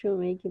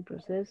decision-making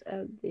process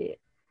as they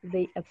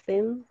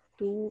attempt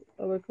to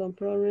overcome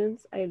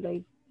problems. I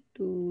like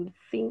to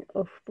think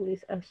of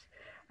police as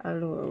a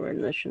lower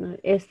national.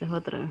 Esta es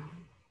otra.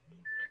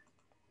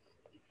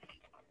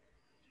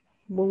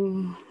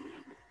 Boom.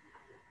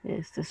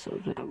 Este es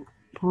otra.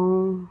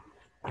 Boom.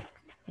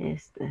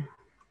 Este.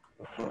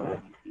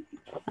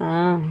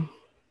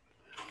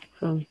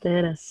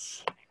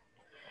 Fronteras.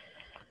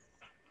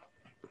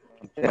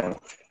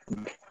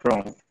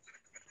 From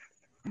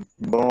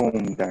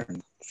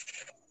boundaries.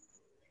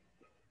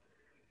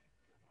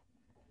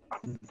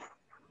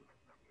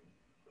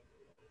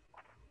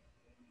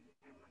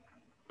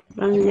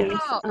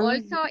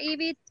 Also,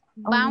 if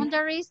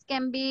boundaries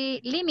can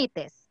be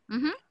límites.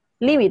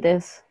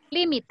 Límites.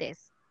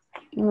 Límites.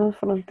 No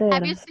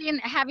fronteras.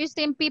 Have you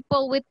seen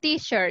people with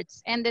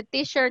t-shirts and the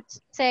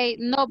t-shirts say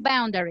no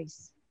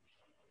boundaries?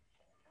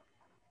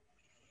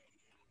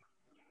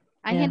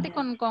 Hay gente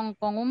con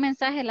un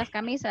mensaje en las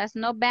camisas,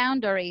 no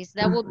boundaries,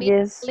 that would be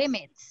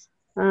limits.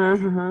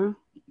 Okay.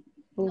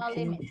 No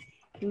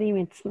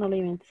limits. No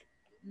limits.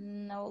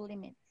 No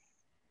limits.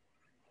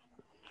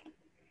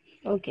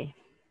 Okay.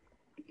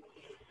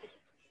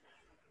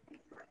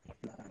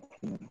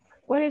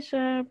 What is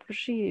a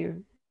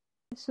procedure?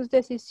 Sus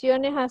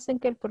decisiones hacen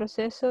que el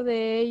proceso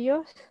de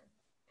ellos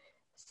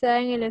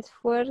sea en el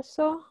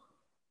esfuerzo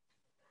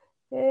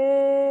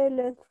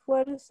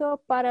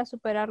para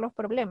superar los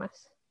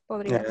problemas.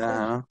 Podría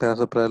ser. Para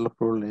superar los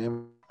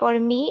problemas. For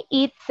me,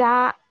 it's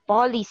a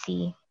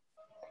policy.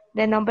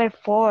 The number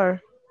 4.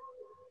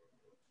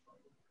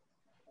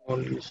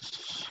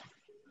 Police.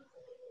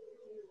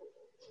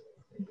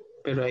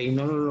 Pero ahí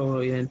no lo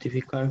logro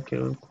identificar,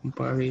 quiero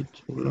compare it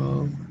to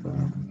love.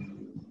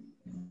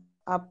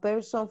 A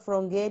person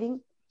from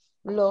getting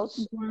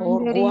lost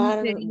or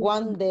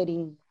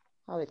wandering.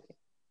 A ver qué.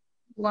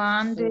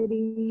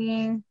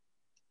 Wandering.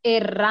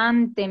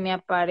 Errante me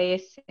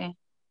aparece.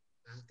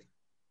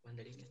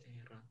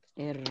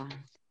 Errante.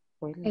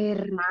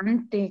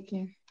 Errante.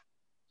 ¿Qué?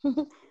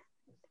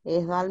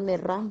 Es darme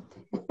errante.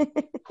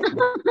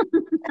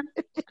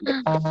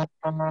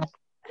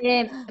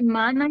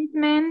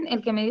 Management,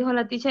 el que me dijo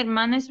la teacher,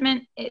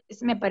 management,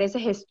 me parece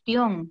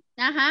gestión.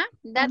 Ajá,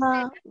 that's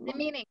the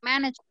meaning,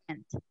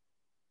 management.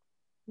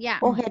 Yeah.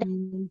 O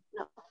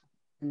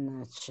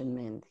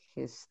management,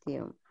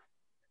 gestión.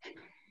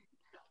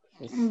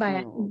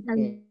 Vaya.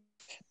 Okay.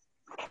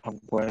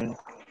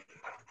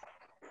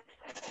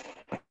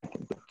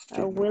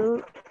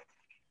 Well,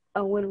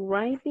 a well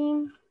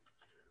writing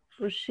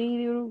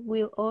procedure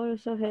will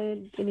also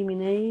help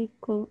eliminate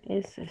con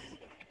S's.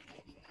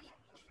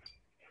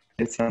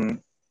 it's a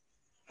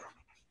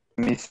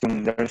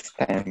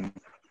misunderstanding.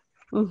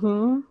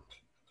 I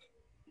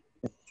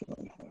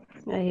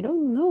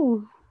don't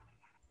know.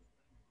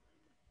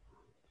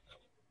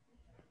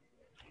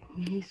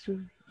 Yes.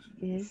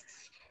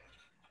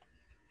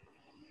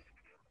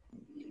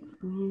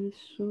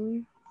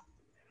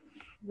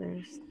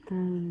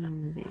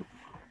 Misunderstanding.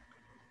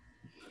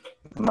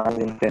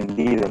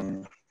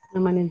 Malentendido.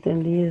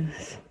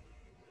 Malentendidos.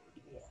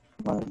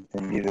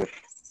 Malentendido.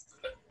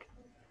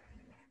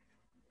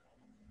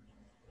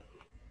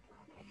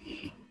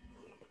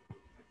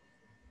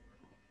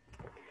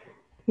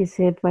 He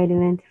said by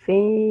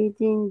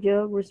identifying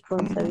job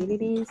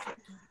responsibilities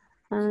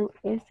and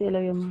este lo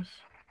vimos.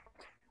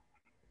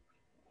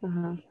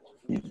 Ajá.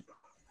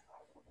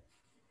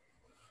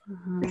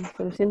 Ajá.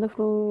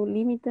 Estableciendo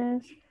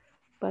límites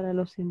para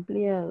los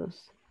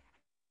empleados.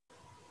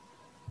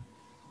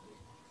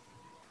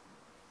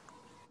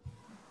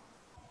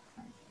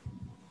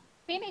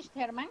 Finished,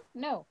 Herman?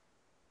 No.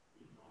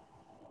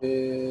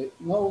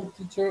 No,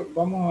 teacher,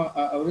 vamos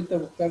a ahorita a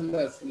buscar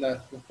las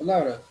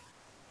palabras.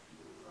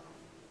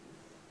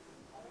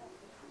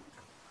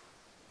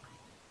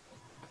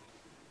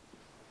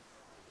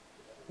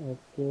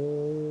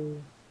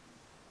 Okay.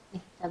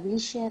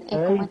 Establisher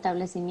es como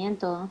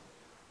establecimiento.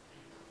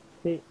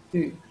 Sí.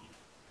 Sí.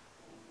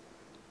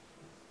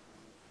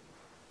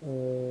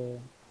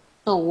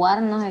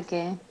 Software, no sé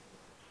qué.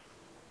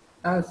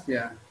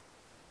 Asia.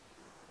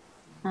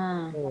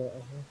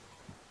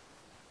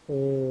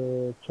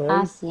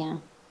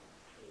 Asia.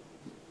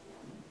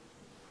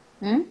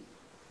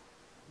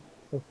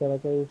 Espera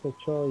que dice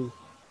choice.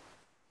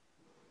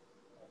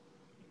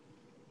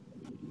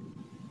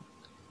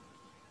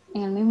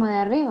 En el mismo de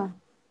arriba.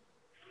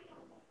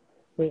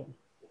 Sí.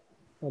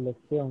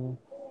 Elección.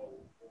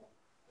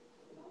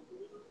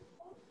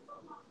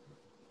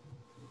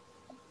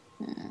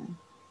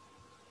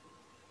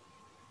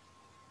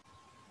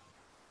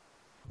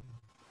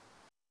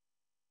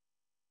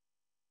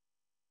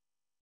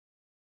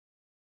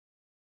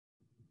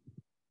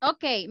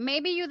 Okay,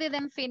 maybe you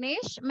didn't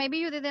finish. Maybe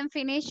you didn't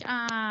finish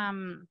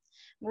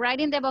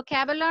writing the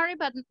vocabulary,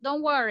 but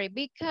don't worry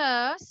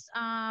because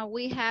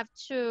we have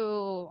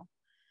to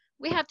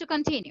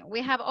continue.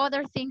 We have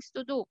other things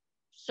to do.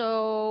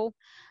 So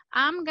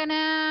I'm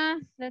gonna,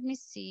 let me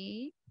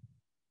see.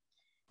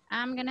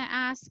 I'm gonna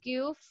ask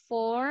you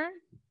for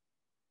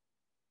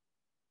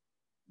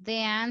the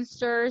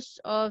answers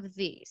of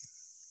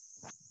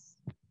this.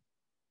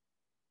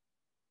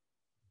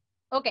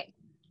 Okay.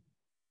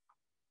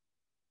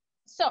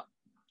 So,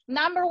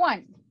 number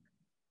one,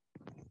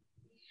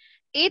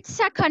 it's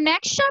a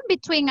connection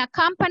between a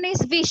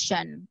company's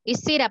vision.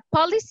 Is it a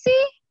policy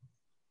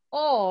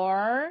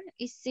or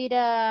is it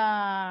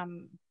a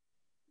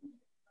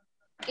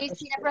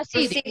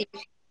procedure?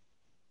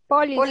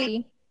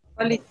 Policy.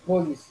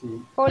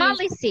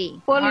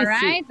 Policy. All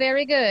right,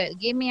 very good.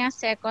 Give me a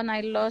second. I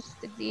lost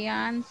the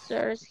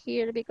answers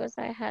here because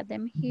I had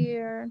them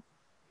here.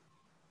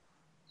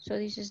 So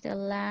this is the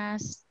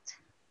last.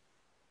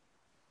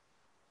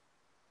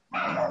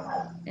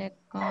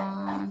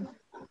 Second.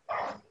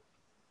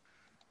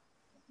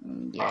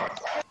 Yes.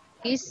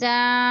 It's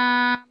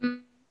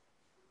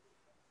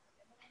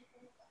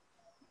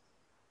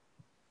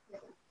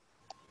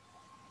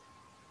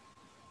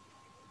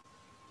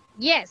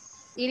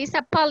yes, it is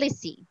a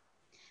policy.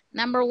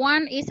 Number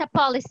one is a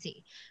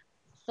policy.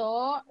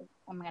 So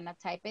I'm gonna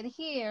type it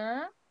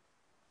here.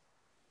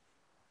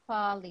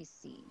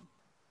 Policy.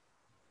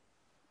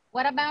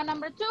 What about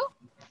number two?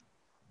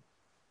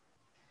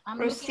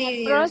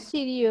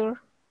 Procedure.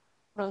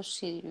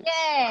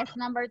 Yes,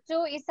 number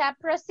two is a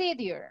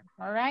procedure.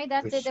 All right,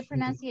 that's the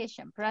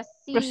pronunciation.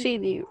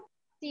 Procedure.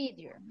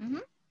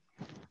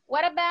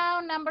 What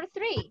about number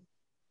three?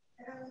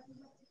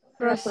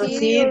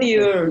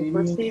 Procedure.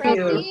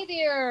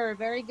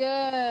 Very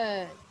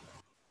good.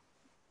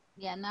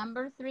 Yeah,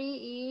 number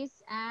three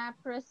is a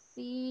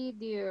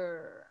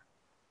procedure.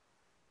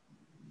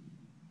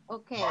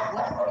 Okay,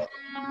 what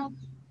about?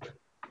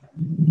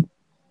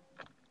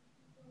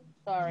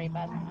 Sorry,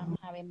 but I'm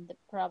having the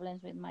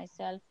problems with my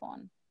cell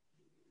phone.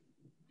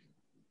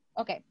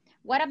 Okay,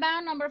 what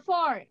about number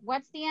four?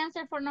 What's the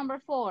answer for number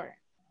four?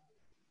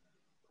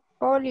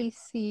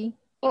 Policy.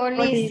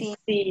 Policy.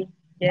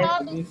 Yes.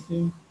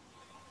 Policy.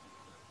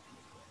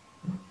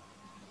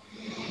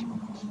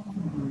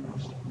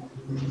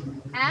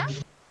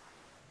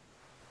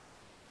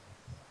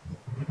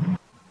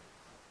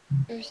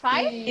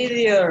 Five?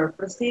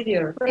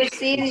 Procedure.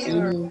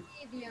 Procedure.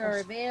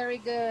 Very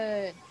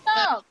good.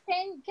 So,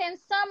 can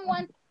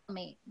someone tell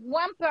me,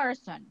 one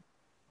person,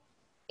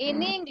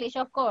 in English,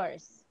 of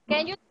course,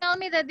 can you tell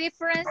me the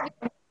difference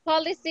between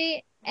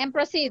policy and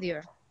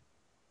procedure?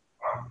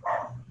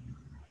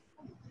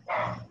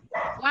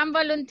 One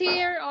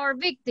volunteer or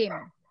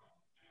victim?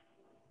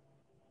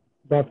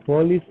 The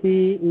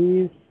policy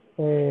is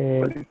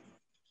a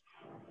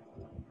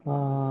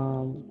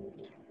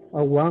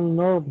one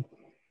norm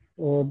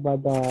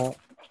but the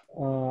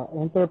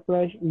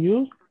enterprise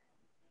use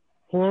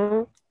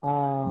for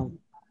the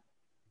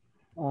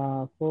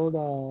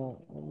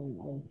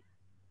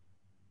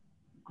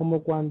como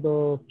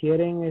cuando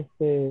quieren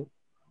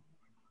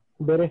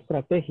ver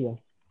estrategias.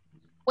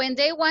 When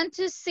they want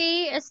to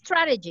see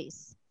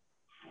strategies.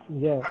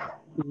 Yeah.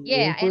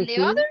 Yeah, and the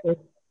other?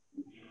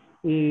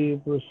 Y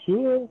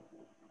procedure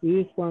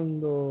es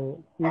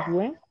cuando, es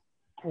when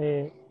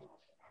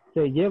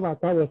se lleva a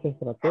cabo esa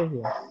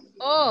estrategia.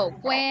 Oh,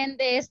 when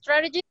the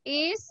strategy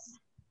is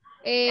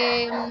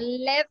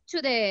led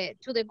to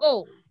the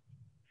goal.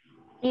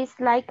 It's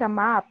like a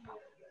map.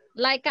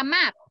 Like a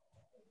map.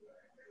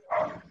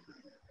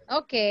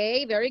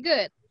 Okay, very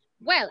good.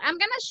 Well, I'm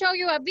gonna show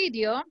you a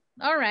video.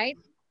 All right.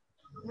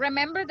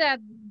 Remember that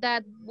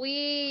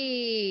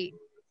we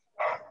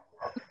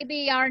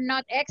maybe are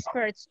not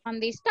experts on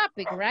this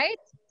topic, right?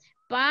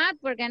 But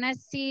we're gonna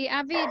see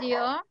a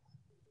video.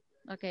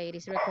 Okay, it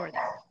is recording.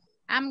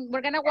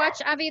 We're gonna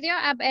watch a video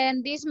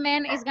and this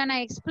man is gonna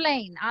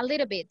explain a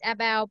little bit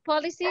about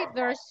policy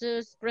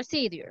versus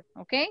procedure,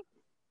 okay?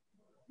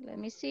 Let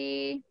me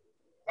see.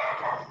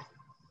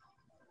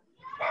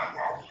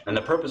 And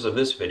the purpose of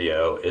this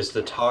video is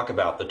to talk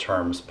about the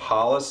terms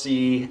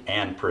policy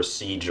and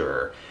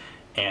procedure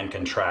and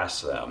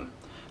contrast them.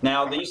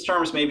 Now, these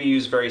terms may be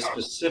used very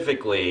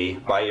specifically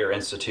by your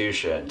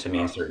institution to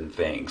mean certain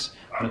things.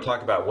 I'm going to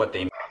talk about what they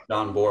mean.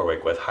 John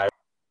Borwick with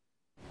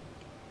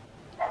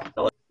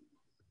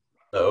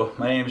Hello,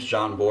 my name is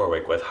John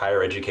Borwick with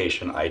Higher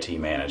Education IT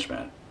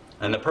Management.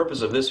 And the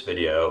purpose of this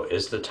video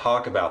is to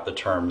talk about the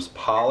terms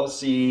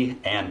policy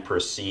and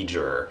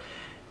procedure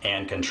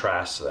and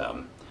contrast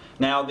them.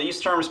 Now,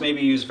 these terms may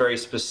be used very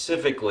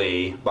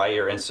specifically by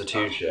your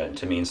institution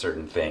to mean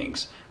certain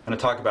things. I'm going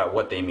to talk about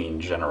what they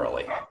mean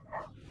generally.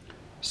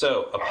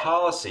 So, a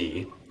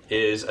policy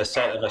is a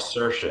set of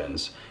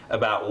assertions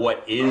about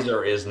what is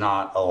or is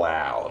not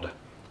allowed.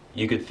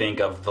 You could think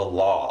of the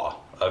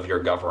law of your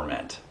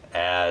government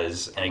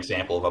as an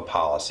example of a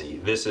policy.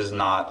 This is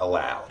not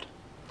allowed.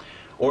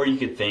 Or you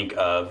could think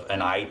of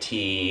an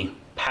IT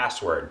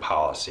password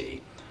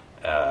policy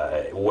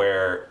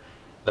where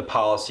the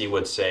policy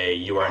would say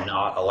you are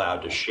not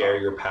allowed to share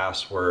your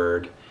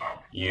password,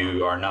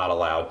 you are not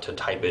allowed to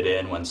type it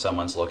in when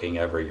someone's looking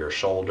over your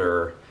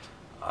shoulder.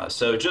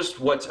 So just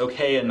what's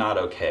okay and not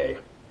okay.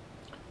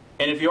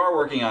 And if you are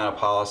working on a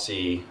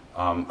policy,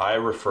 I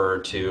refer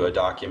to a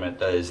document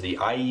that is the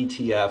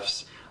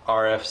IETF's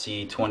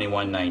RFC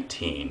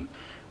 2119,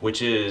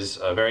 which is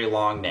a very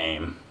long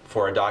name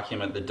for a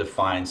document that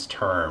defines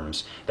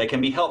terms that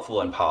can be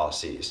helpful in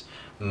policies.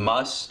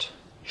 Must,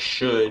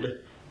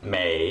 should,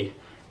 may,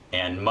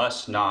 and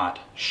must not,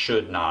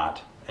 should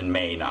not, and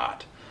may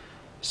not.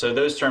 So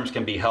those terms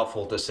can be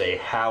helpful to say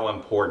how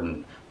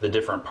important the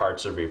different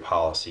parts of your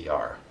policy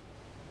are.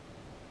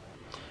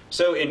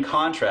 So in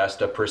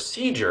contrast, a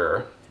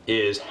procedure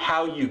is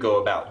how you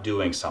go about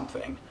doing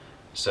something.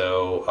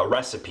 So a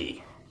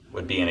recipe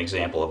would be an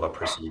example of a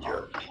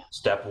procedure.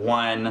 Step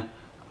 1,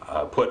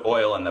 put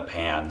oil in the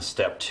pan.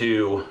 Step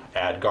 2,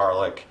 add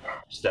garlic.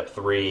 Step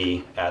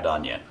 3, add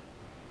onion.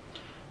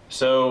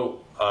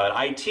 So an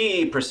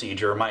IT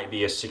procedure might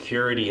be a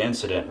security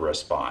incident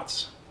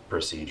response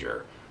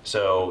procedure.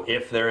 So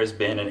if there has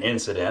been an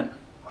incident,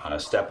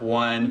 step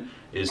 1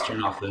 is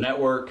turn off the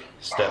network.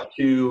 Step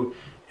 2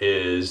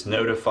 is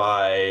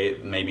notify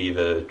maybe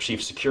the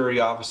chief security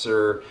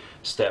officer.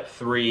 Step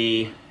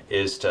 3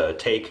 is to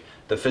take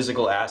the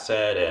physical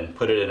asset and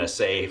put it in a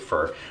safe,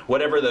 or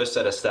whatever those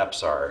set of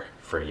steps are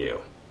for you.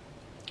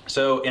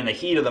 So in the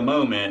heat of the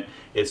moment,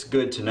 it's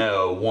good to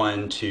know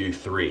 1, 2,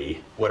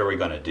 3, what are we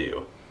going to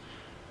do?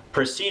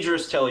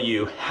 Procedures tell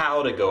you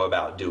how to go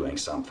about doing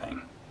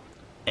something.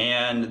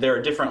 And there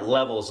are different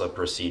levels of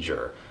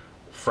procedure.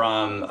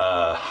 From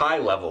a high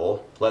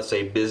level, let's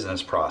say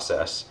business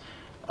process,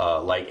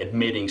 like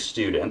admitting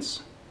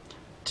students,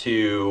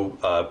 to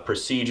a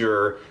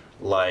procedure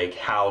like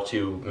how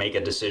to make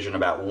a decision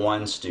about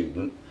one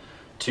student,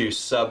 to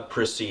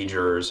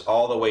sub-procedures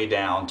all the way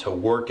down to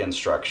work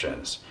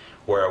instructions,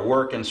 where a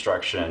work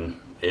instruction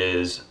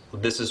is,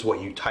 this is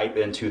what you type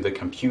into the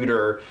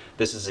computer,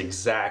 this is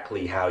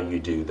exactly how you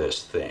do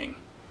this thing.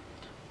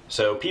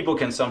 So people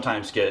can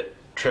sometimes get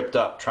tripped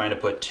up trying to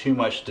put too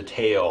much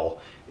detail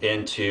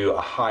into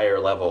a higher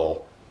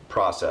level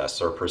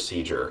process or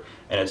procedure,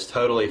 and it's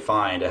totally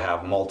fine to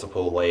have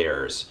multiple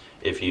layers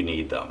if you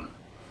need them.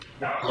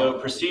 So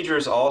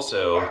procedures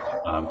also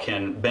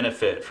can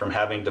benefit from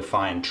having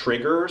defined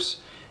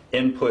triggers,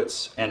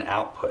 inputs, and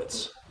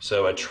outputs.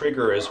 So a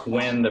trigger is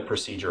when the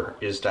procedure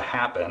is to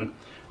happen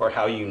or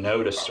how you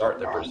know to start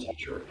the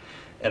procedure.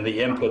 And the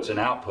inputs and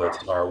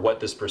outputs are what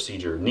this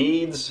procedure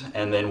needs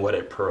and then what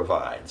it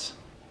provides.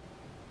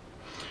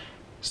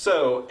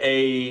 So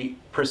a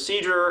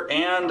procedure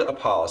and a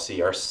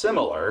policy are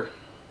similar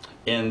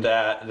in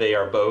that they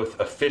are both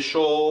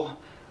official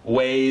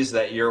ways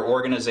that your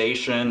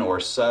organization or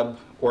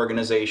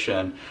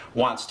sub-organization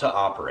wants to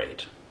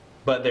operate.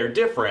 But they're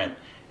different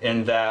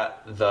in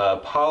that the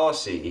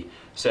policy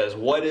says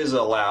what is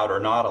allowed or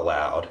not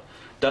allowed.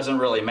 Doesn't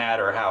really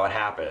matter how it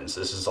happens.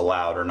 This is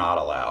allowed or not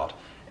allowed.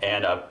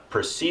 And a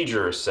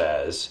procedure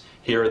says,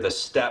 here are the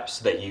steps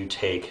that you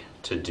take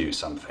to do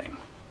something.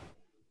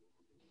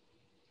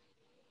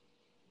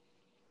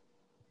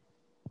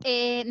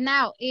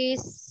 Now,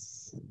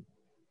 is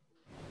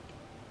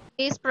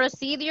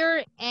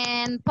procedure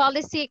and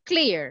policy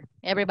clear,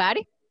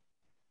 everybody?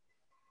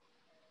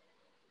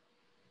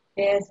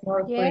 Yes,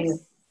 more clear.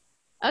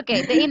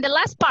 Okay, in the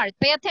last part,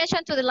 pay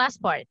attention to the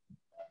last part.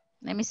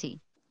 Let me see.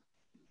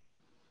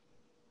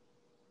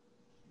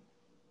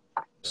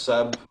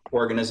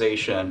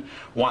 Sub-organization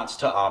wants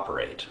to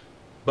operate.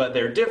 But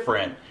they're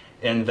different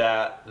in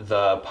that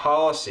the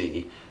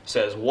policy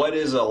says what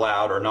is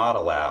allowed or not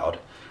allowed.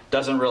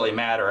 Doesn't really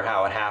matter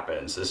how it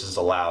happens. This is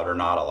allowed or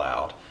not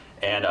allowed.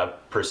 And a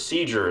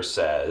procedure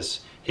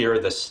says, here are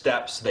the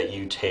steps that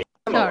you take.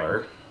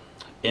 Similar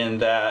in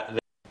that.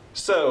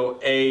 So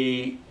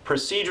a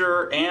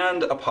procedure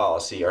and a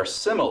policy are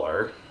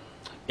similar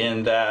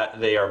in that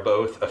they are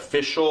both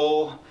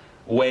official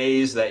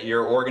ways that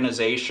your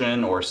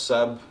organization or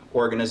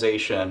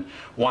sub-organization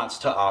wants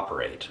to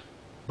operate.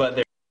 But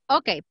they're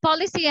okay,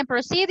 policy and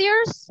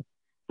procedures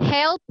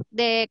help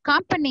the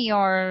company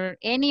or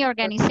any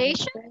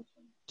organization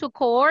to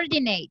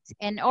coordinate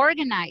and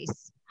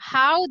organize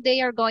how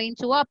they are going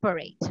to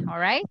operate, all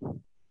right?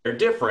 They're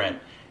different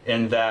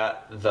in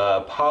that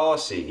the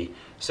policy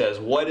says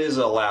what is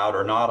allowed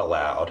or not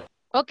allowed.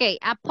 Okay,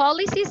 a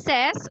policy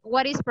says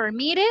what is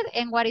permitted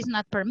and what is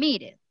not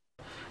permitted.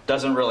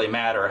 Doesn't really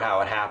matter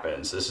how it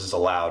happens. This is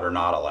allowed or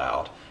not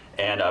allowed.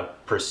 And a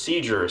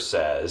procedure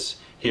says,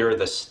 here are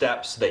the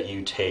steps that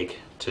you take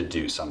to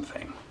do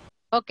something.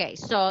 Okay,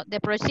 so the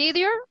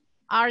procedure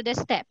are the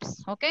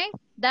steps, okay?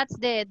 That's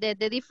the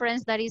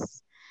difference that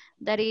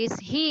is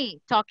he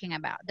talking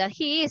about,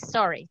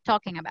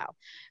 talking about.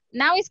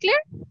 Now it's clear?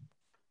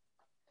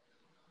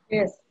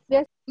 Yes.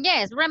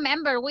 Yes,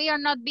 remember, we are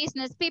not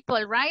business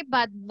people, right?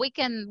 But we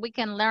can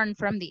learn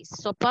from this.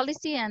 So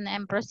policy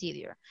and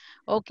procedure.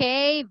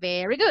 Okay,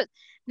 very good.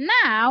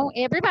 Now,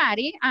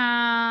 everybody,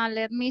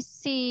 let me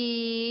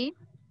see.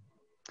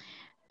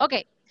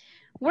 Okay,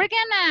 we're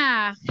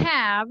gonna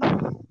have,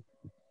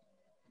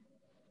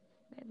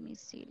 let me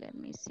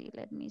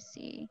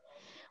see.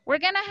 We're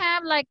gonna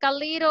have like a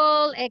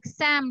little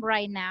exam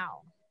right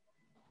now.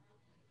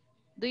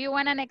 Do you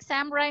want an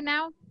exam right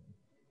now?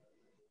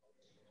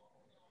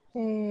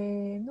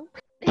 No.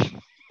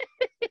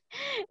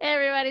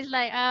 Everybody's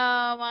like,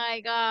 oh my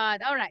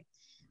God. All right.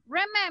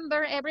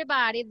 Remember,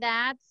 everybody,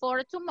 that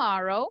for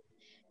tomorrow,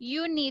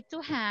 you need to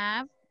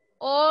have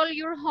all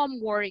your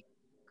homework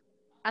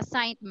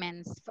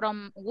assignments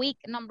from week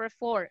number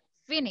 4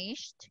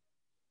 finished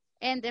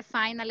and the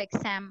final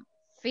exam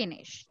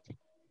finished.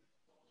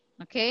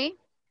 Okay?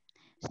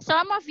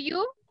 Some of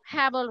you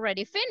have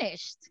already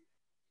finished.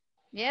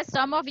 Yes,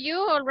 some of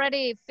you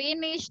already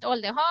finished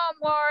all the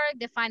homework,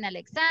 the final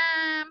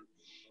exam.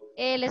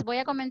 Les voy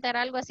a comentar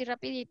algo así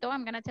rapidito.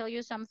 I'm going to tell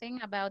you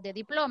something about the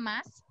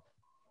diplomas.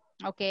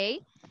 Okay.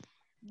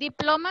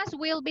 Diplomas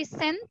will be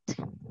sent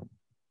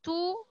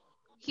to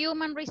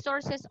Human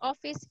Resources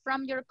Office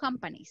from your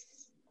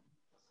companies.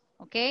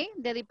 Okay.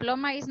 The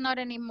diploma is not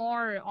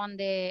anymore on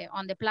the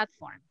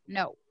platform.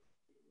 No.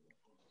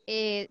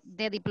 The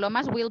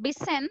diplomas will be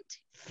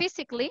sent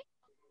physically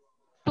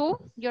to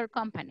your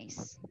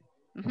companies.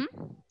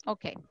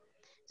 Okay.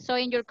 So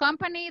in your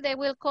company, they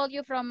will call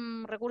you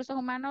from Recursos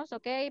Humanos,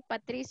 okay?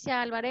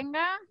 Patricia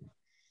Alvarenga,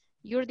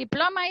 your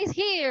diploma is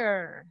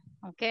here.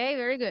 Okay,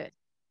 very good.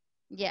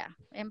 Yeah,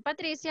 and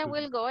Patricia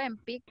will go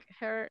and pick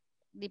her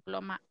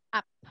diploma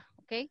up,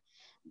 okay?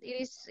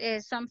 It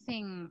is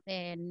something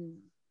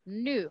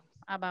new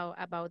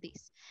about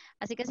this.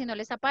 Así que si no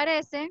les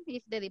aparece,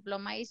 if the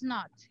diploma is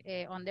not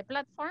on the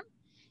platform,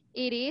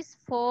 it is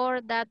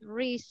for that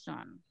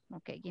reason.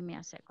 Okay, give me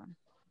a second.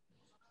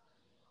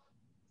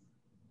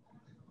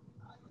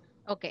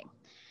 Okay.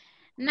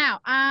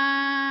 Now,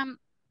 on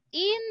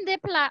the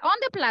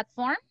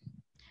platform,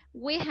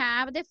 we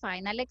have the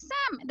final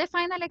exam. The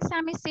final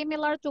exam is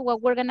similar to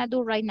what we're gonna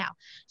do right now.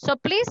 So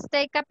please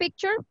take a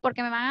picture, porque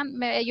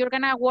you're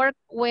gonna work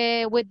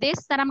with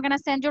this that I'm gonna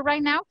send you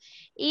right now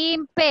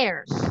in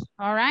pairs.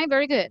 All right,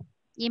 very good.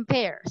 In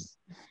pairs.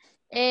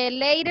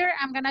 Later,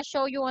 I'm gonna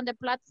show you on the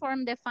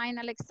platform the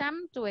final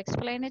exam to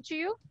explain it to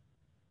you.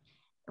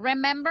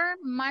 Remember,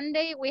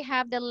 Monday we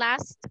have the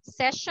last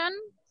session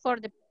for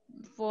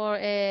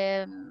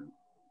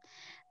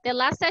The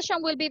last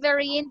session will be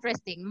very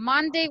interesting.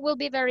 Monday will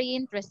be very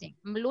interesting.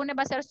 Lunes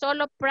va a ser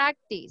solo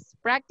practice.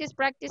 Practice,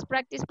 practice,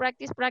 practice,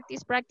 practice,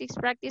 practice, practice,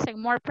 practice, and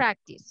more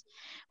practice.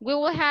 We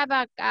will have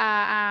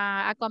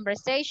a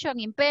conversation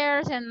in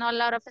pairs and a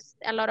lot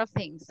of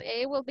things.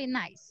 It will be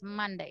nice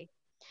Monday.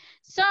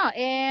 So,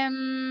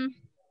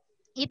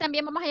 y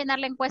también vamos a llenar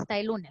la encuesta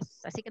el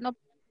lunes. Así que no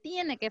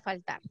tiene que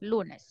faltar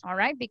lunes, all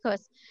right?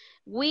 Because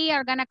we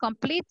are going to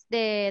complete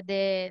the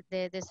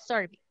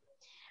survey.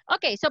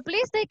 Okay, so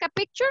please take a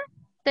picture.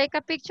 Take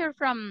a picture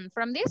from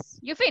this.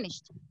 You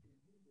finished?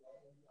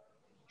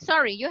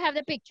 Sorry, you have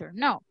the picture.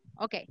 No.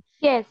 Okay.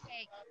 Yes.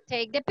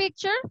 Take the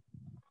picture.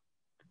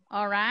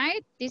 All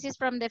right. This is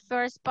from the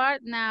first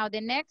part. Now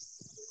the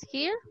next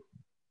here.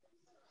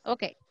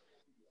 Okay.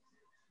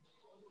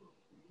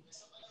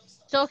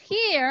 So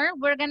here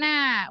we're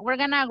gonna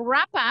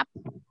wrap up.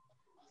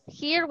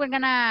 Here we're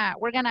gonna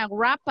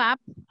wrap up.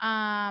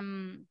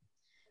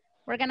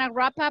 We're gonna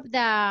wrap up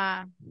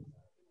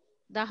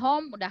the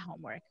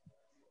homework.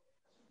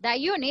 The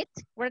unit,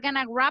 we're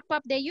gonna wrap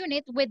up the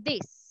unit with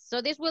this.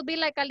 So this will be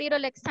like a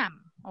little exam,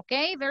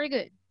 okay? Very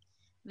good.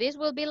 This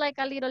will be like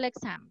a little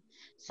exam.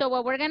 So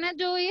what we're gonna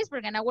do is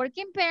we're gonna work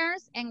in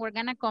pairs and we're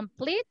gonna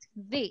complete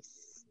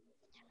this.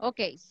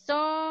 Okay,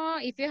 so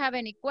if you have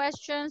any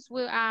questions,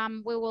 we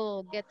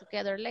will get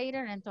together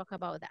later and talk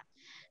about that.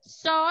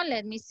 So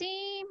let me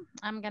see.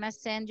 I'm gonna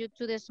send you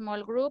to the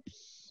small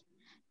groups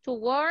to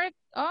work.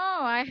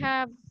 Oh, I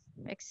have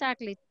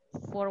exactly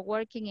for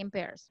working in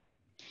pairs.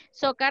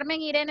 So Carmen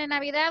Irene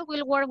Navidad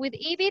will work with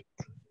Edith.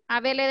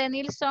 Abele de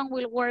Nilsson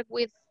will work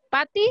with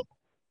Patty.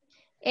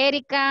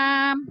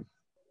 Erika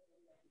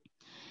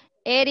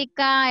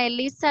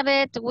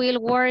Elizabeth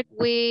will work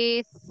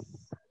with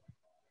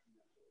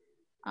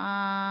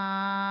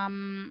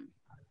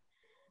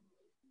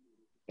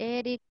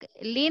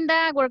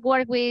Linda will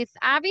work with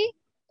Abby.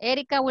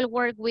 Erika will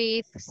work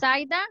with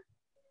Saida.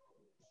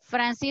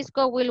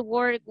 Francisco will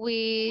work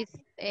with,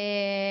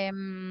 let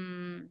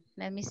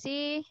me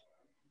see.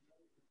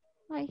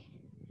 Ay,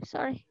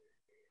 sorry.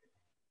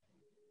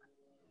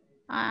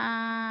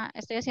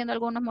 Estoy haciendo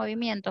algunos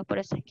movimientos, por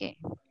eso es que.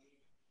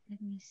 Let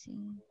me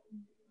see.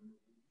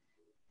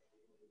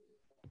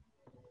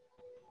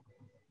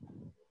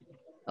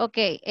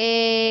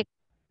 Okay.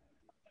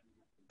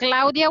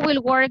 Claudia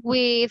will work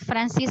with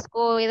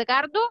Francisco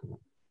Edgardo.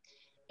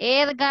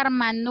 Edgar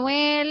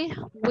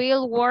Manuel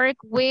will work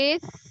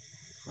with.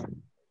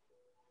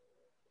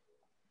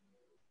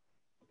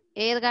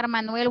 Edgar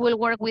Manuel will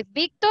work with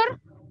Victor.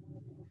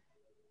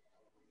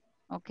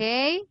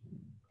 Okay.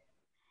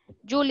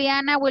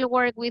 Juliana will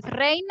work with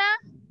Reina.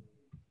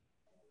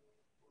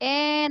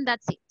 And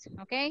that's it,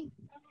 okay?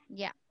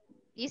 Yeah.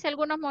 Hice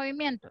algunos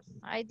movimientos.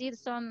 I did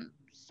some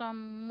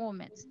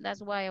movements.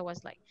 That's why I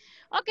was like,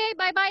 okay,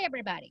 bye-bye,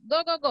 everybody.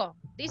 Go, go, go.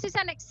 This is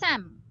an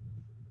exam.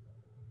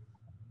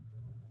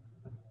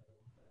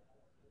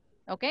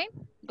 Okay,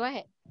 go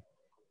ahead.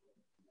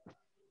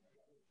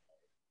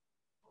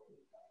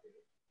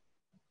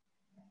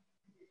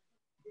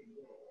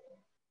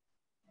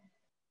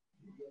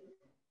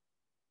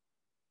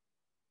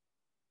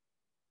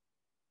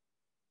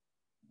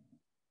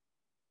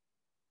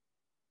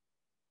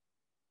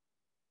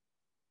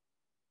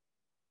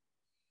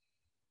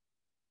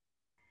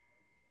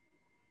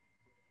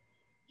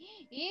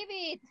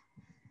 Ibit.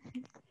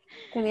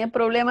 Tenía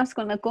problemas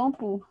con la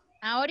compu.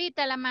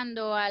 Ahorita la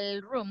mando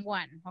al room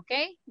 1,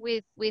 okay?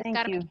 With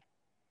Carmen. You.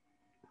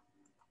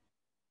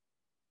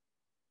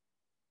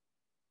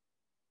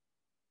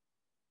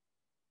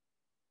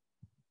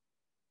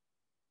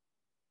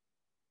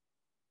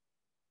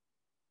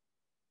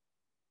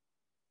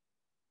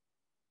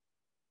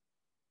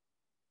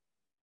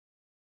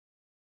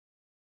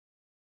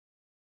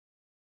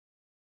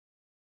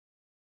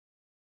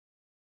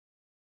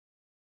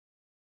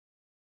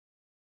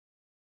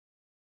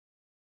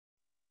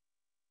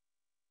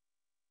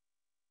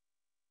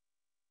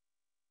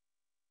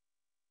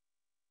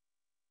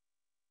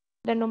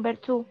 The number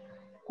 2,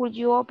 could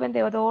you open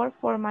the door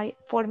for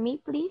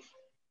me, please?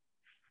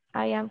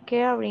 I am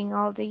carrying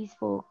all this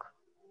book.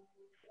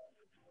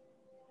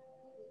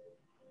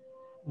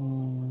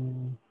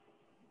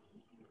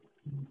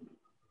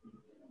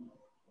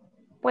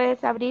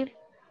 ¿Puedes abrir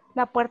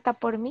la puerta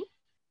por mí,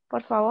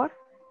 por favor?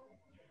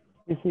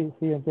 Sí,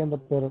 entiendo,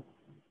 pero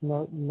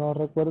no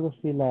recuerdo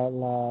si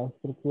la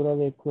estructura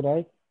de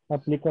Kurai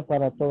aplica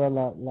para todas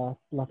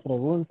las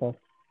preguntas.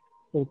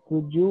 El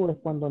could you es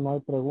cuando no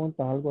hay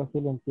preguntas, algo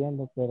así lo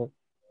entiendo, pero...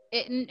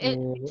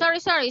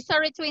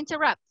 Sorry to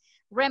interrupt.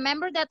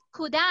 Remember that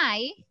could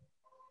I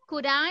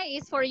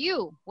is for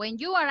you, when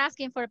you are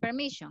asking for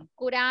permission.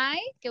 Could I,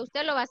 que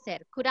usted lo va a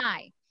hacer, could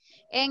I.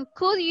 And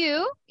could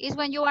you is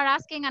when you are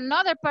asking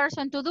another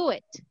person to do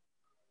it.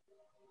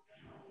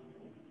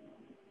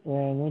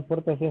 No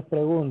importa si es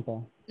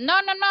pregunta. No,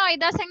 it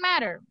doesn't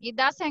matter. It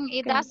doesn't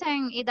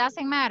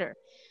matter.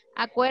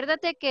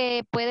 Acuérdate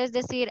que puedes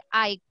decir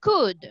I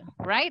could,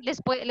 right?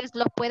 Los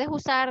puedes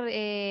usar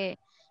de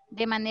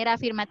manera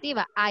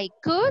afirmativa. I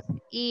could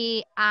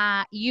y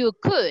you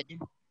could.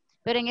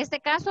 Pero en este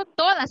caso,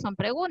 todas son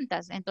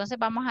preguntas. Entonces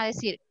vamos a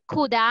decir,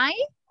 could I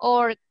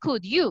or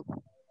could you?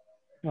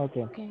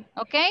 Okay.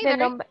 Okay,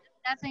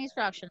 that's the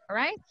instruction, all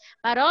right?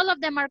 But all of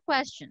them are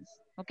questions,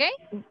 okay?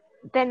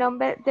 The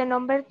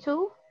number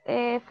 2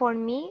 for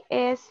me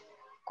is,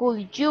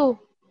 could you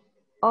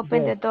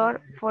open the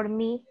door for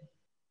me,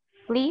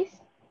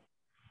 please?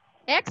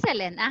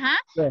 Excellent, uh-huh.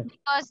 Yes.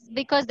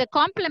 Because the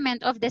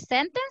complement of the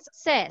sentence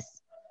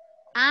says,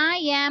 I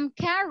am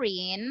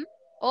carrying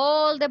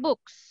all the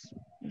books.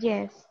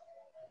 Yes,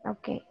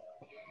 okay.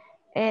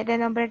 The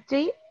number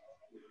 3,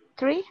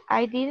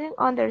 I didn't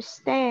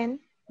understand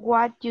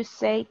what you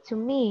say to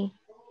me.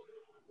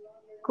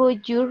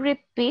 Could you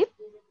repeat,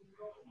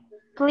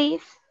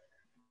 please?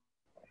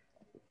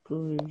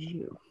 Could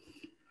you?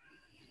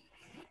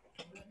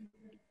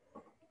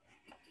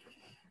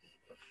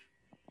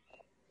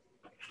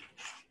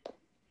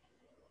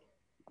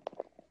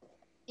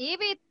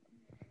 Ivy,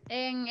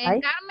 and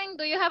Carmen,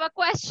 do you have a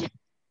question?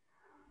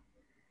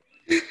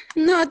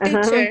 No,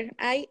 teacher.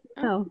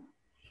 No.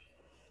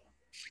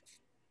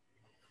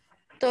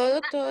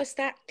 Todo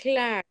está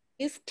claro.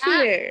 It's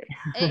clear.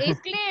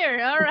 It's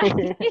clear, all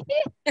right.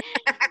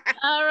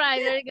 All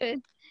right, very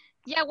good.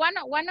 Yeah, one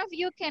of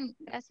you can,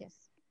 gracias.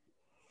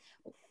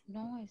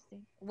 No,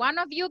 one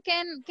of you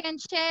can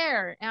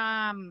share.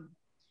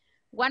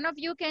 One of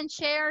you can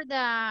share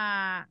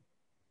the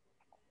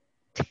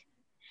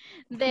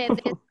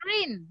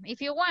screen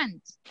if you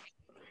want.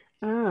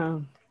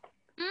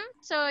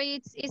 So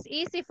it's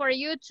easy for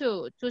you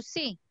to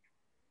see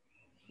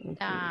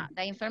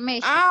the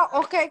information.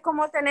 Okay,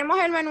 como tenemos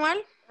el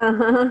manual.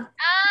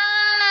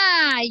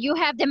 You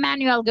have the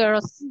manual,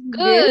 girls.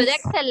 Good, Yes.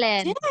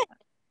 excellent.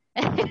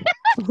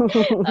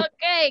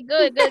 Okay,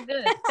 good.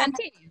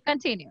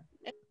 Continue.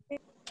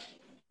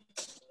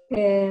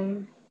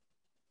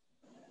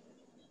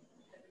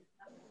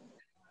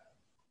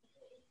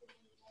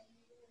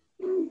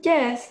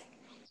 Yes.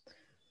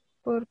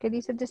 Porque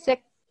dice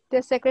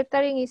the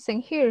secretary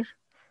isn't here.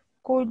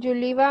 Could you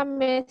leave a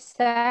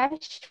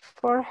message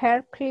for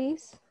her,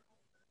 please?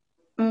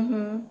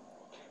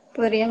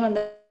 Podría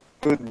mandar.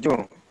 Could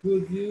you?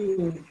 Could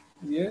you?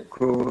 Yes.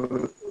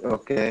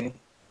 Okay.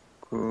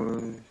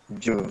 Could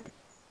you?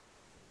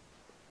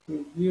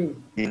 Could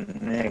you?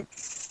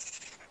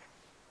 Next.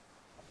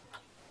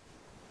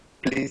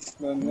 Please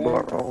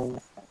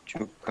borrow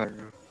your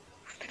car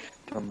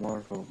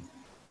tomorrow.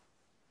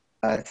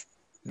 As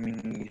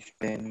me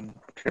spending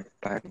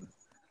repairing.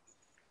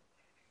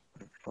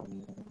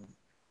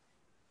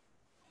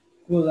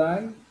 Could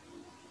I?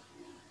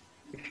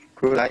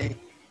 Could I?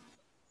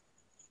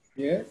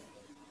 Yes.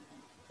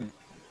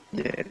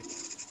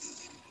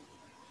 Yes.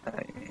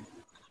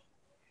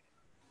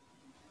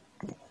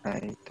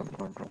 I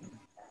tomorrow.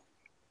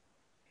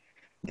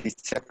 The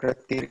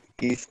secretary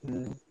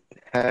isn't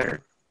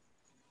here.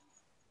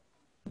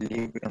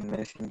 Leave a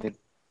messenger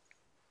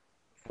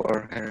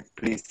for her,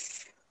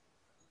 please.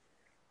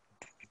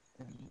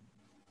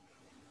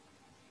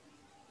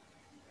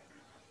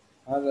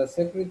 The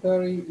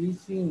secretary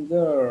is in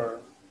there.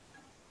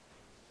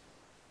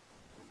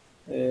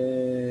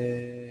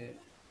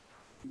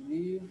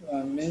 Leave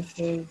a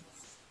message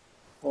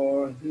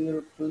for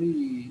her,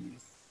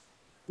 please.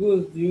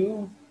 Could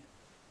you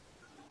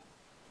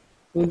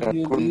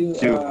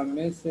leave a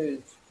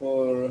message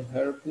for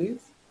her,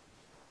 please?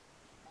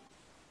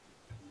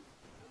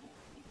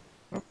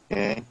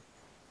 Okay.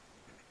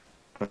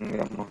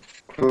 Pongamos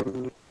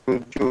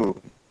could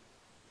you.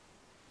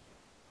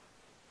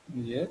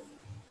 Yes.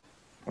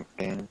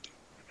 Okay.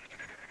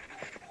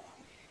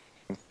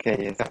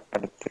 Okay, esa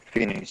parte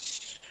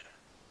finish.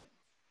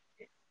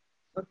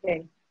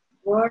 Okay.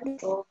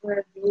 Word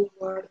over do,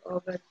 word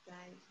over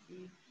time,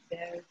 if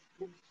there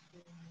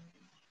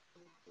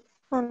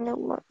On the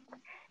word.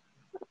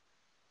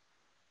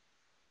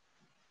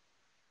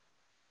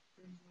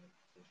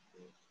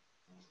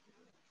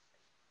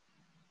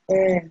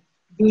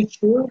 do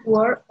you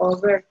work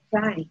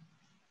overtime?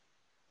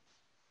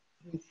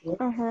 If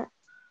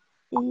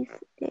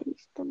there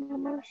is too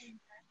much.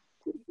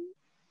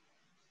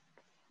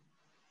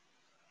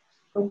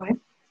 ¿Cómo es?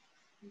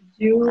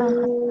 You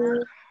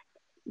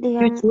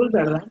should,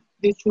 ¿verdad?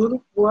 You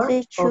should work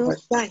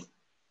overtime.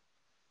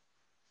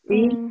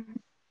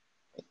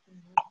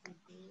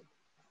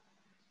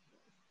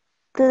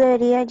 Tú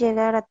deberías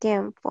llegar a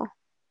tiempo.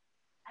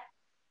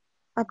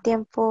 A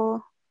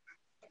tiempo.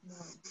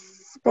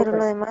 Pero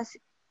lo demás,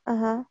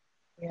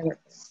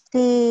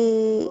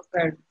 sí.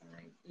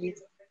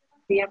 Es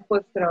tiempo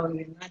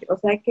extraordinario. O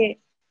sea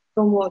que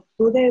como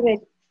tú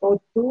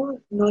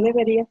no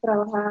deberías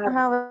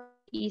trabajar.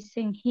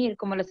 Isn't here,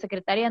 como la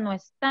secretaria no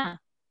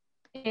está.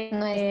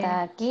 No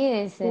está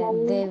aquí, dice,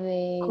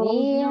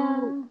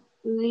 debería.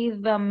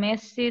 Leave a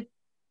message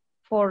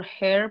for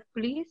her,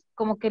 please.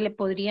 Como que le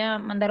podría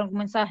mandar un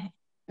mensaje.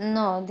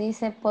 No,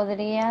 dice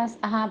podrías,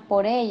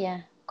 por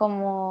ella,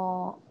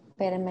 como,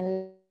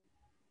 espérame.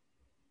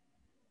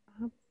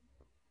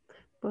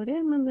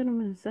 ¿Podrías mandar un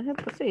mensaje?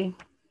 Pues sí.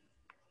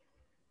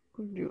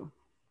 Could you?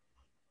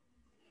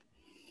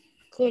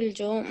 Could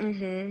you,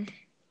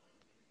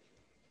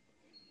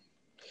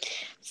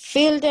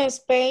 Fill the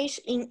space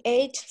in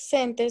each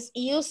sentence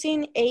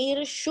using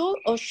either should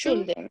or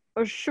shouldn't.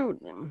 Or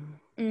shouldn't.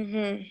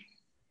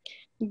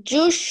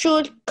 You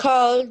should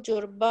call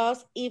your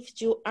boss if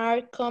you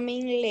are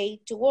coming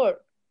late to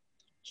work.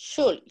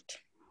 Should.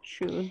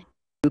 Should.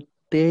 You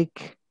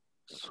take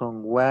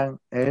someone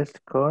else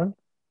call.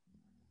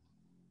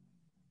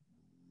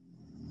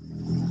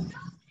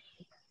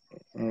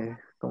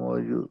 Como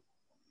you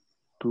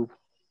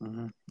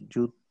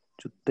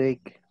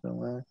take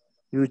someone.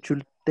 You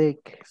should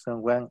take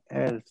someone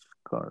else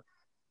call.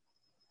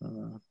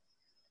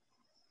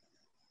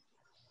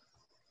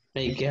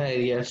 Hay que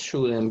diría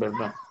shouldn't,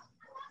 ¿verdad?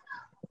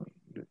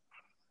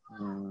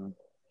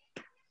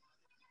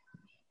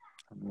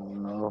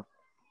 No.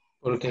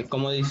 Porque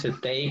como dice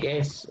take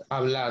es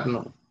hablar,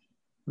 ¿no?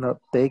 No,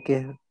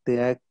 take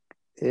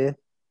es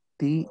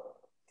T-A-K-E.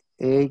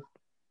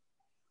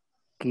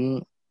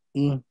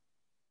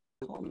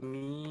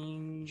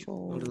 Coming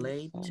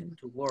late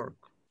to work.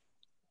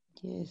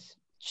 Yes,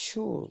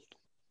 should.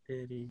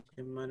 Debes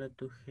llamar a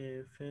tu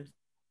jefe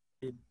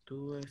si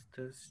tú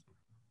estás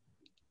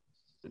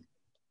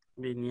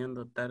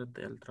viniendo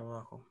tarde al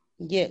trabajo.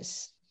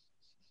 Yes.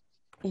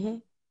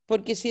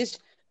 Porque si es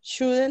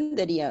shouldn't,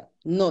 diría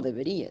no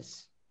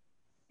deberías.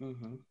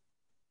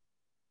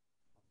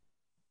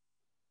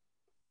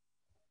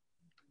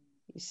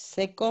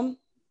 Second,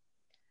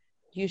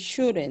 you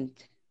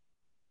shouldn't.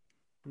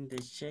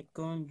 The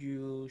second,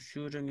 you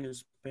shouldn't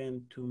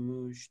spend too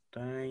much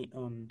time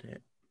on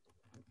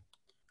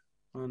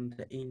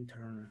the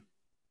internet.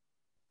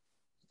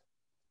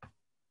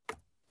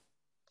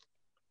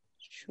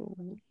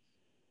 Shouldn't.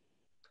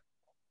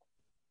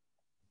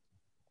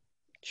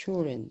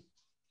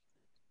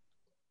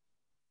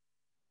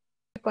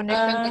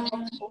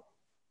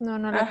 No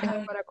la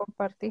tengo para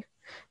compartir.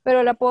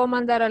 Pero la puedo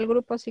mandar al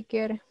grupo si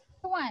quiere.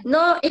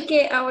 No, es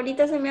que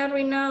ahorita se me ha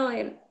arruinado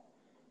el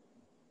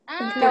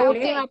La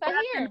última parte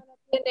no la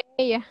tiene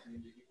ella.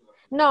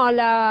 No,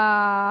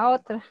 la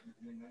otra.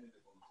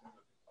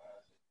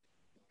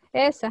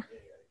 Esa.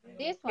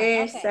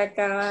 Esa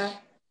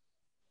acaba.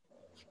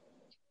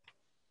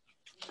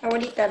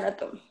 Ahorita la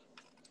tomo.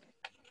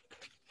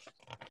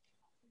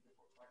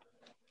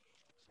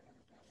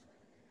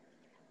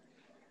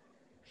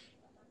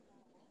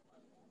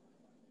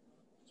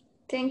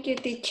 Thank you,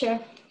 teacher.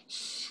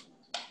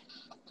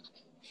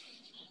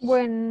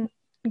 When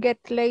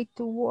get late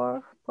to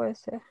work, puede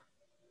ser.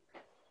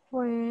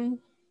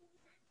 When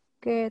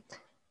get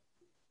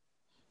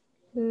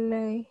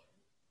late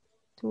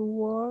to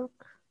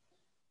work,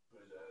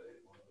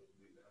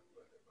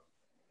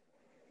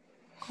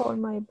 call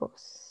my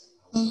boss.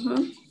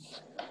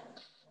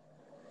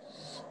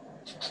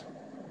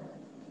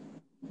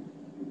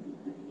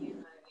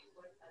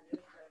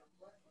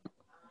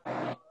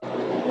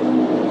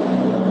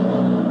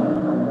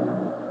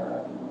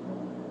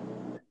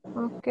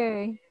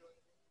 Okay.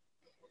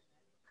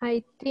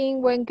 I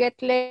think when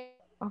get late.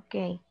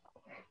 Okay.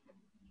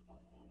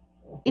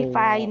 If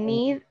I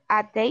need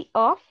a day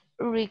off,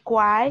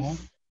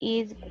 requires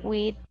is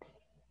with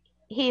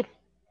if.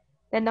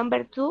 The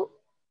number 2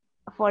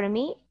 for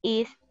me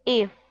is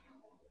if.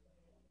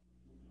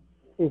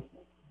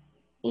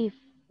 If.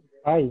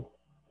 I.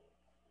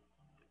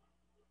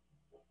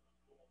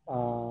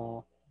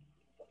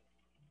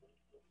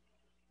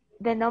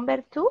 The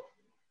number 2?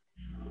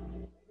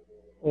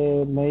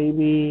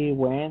 Maybe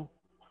when,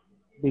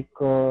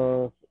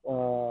 because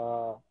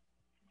no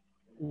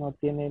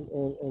tiene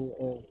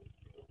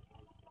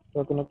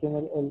creo que no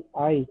tiene el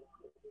I.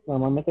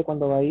 Normalmente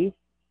cuando va if,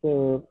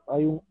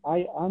 hay un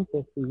I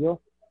antes y yo.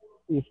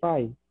 If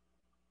I.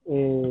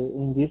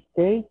 In this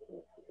case,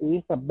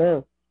 it's a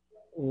verb.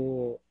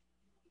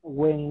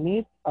 When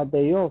need a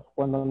day off,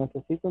 cuando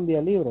necesito un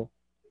día libre.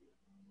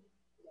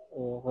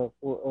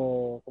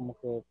 Como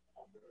que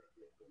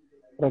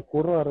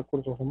recurro a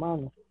recursos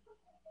humanos,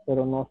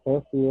 pero no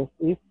sé si es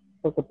if,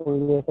 porque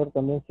podría ser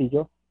también si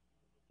yo.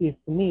 If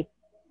need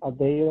a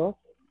day off.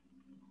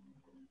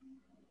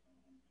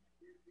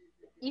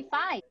 If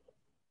I.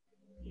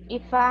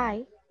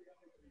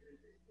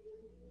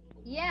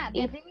 Yeah,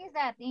 the thing is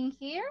that in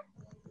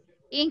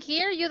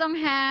here you don't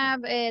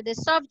have the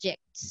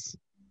subjects.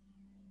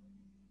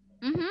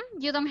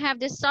 You don't have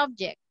the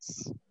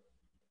subjects.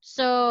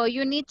 So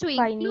you need to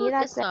include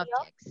the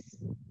subjects.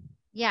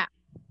 Yeah.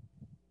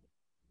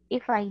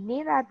 If I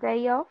need a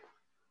day off,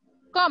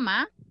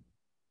 comma,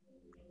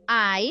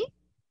 I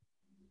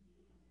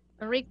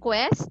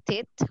request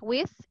it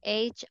with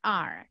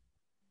HR.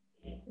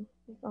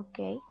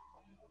 Okay.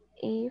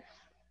 If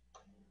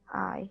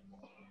I.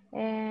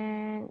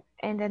 And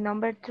the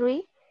number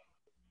 3,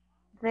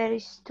 there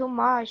is too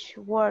much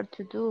work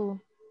to do.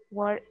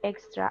 Work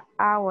extra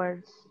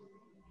hours.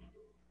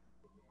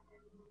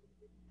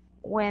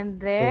 When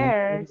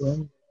there's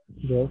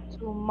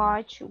too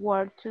much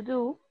work to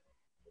do,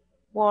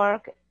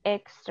 work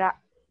extra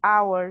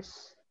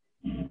hours.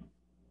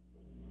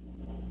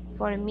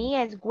 For me,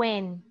 it's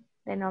when,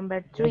 the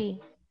number 3.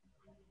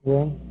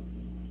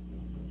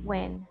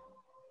 When.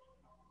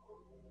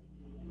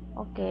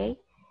 Okay.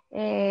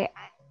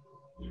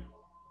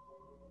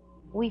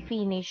 we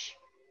finish?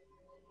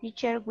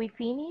 Teacher, we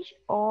finish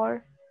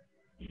or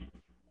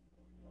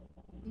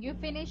You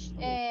finished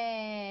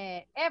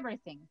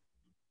everything.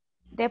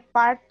 the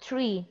part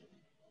 3?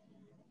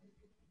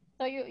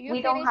 So you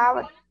We don't finished have,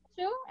 1,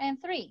 2,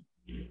 and 3.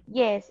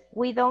 yes,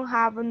 we don't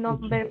have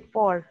number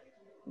 4,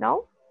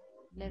 no?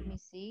 Let me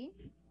see.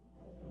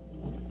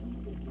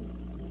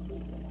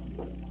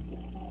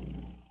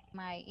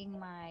 In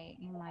my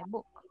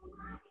book.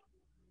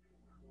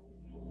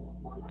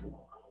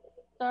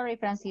 Sorry,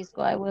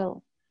 Francisco, I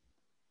will.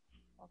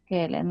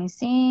 Okay, let me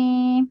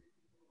see.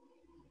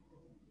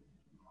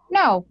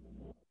 No,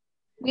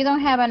 we don't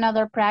have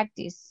another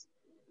practice.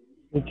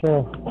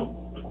 Teacher,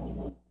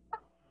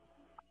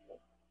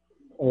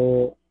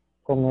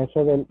 con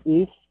eso del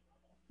if,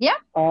 Yeah.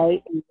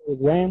 I, y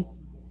when,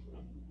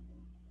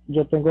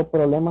 yo tengo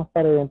problemas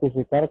para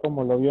identificar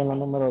como lo vi en la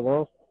número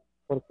 2,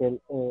 porque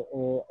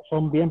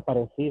son bien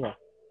parecidas.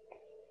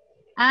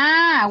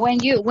 Ah, when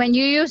you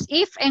use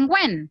if and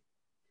when.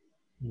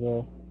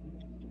 Yeah.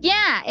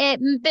 Yeah,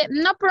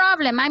 no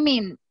problem. I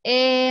mean,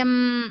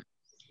 in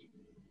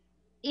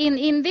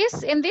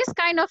this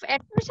kind of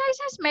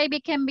exercises,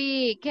 maybe can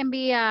be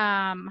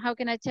how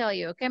can I tell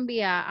you? Can be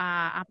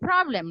a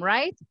problem,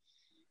 right?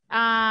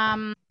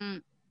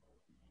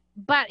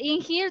 But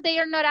in here, they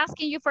are not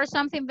asking you for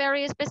something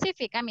very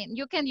specific. I mean,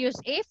 you can use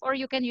if or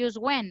you can use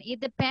when.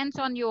 It depends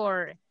on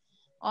your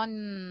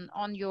on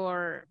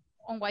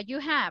what you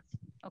have.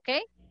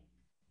 Okay.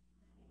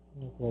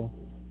 Okay.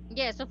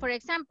 Yeah, so for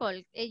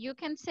example, you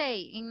can say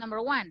in number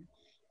 1,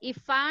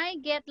 if I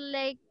get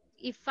late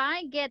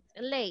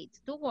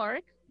to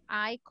work,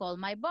 I call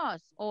my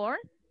boss. Or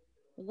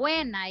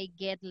when I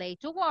get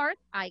late to work,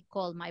 I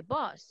call my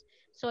boss.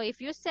 So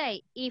if you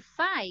say, if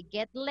I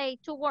get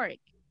late to work,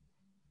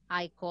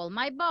 I call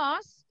my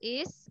boss,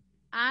 is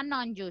an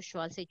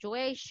unusual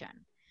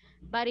situation.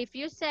 But if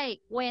you say,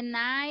 when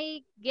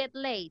I get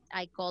late,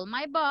 I call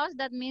my boss,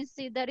 that means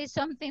that is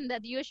something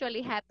that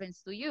usually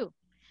happens to you.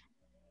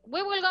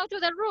 We will go to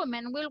the room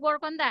and we'll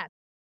work on that.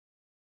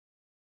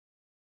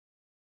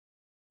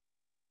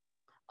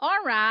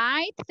 All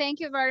right. Thank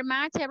you very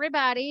much,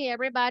 everybody.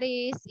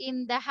 Everybody is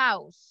in the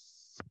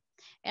house.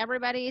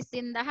 Everybody is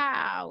in the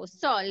house.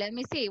 So let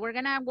me see. We're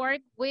going to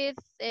work with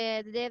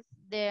the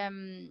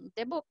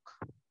book,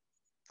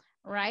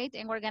 right?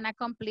 And we're going to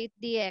complete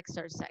the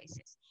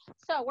exercises.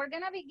 So we're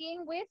going to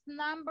begin with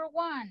number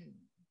 1.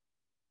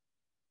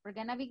 We're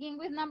going to begin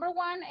with number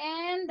 1.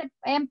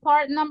 And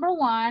part number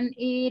 1,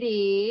 it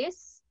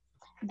is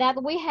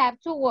that we have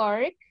to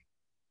work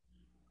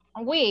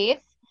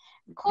with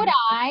could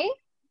I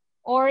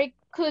or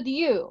could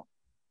you?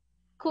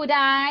 Could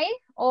I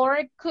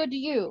or could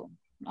you?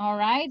 All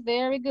right,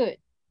 very good.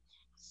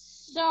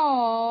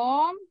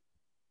 So,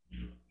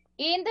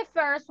 in the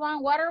first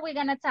one, what are we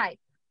going to type?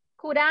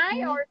 Could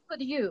I or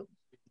could you?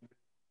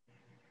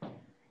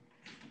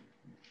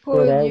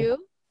 Could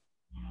you?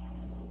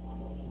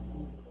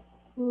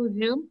 Could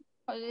you?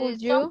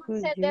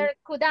 Someone said there,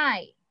 could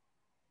I?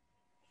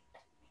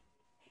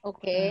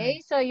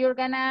 Okay, so we're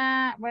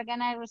gonna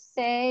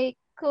say,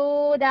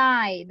 could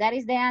I? That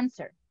is the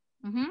answer.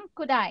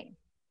 Could I?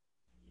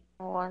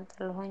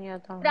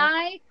 Could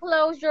I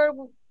close your,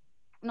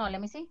 no,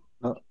 let me see.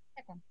 No.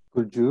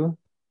 Could you?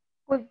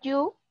 Could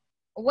you?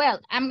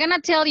 Well, I'm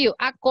gonna tell you,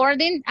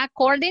 according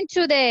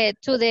to the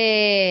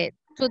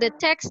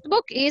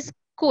textbook is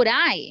could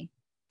I?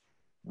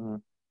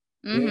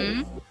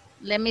 Yes.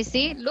 Let me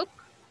see, look.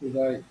 Could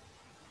I?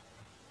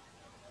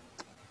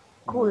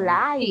 Could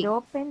I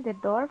open the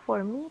door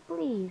for me,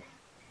 please?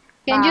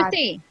 Can you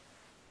see?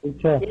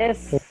 Teacher.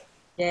 Yes.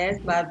 Yes,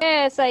 but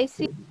Yes, I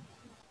see.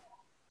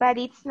 But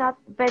it's not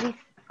very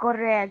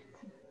correct.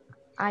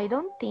 I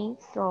don't think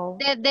so.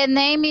 The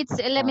name is,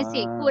 let me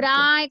see, could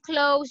I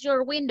close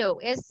your window?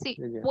 Es si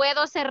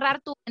puedo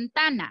cerrar tu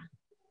ventana.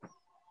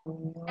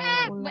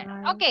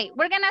 Okay,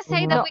 we're gonna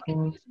say that we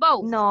can use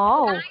both.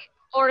 No. Could I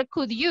or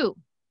could you?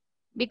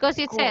 Because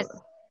it says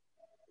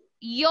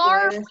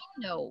your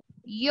window.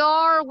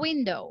 Your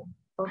window.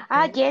 Okay.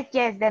 Ah,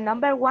 yes. The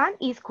number 1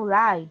 is could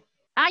I.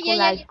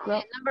 Yeah.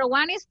 Number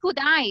 1 is could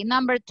I.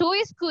 Number 2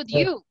 is could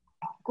you.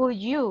 Could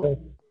you?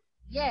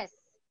 Yes.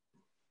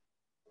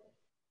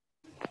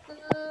 Could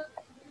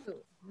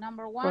you.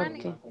 Number 1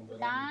 is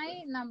could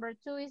I. Number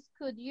 2 is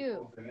could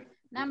you.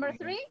 Number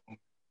 3?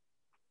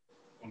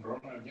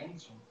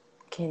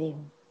 ¿Qué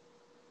dijo?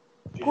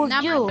 Could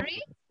you?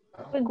 3?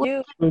 Could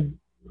you?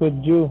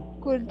 Could you?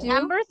 Could you?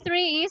 Number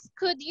 3 is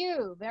could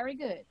you. Very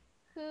good.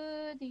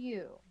 Could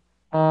you.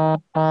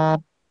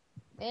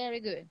 Very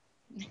good.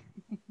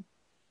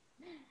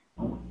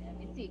 Let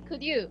me see.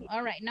 Could you?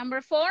 All right.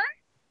 Number 4.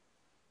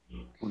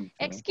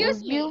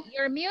 Excuse me.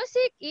 Your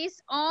music is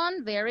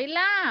on very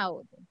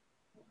loud.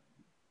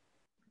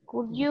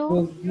 Could you?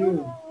 Could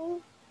you?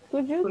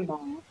 Could you?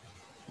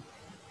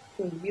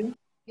 could you?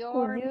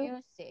 Your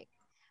music.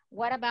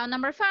 What about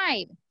number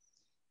 5?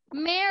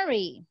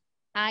 Mary,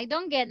 I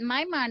don't get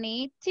my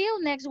money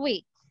till next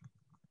week.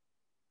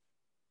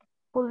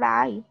 Could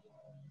I?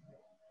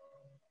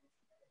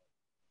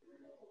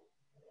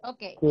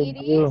 Okay, Could it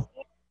is you?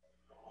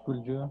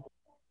 Could you?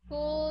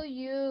 could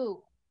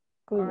you.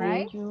 Could All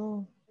right?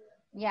 you?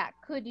 Yeah,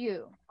 could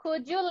you?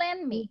 Could you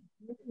lend me?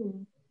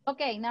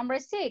 Okay, number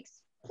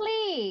 6.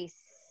 Please.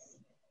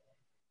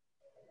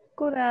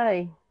 Could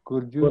I?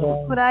 Could you?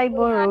 Could I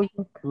borrow?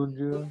 Could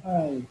you?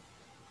 Ay,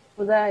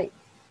 Could I?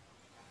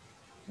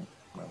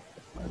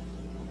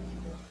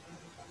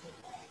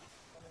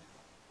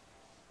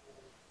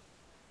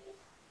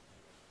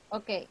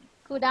 Okay,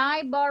 could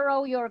I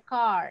borrow your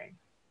car?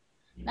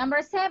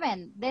 Number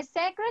 7, the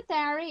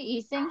secretary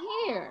isn't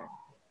here.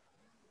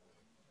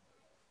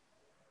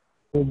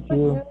 Could Could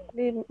you? you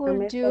leave a Could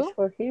message you?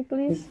 for her,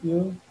 please? could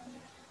you?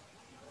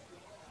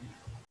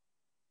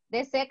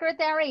 The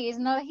secretary is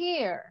not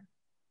here.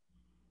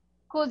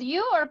 Could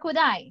you or could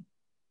I?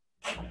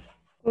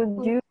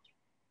 Could you?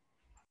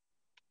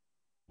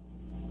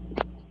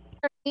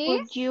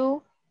 Could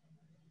you?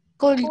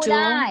 Could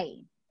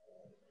I?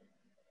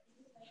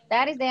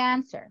 That is the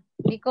answer.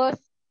 Because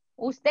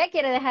usted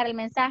quiere dejar el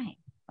mensaje.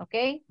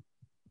 Okay.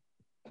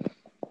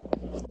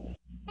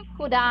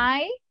 Could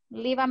I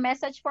leave a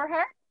message for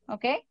her?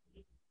 Okay.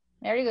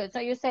 Very good. So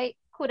you say,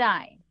 could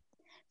I?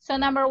 So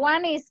number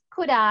 1 is,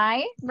 could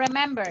I?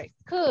 Remember,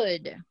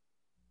 could.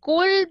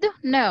 Could,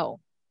 no.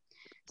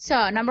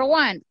 So number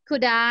 1,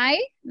 could I?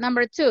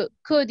 Number 2,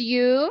 could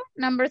you?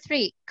 Number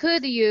 3,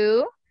 could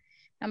you?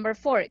 Number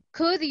 4,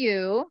 could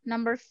you?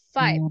 Number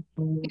 5,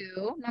 could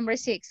you? Number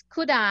 6,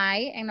 could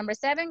I? And number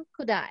 7,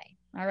 could I?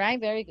 All right,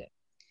 very good.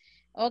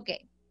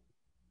 Okay.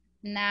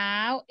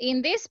 Now,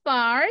 in this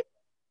part,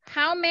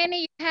 how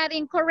many you had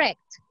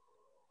incorrect?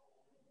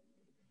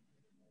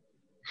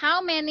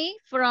 How many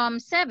from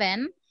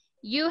 7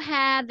 you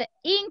had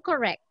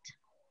incorrect?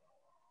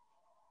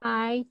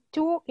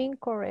 2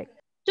 incorrect.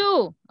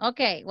 2.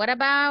 Okay. What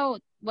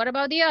about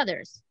the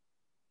others?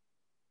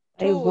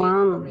 I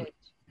won.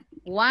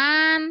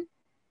 1.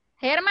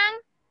 Herman?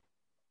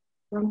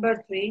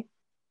 Number 3.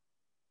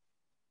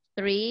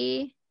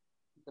 3.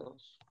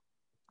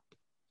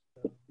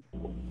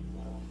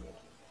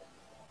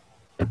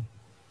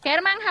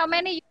 Herman, how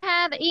many you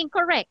had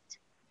incorrect?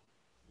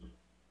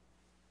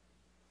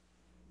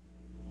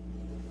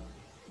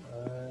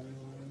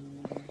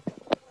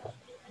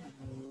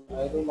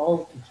 I don't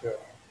know, teacher.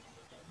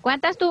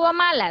 ¿Cuántas tuvo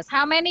malas?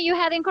 How many you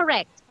had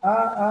incorrect?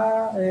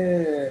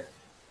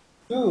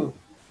 2.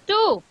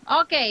 2.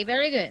 Okay,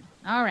 very good.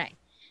 All right.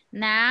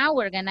 Now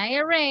we're gonna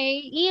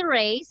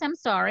erase, I'm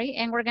sorry,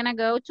 and we're gonna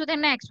go to the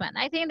next one.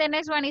 I think the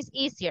next one is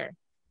easier.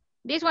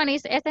 This one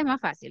is, este es más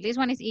fácil. This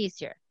one is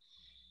easier.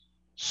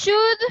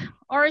 Should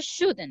or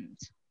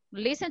shouldn't?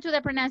 Listen to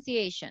the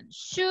pronunciation.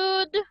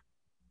 Should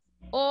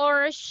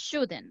or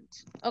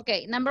shouldn't?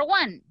 Okay, number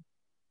 1.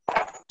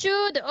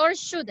 Should or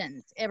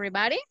shouldn't,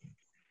 everybody?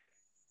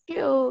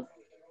 Should.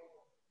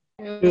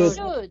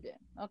 Should.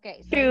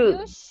 Okay, so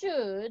you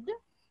should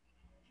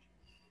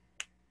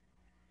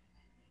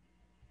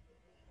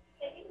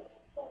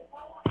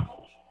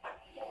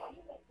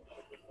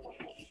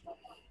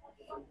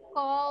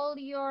call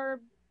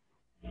your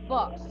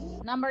boss.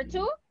 Number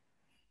 2?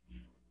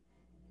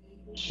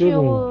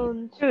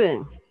 Shouldn't.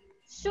 Shouldn't.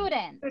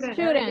 Shouldn't. Very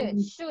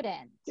good.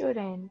 Shouldn't.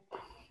 Shouldn't.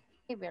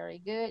 Okay, very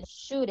good.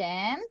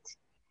 Shouldn't.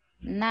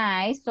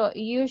 Nice. So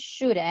you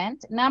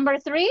shouldn't. Number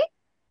 3?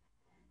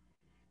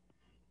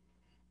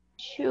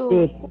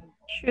 Should.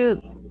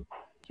 Shouldn't.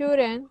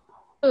 Should.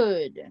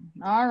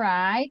 All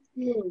right.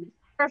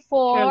 Number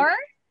 4?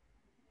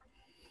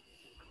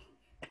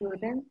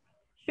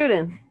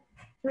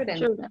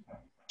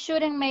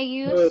 Shouldn't make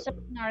use of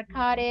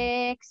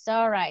narcotics.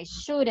 All right.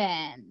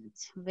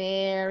 Shouldn't.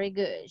 Very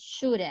good.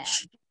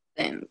 Shouldn't.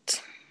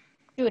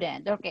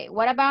 Shouldn't. Okay.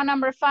 What about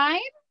number 5?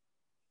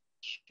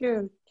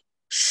 Should.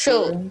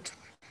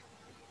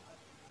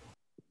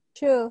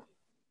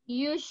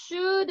 You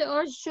should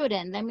or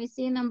shouldn't? Let me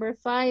see. Number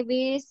 5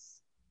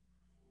 is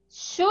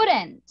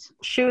shouldn't.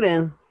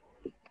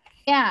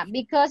 Yeah,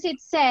 because it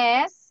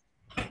says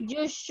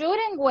you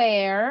shouldn't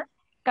wear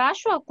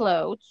casual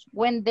clothes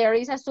when there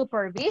is a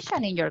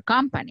supervision in your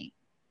company.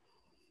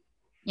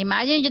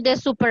 Imagine the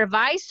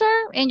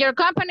supervisor in your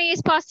company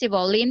is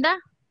possible, Linda?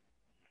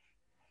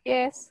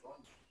 Yes.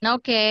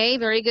 Okay,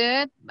 very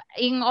good.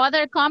 In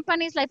other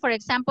companies, like for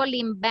example,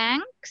 in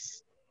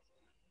banks,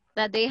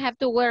 that they have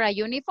to wear a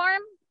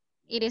uniform,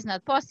 it is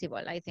not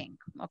possible, I think.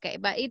 Okay,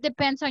 but it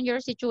depends on your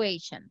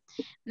situation.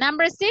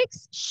 Number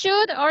 6,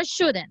 should or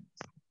shouldn't?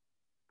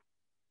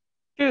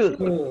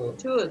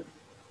 Should.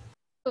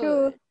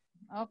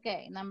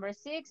 Okay, number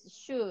 6,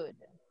 should.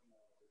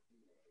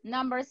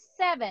 Number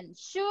 7,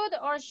 should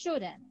or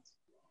shouldn't?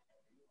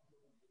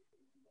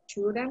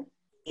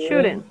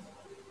 Shouldn't.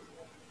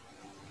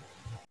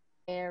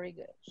 Very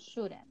good,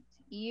 shouldn't.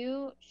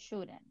 You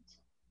shouldn't.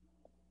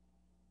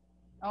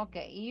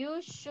 Okay,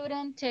 you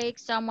shouldn't take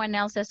someone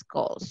else's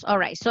calls. All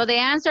right, so the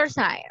answers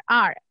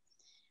are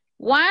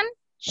 1,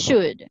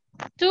 should.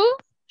 2,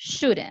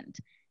 shouldn't.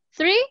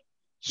 3,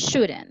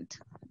 shouldn't.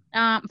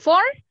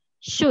 4,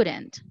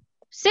 shouldn't.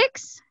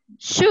 6,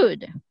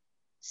 should.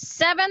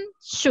 7,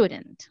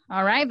 shouldn't.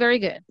 All right, very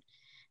good.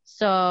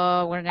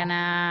 So we're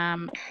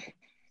gonna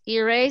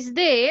erase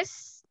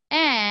this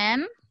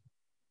and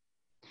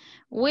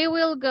we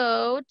will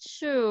go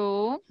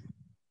to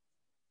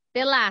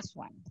the last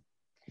one.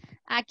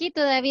 Aquí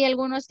todavía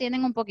algunos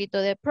tienen un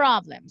poquito de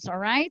problems, all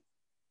right?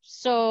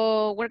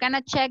 So we're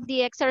gonna check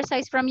the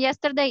exercise from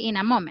yesterday in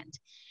a moment.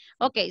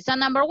 Okay, so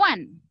number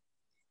 1.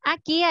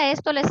 Aquí a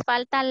esto les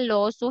faltan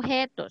los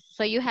sujetos,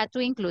 so you have to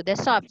include the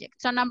subject.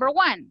 So number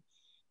 1,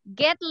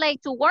 get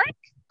late to work,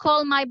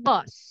 call my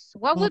boss.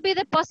 What would be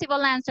the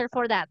possible answer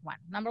for that one?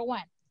 Number 1.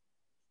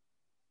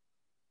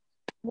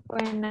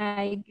 When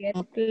I get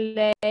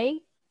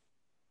late.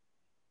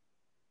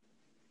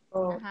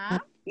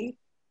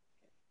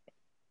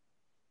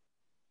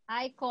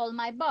 I call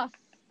my boss.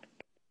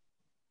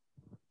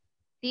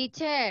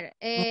 Teacher,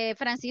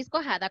 Francisco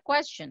had a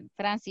question.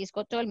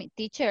 Francisco told me,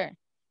 teacher,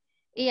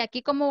 y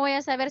aquí cómo voy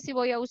a saber si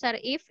voy a usar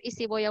if y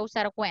si voy a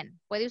usar when.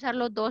 Puede usar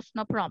los dos,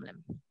 no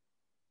problem.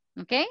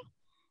 Okay?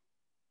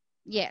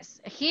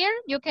 Yes, here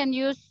you can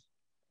use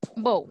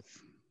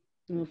both.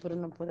 No, pero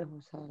no puedes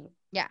usarlo.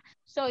 Yeah,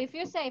 so if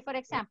you say, for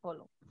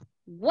example,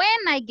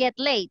 when I get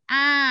late,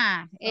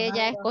 ella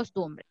es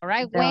costumbre, all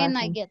right? When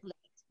I get late.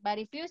 But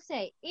if you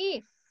say,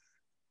 if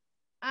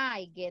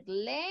I get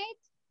late,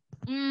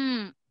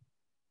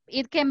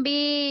 it can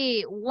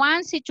be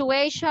one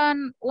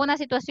situation, una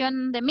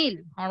situación de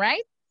mil, all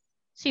right?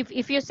 So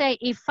if you say,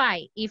 if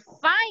I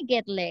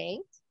get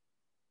late,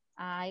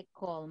 I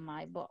call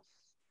my boss.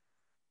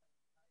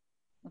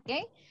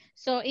 Okay?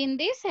 So in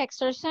this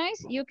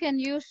exercise, you can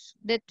use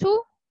the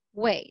 2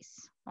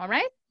 ways, all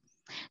right?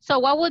 So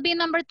what would be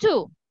number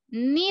 2?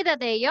 Need a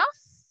day off.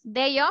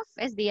 Day off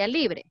es día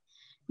libre.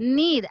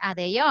 Need a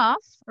day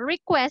off,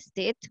 request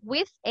it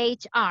with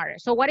HR.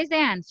 So what is the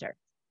answer?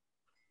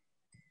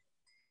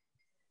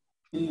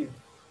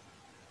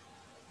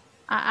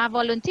 A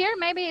volunteer,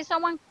 maybe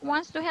someone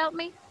wants to help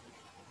me?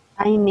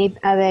 I need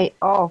a day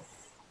off.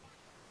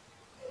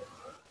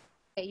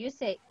 Okay, you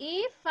say,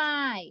 if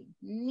I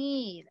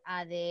need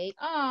a day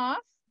off,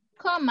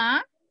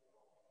 comma,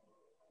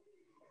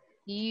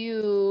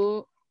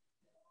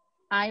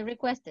 I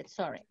requested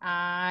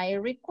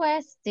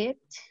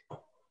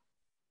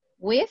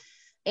with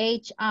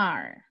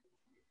HR.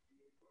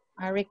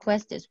 I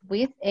requested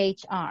with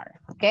HR,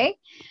 okay?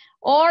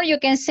 Or you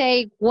can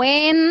say,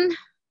 when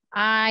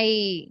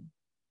I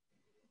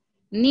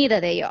need a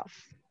day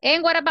off.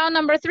 And what about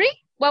number 3?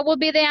 What would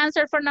be the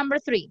answer for number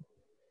 3?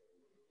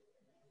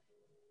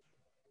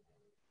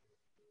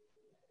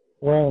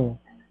 When.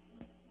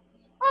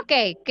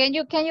 Okay, can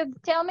you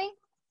tell me?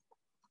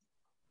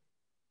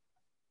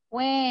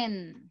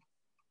 When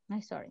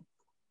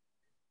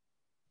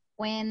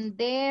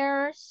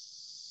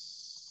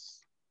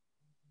there's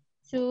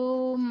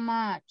too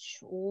much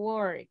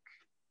work.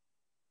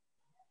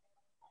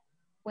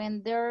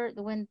 When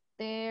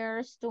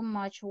there's too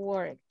much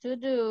work to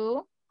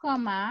do,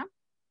 comma,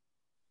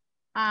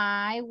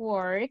 I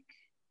work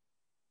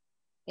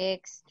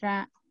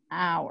extra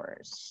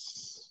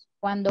hours.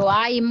 Cuando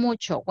hay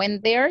mucho,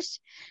 when there's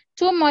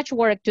too much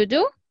work to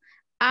do,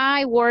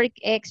 I work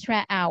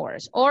extra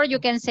hours. Or you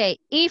can say,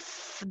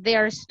 if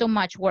there's too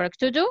much work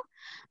to do,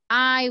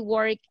 I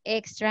work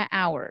extra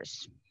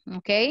hours.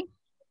 Okay?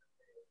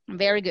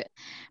 Very good.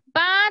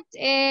 But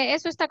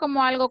eso está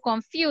como algo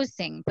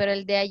confusing. Pero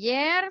el de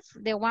ayer,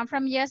 the one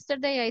from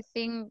yesterday, I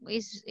think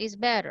is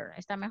better.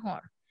 Está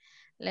mejor.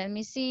 Let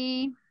me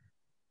see.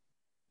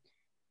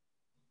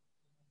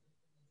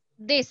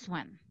 This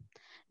one.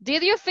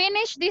 Did you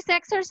finish this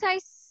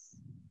exercise?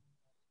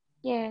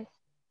 Yes.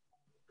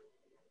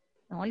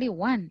 Only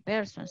one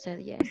person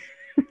said yes.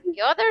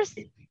 The others?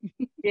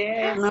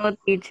 Yes. No,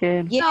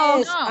 teacher.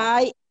 Yes,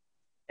 no.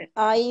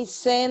 I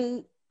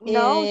sent.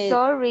 No,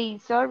 sorry.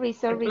 To the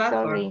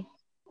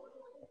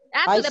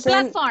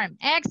platform.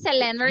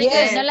 Excellent. Very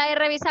good. No la he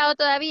revisado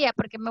todavía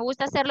porque me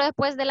gusta hacerlo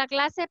después de la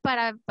clase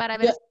para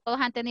ver si todos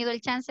han tenido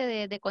el chance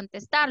de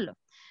contestarlo.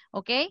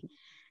 ¿Ok?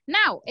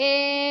 Now,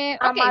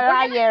 I'm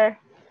a liar.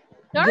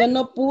 Yo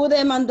no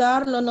pude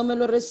mandarlo, no me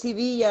lo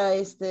recibía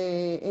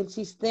el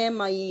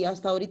sistema y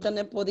hasta ahorita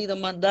no he podido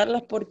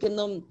mandarlas porque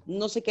no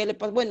sé qué le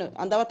pasó. Bueno,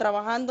 andaba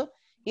trabajando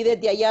y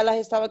desde allá las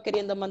estaba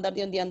queriendo mandar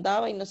de donde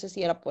andaba y no sé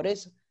si era por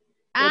eso.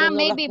 No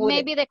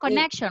maybe the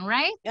connection,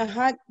 right?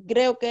 Ajá,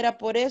 creo que era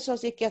por eso,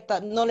 así que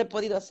hasta no le he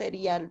podido hacer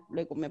y ya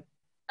luego me...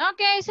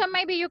 Okay, so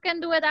maybe you can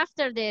do it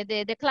after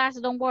the class,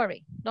 don't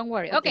worry.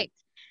 Okay.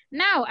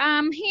 Now,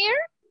 here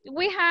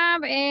we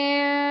have,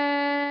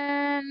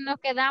 nos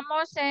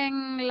quedamos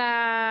en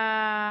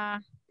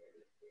la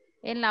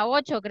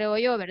 8, creo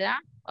yo, ¿verdad?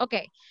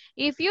 Okay.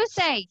 If you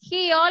say,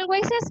 he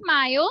always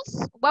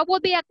smiles, what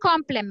would be a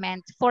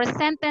complement for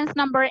sentence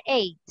number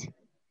 8?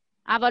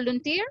 A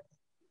volunteer?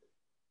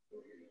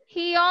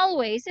 He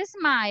always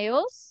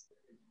smiles.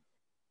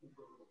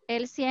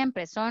 Él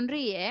siempre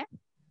sonríe.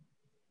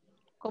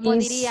 ¿Cómo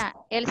diría?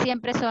 Él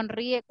siempre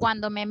sonríe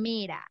cuando me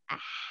mira.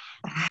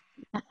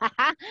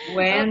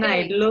 When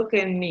I look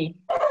at me.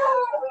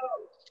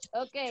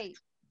 Okay.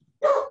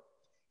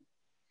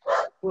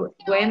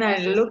 When I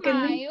look at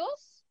me.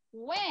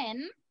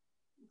 When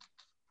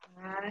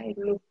I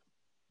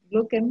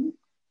look him.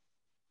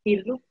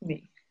 He looked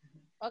me.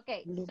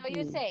 Okay, so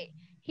you say,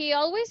 he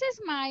always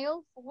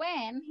smiles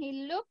when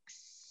he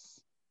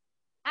looks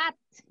at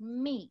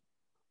me.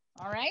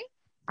 All right?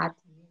 At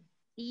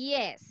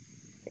Yes.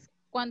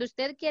 Cuando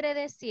usted quiere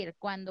decir,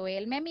 cuando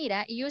él me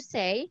mira, you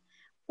say,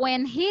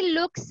 when he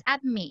looks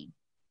at me.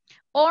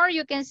 Or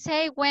you can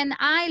say, when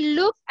I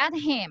look at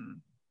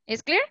him.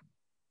 Is clear?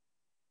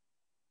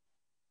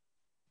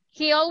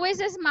 He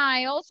always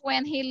smiles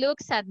when he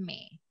looks at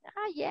me.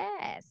 Ah,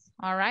 yes.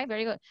 All right,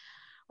 very good.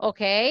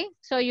 Okay,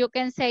 so you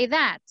can say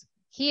that.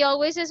 He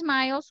always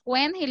smiles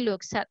when he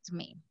looks at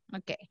me.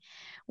 Okay.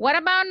 What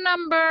about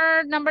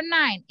number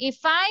 9? If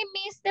I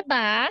miss the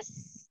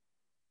bus.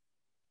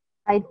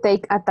 I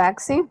take a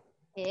taxi.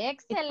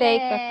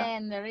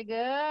 Excellent. Very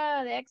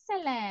good.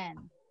 Excellent.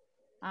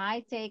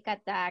 I take a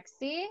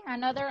taxi.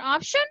 Another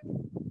option?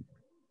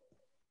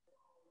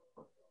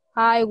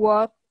 I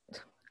walk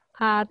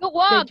at You the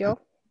walk. job.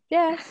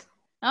 Yes.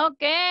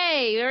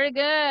 Okay, very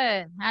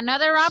good.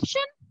 Another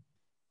option?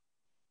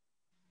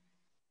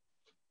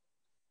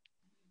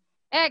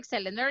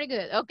 Excellent, very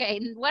good. Okay,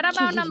 what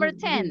about number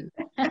 10?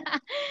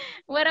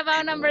 What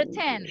about number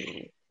 10?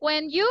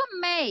 When you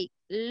make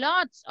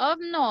lots of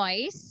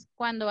noise,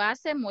 cuando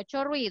hace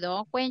mucho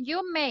ruido, when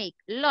you make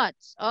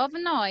lots of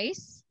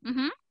noise,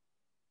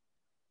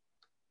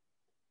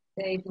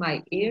 save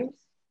my ears.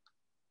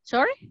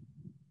 Sorry?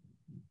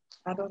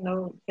 I don't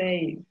know.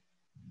 Say,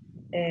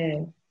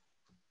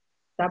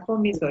 tapo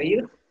mis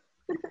oídos.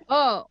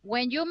 Oh,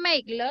 when you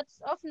make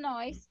lots of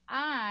noise,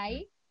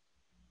 I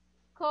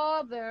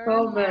cover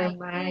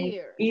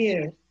my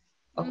ears.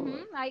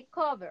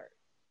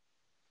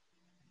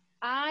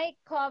 I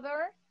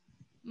cover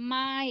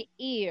my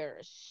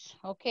ears.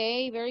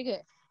 Okay, very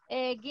good.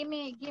 Give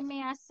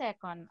me a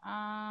second.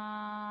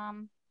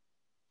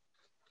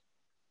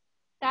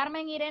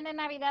 Carmen Irene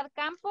Navidad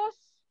Campos.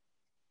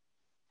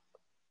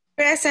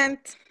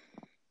 Present.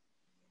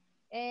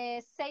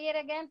 Say it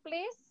again,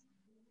 please.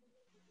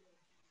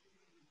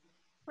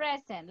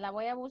 Present. La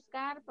voy a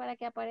buscar para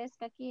que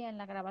aparezca aquí en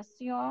la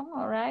grabación.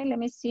 All right, let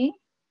me see.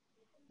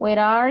 Where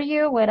are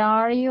you? Where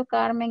are you,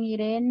 Carmen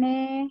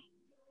Irene?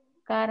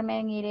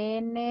 Carmen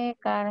Irene,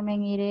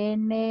 Carmen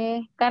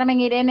Irene. Carmen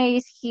Irene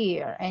is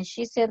here and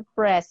she said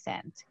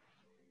present.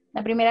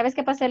 La primera vez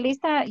que pasé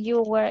lista,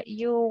 you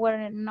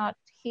were not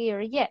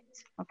here yet,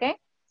 okay?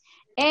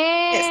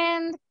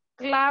 And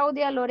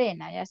Claudia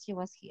Lorena, yes, she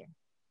was here.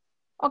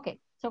 Okay,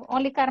 so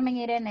only Carmen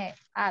Irene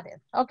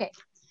added. Okay,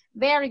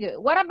 very good.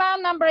 What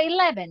about number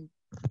 11?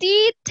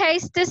 Tea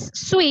tastes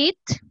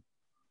sweet.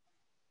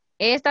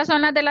 Estas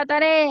son las de la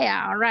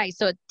tarea. All right,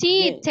 so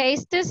tea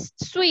tastes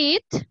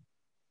sweet.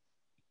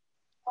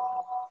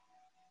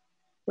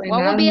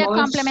 What would be a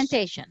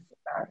complementation?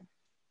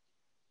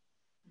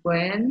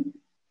 When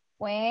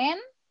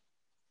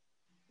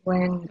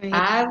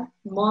add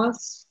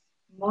much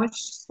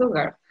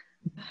sugar.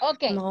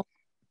 Okay. No.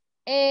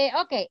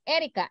 Okay,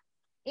 Erica.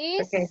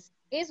 Is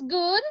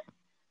good.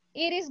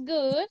 It is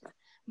good.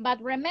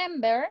 But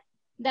remember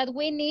that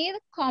we need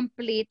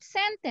complete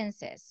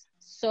sentences.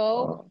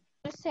 So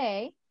you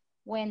say,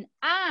 when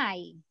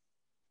I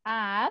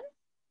add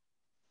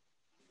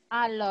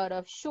a lot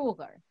of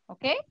sugar.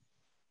 Okay?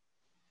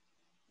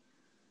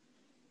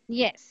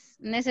 Yes.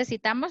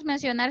 Necesitamos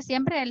mencionar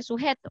siempre el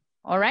sujeto.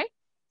 All right?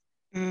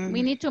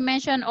 We need to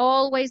mention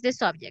always the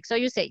subject. So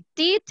you say,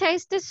 tea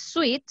tastes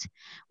sweet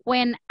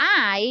when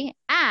I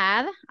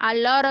add a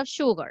lot of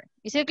sugar.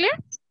 Is it clear?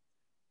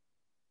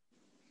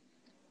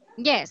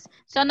 Yes.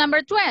 So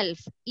number 12,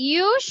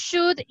 you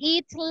should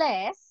eat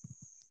less.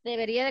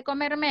 Debería de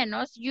comer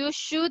menos. You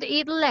should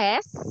eat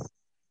less.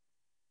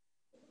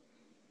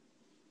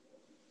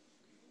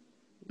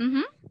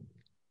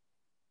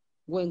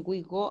 When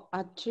we go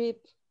a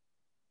trip.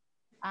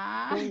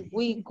 When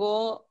we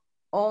go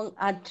on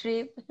a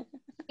trip.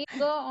 We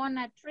go on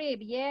a trip,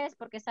 yes,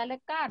 porque sale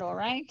caro,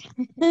 right?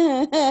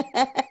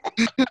 The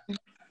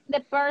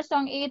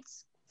person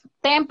eats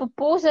 10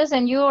 pupusas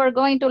and you are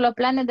going to los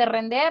planes de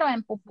rendero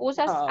and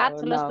pupusas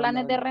at los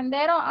planes de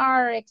rendero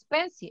are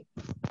expensive.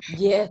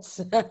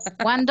 Yes.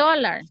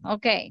 $1,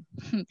 okay.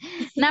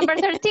 Number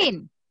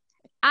 13,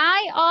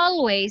 I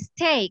always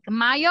take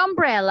my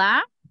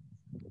umbrella.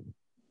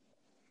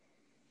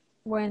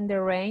 When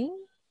the rain.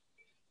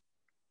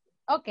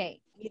 Okay.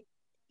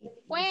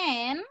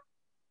 When,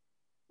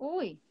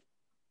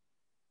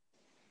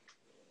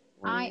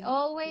 I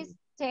always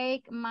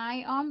take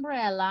my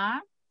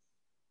umbrella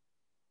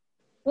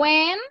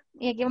when,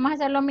 y aquí vamos a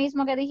hacer lo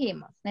mismo que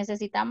dijimos.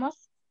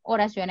 Necesitamos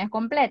oraciones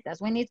completas.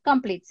 We need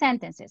complete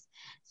sentences.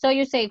 So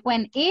you say,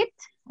 when it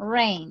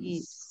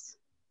rains.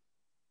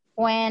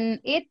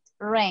 When it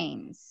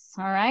rains,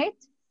 all right?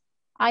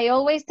 I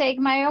always take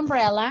my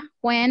umbrella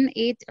when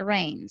it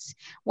rains.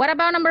 What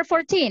about number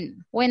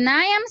 14? When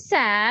I am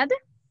sad.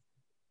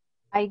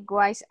 I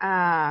watch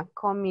a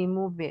comedy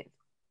movie.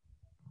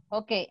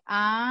 Okay,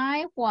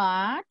 I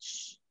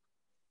watch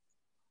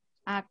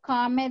a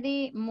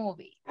comedy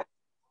movie.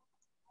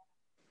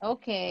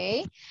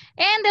 Okay.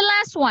 And the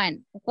last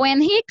one,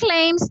 when he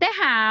claims the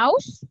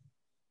house,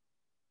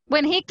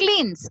 when he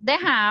cleans the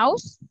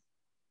house,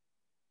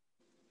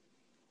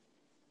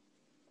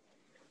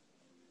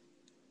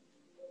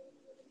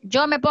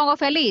 yo me pongo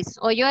feliz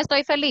o yo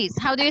estoy feliz.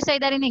 How do you say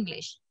that in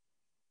English?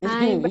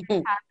 I'm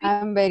very happy.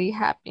 I'm very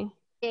happy.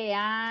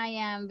 I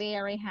am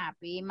very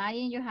happy.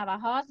 Imagine you have a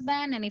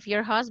husband, and if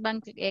your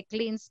husband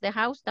cleans the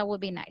house, that would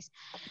be nice.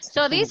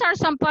 So these are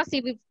some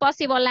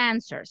possible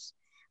answers.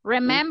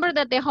 Remember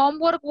that the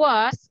homework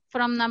was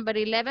from number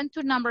 11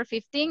 to number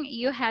 15,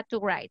 you had to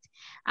write.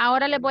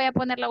 Ahora le voy a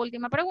poner la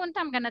última pregunta.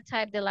 I'm going to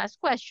type the last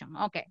question.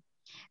 Okay.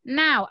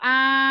 Now,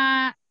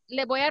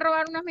 le voy a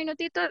robar unos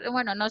minutitos.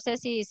 Bueno, no sé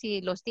si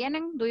los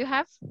tienen. Do you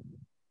have?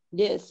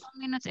 Yes.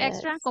 Minutes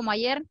extra, como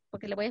ayer,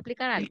 porque le voy a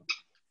explicar algo.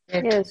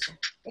 Yes.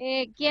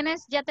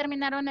 ¿Quiénes ya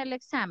terminaron el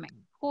examen?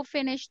 Who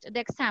finished the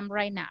exam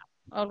right now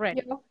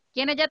already? Yo.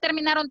 ¿Quiénes ya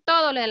terminaron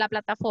todo lo de la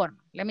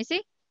plataforma? Let me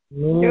see.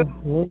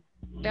 No.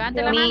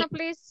 Levante la mano,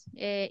 please.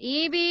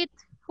 Ibit,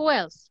 who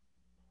else?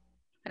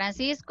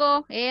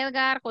 Francisco,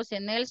 Edgar, José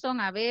Nelson,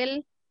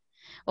 Abel.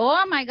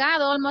 Oh my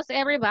God, almost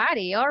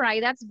everybody. All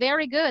right, that's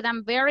very good.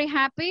 I'm very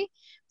happy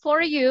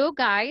for you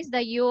guys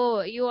that you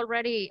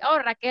already,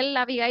 oh, Raquel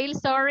Abigail,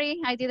 sorry,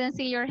 I didn't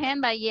see your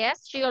hand, but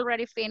yes, she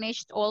already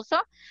finished also.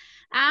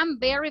 I'm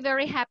very,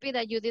 very happy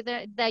that you did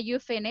that you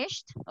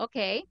finished.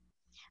 Okay.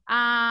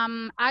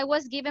 I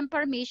was given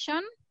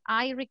permission.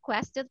 I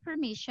requested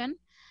permission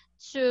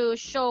to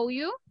show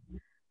you,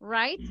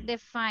 right, the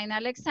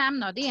final exam,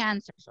 not the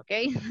answers,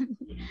 okay?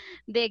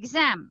 The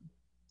exam.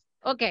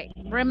 Okay,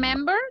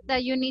 remember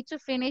that you need to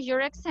finish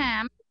your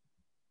exam.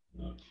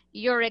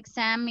 Your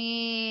exam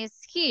is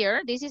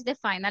here. This is the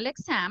final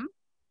exam.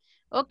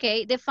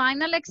 Okay, the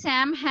final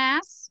exam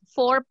has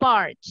 4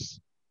 parts.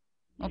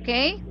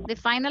 Okay, the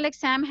final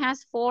exam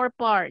has 4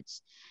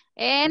 parts.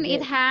 And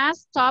it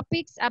has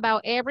topics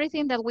about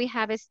everything that we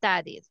have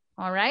studied.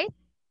 All right.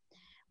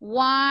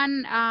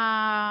 One,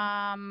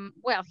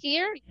 well,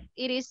 here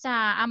it is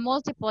a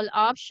multiple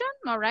option.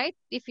 All right.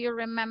 If you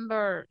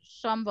remember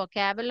some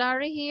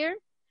vocabulary here.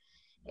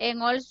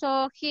 And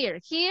also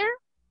here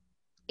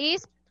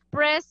is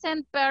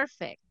present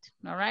perfect.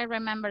 All right,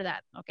 remember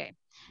that. Okay.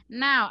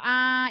 Now,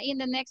 in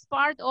the next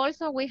part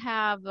also we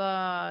have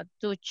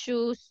to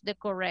choose the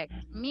correct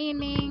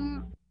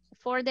meaning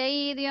for the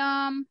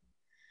idiom.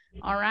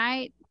 All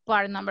right,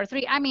 part number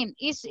 3. I mean,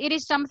 it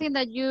is something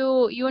that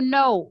you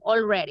know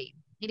already.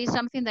 It is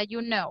something that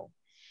you know.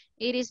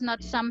 It is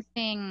not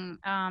something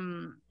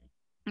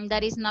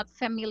that is not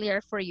familiar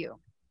for you.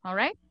 All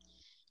right.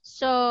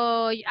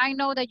 So I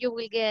know that you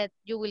will get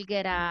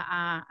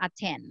a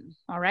 10.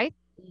 All right.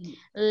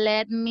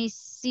 Let me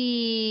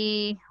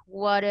see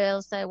what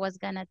else I was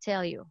gonna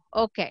tell you.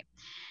 Okay.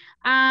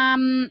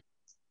 I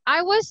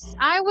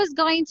was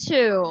going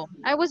to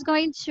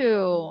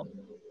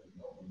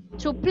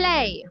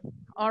play.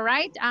 All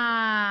right.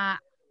 A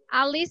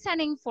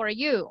listening for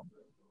you.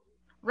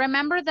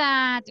 Remember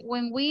that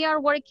when we are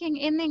working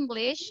in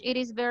English, it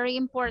is very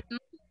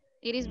important.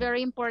 It is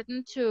very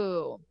important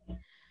to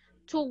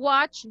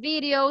watch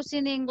videos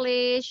in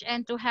English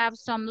and to have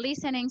some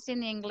listenings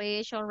in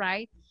English, all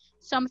right?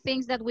 Some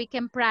things that we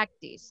can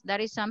practice.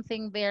 That is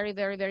something very,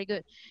 very, very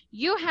good.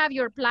 You have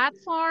your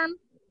platform.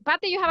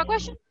 Patty, you have a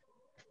question?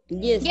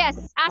 Yes.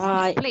 Yes,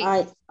 ask me,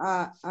 please.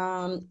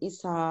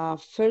 It's a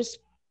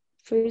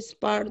first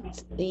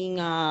part in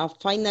a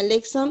final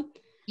exam.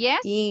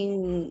 Yes.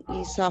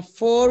 It's a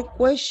 4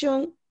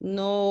 question.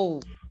 No.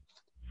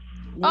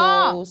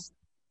 Oh,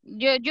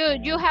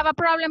 you have a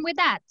problem with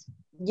that?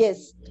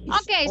 Yes.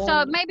 Okay,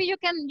 so maybe you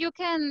can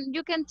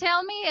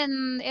tell me,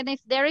 and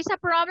if there is a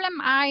problem,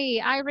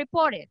 I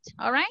report it.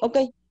 All right.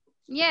 Okay.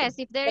 Yes,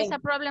 if there is a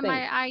problem,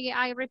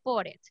 I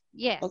report it.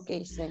 Yes.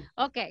 Okay, same.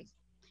 Okay.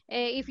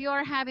 If you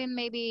are having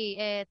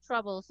maybe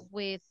troubles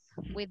with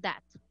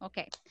that.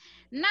 Okay.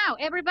 Now,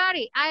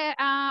 everybody,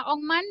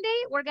 on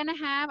Monday we're gonna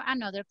have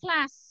another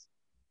class.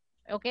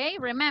 Okay,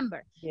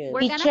 remember. Yes.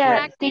 We're gonna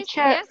practice.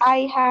 Teacher, yes?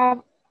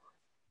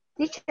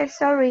 Teacher,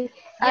 sorry,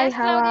 Yes, I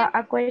have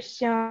a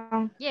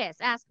question. Yes,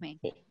 ask me.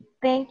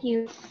 Thank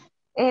you.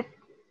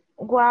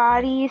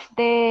 What is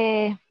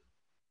the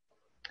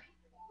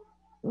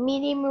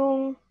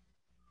minimum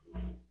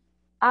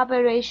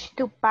average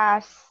to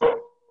pass?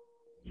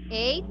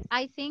 8,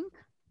 I think.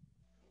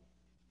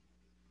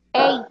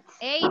 8.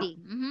 80.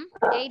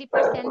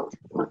 80%.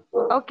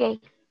 Okay.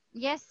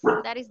 Yes,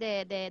 that is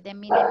the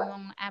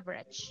minimum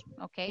average.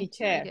 Okay.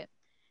 Teacher. Very good.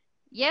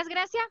 Yes,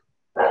 Gracia?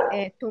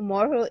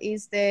 Tomorrow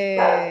is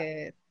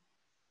the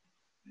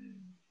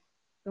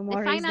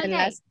final day.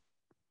 last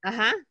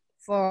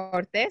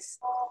for test.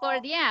 For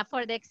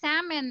the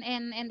exam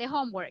and the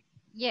homework.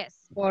 Yes.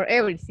 For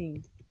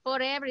everything.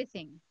 For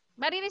everything.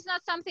 But it is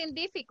not something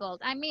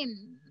difficult. I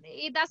mean,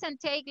 it doesn't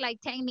take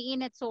like 10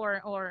 minutes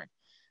or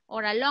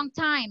a long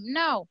time.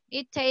 No,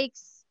 it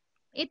takes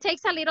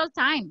a little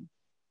time.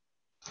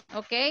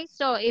 Okay,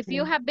 so if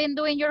you have been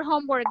doing your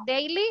homework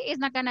daily, it's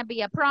not gonna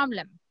be a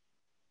problem.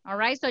 All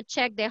right, so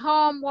check the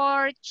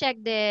homework, check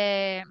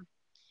the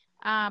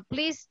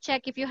Please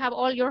check if you have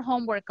all your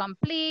homework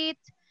complete.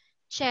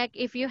 Check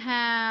if you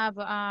have,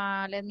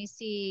 let me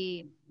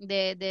see,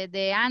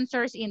 the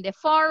answers in the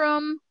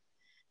forum.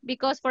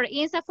 Because for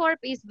INSAFORP,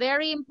 it's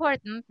very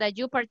important that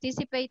you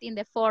participate in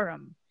the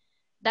forum.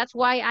 That's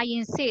why I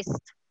insist.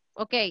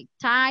 Okay,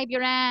 type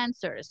your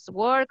answers,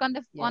 work on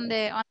the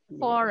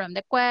forum,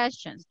 the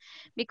questions,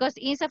 because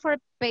INSAFORP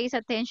pays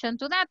attention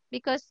to that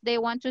because they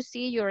want to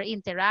see your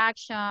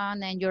interaction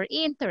and your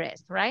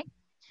interest, right?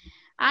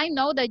 I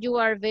know that you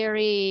are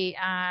very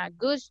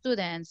good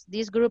students.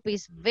 This group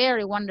is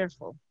very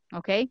wonderful,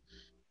 okay?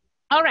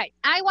 All right,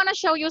 I want to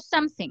show you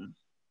something.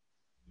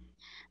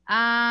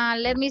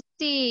 Let me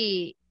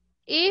see.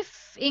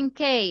 If in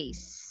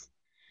case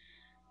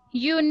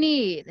you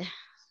need,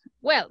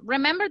 well,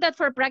 remember that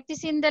for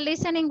practicing the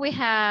listening, we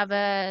have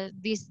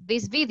these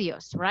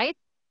videos, right?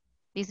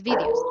 These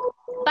videos.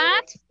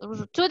 But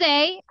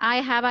today, I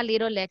have a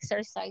little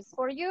exercise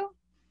for you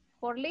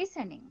for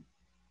listening.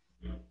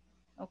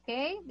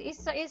 Okay,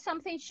 it's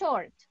something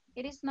short.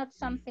 It is not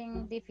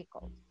something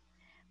difficult.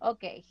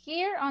 Okay,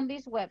 here on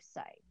this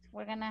website,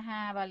 we're gonna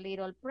have a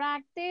little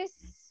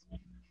practice.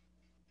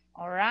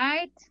 All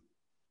right.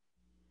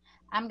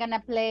 I'm gonna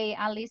play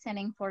a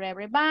listening for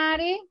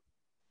everybody.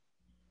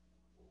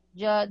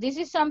 This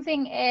is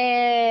something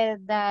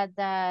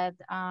that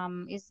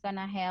is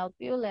gonna help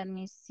you. Let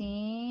me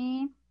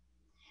see.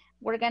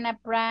 We're gonna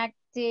practice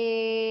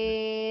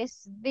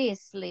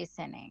this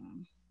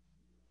listening.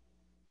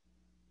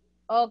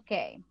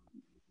 Okay.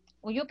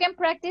 Well, you can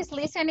practice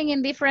listening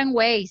in different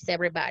ways,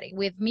 everybody.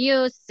 With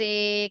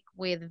music,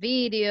 with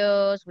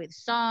videos, with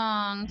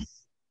songs.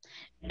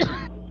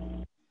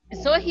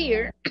 So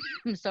here,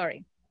 I'm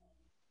sorry.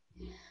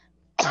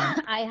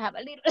 I have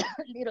a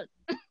little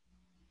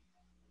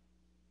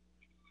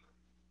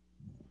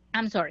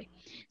I'm sorry.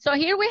 So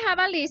here we have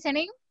a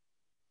listening.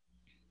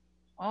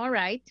 All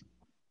right.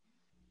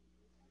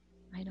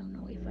 I don't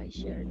know if I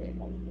shared it.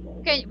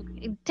 Okay,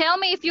 tell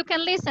me if you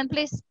can listen,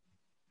 please.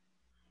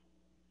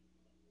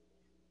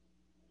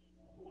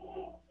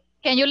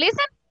 Can you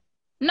listen?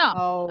 No.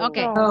 Oh.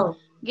 Okay. No.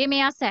 Give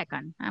me a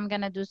second. I'm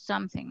going to do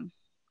something.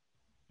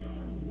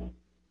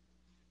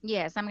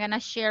 Yes, I'm going to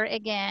share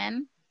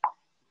again.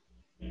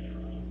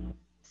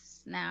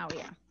 Now,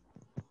 yeah.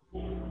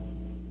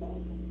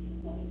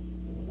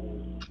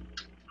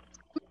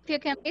 If you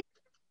can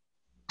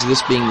listen.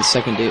 This being the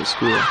second day of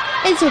school.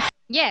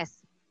 Yes.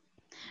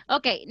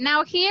 Okay,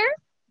 now here,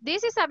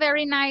 this is a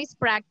very nice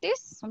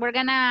practice. I'm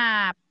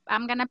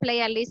gonna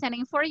play a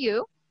listening for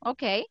you,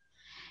 okay?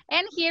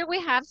 And here we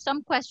have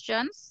some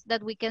questions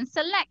that we can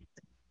select.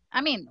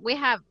 I mean, we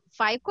have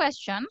 5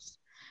 questions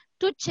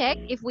to check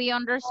if we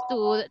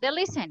understood the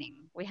listening.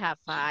 We have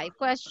 5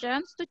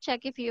 questions to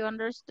check if you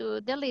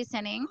understood the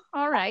listening,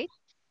 all right?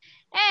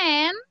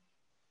 And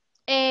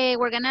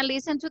we're gonna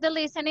listen to the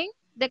listening.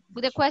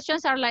 The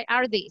questions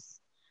are these.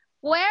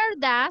 Where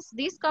does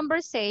this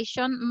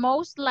conversation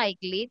most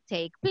likely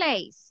take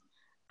place?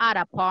 At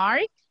a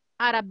park,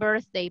 at a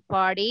birthday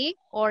party,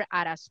 or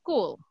at a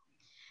school?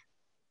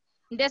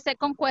 The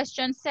second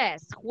question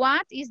says,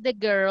 what is the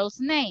girl's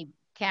name?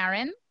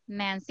 Karen,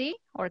 Nancy,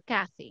 or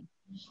Kathy?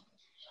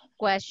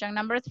 Question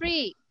number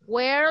 3,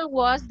 where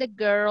was the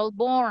girl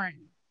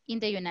born? In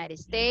the United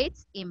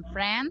States, in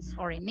France,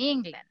 or in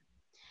England?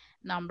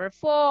 Number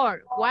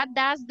 4, what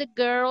does the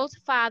girl's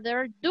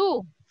father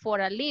do for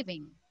a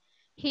living?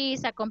 He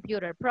is a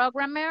computer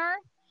programmer,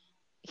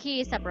 he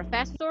is a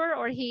professor,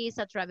 or he is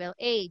a travel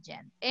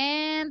agent.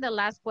 And the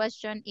last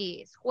question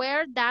is,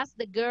 where does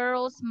the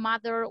girl's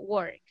mother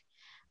work?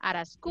 At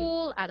a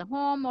school, at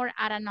home, or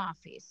at an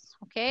office,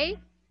 okay?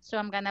 So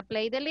I'm gonna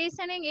play the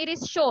listening. It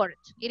is short,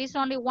 it is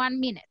only 1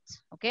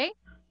 minute, okay?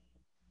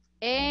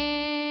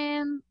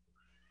 And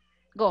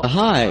go.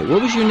 Hi,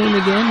 what was your name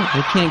again?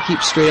 I can't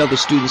keep straight all the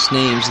students'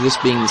 names, this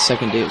being the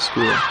second day of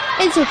school.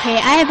 It's okay,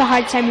 I have a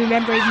hard time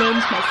remembering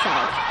names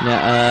myself.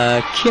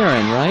 Now,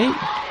 Karen, right?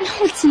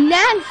 No, it's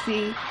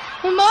Nancy.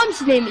 My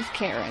mom's name is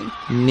Karen.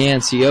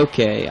 Nancy,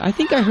 okay. I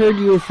think I heard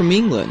you were from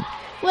England.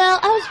 Well,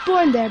 I was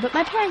born there, but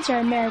my parents are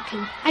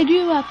American. I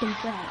grew up in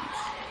France.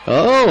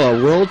 Oh,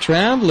 a world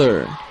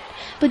traveler.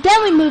 But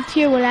then we moved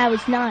here when I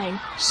was 9.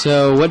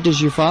 So, what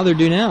does your father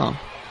do now?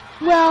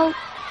 Well,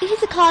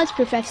 he's a college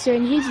professor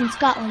and he's in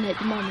Scotland at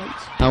the moment.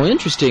 How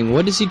interesting.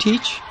 What does he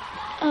teach?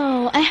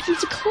 Oh, I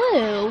haven't a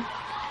clue.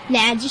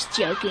 Nah, just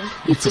joking.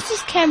 He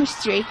teaches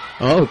chemistry.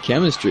 Oh,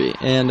 chemistry.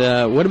 And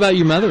what about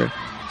your mother?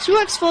 She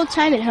works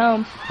full-time at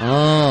home.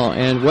 Oh,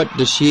 and what,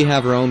 does she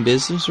have her own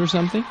business or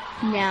something?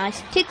 Nah,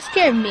 she takes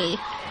care of me.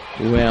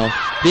 Well,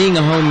 being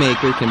a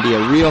homemaker can be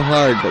a real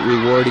hard but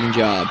rewarding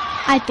job.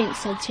 I think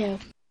so too.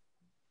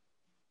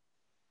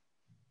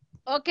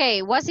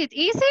 Okay, was it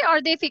easy or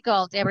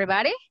difficult,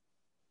 everybody?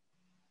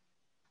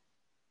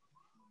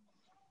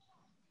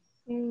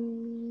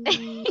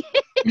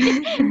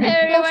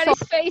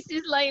 Everybody's face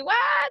is like,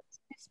 what?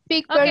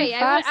 Speak okay, very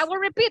fast. I will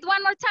repeat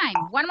one more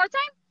time. One more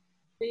time?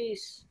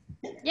 Please.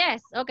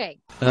 Yes, okay.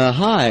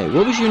 Hi,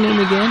 what was your name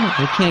again?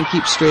 I can't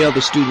keep straight all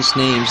the students'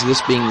 names, this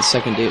being the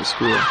second day of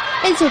school.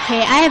 It's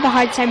okay. I have a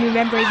hard time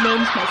remembering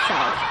names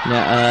myself.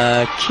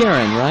 Now,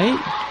 Karen, right?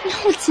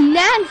 No, it's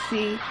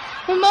Nancy.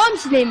 Her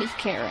mom's name is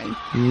Karen.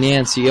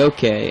 Nancy,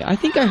 okay. I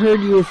think I heard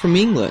you were from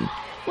England.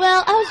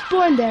 Well, I was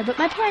born there, but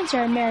my parents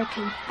are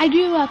American. I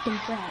grew up in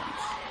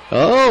France.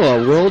 Oh,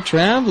 a world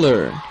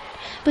traveler.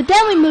 But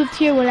then we moved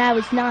here when I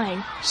was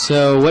 9.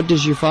 So, what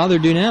does your father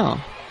do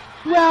now?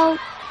 Well,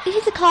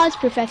 he's a college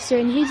professor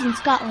and he's in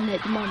Scotland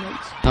at the moment.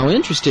 How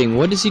interesting.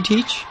 What does he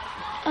teach?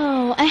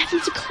 Oh, I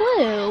haven't a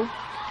clue.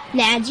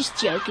 Nah, just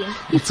joking.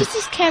 He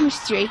teaches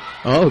chemistry.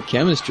 Oh,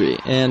 chemistry.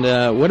 And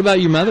what about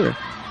your mother?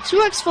 She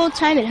works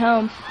full-time at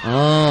home.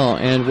 Oh,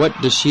 and what,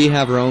 does she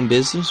have her own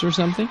business or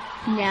something?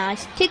 Nah,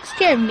 she takes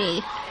care of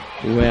me.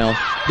 Well,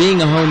 being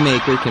a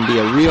homemaker can be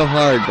a real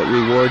hard but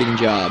rewarding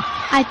job.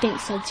 I think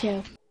so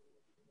too.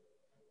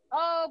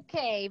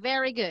 Okay,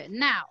 very good.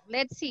 Now,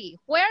 let's see.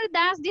 Where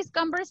does this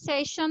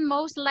conversation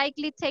most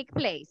likely take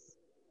place?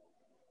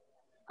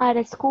 At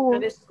a school.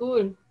 At a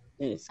school.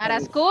 At a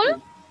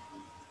school?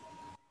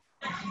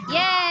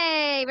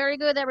 Yay! Very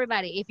good,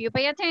 everybody. If you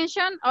pay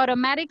attention,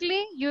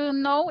 automatically you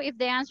know if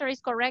the answer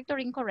is correct or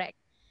incorrect.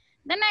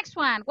 The next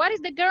one. What is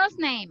the girl's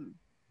name?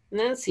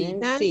 Nancy.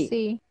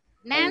 Nancy.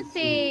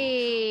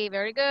 Nancy.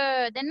 Very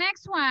good. The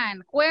next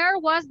one. Where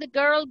was the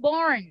girl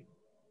born?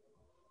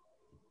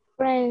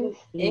 France.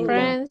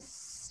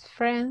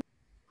 France.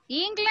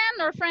 England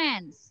or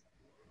France?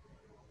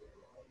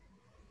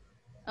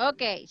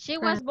 Okay, she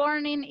was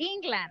born in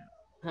England.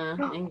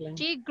 England.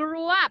 She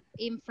grew up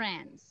in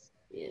France.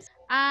 Yes.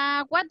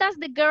 What does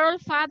the girl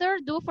father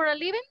do for a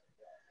living?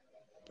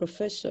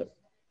 Professor.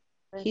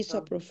 He's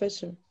a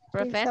professor.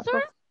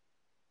 Professor?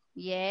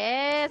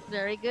 Yes,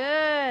 very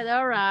good.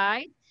 All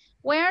right.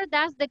 Where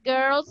does the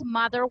girl's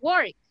mother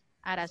work?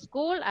 At a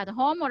school, at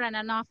home, or in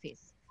an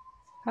office?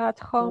 At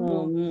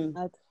home.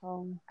 At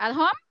home. At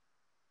home?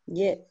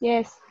 Yes.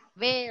 Yes.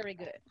 Very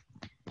good.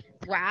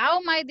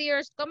 Wow, my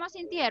dears. ¿Cómo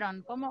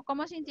sintieron?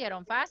 ¿Cómo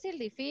sintieron? ¿Fácil?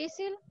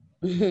 ¿Difícil?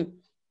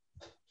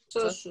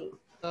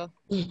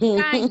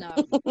 Kind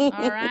of.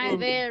 All right,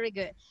 very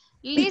good.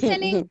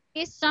 Listening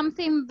is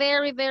something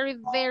very, very,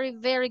 very,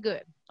 very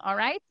good. All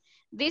right.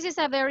 This is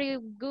a very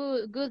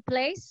good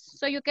place.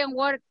 So you can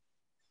work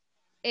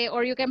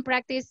or you can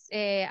practice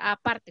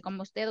aparte,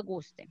 como usted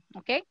guste.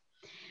 Okay.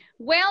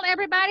 Well,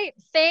 everybody,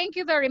 thank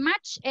you very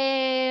much.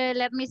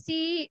 Let me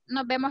see.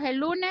 Nos vemos el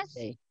lunes.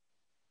 Okay.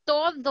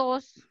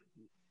 Todos,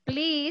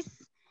 please,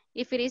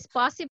 if it is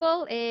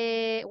possible,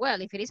 well,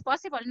 if it is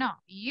possible, no.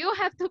 You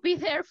have to be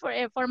there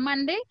for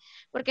Monday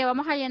porque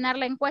vamos a llenar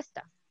la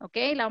encuesta. Ok,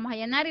 la vamos a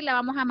llenar y la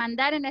vamos a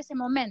mandar en ese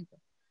momento.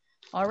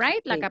 All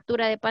right, la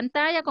captura de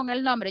pantalla con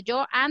el nombre.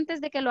 Yo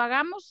antes de que lo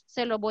hagamos,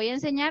 se lo voy a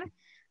enseñar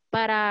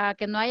para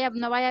que no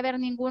vaya a haber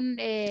ningún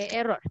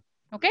error.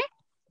 Ok?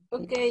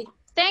 Ok.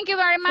 Thank you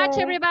very much,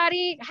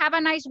 everybody. Have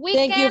a nice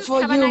weekend.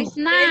 Have a nice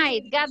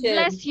night. God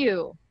bless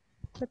you.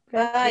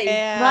 Bye.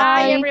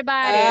 Bye, everybody.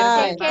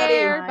 Bye. Take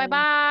care. Bye.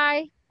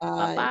 Bye-bye.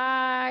 Bye.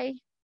 Bye-bye.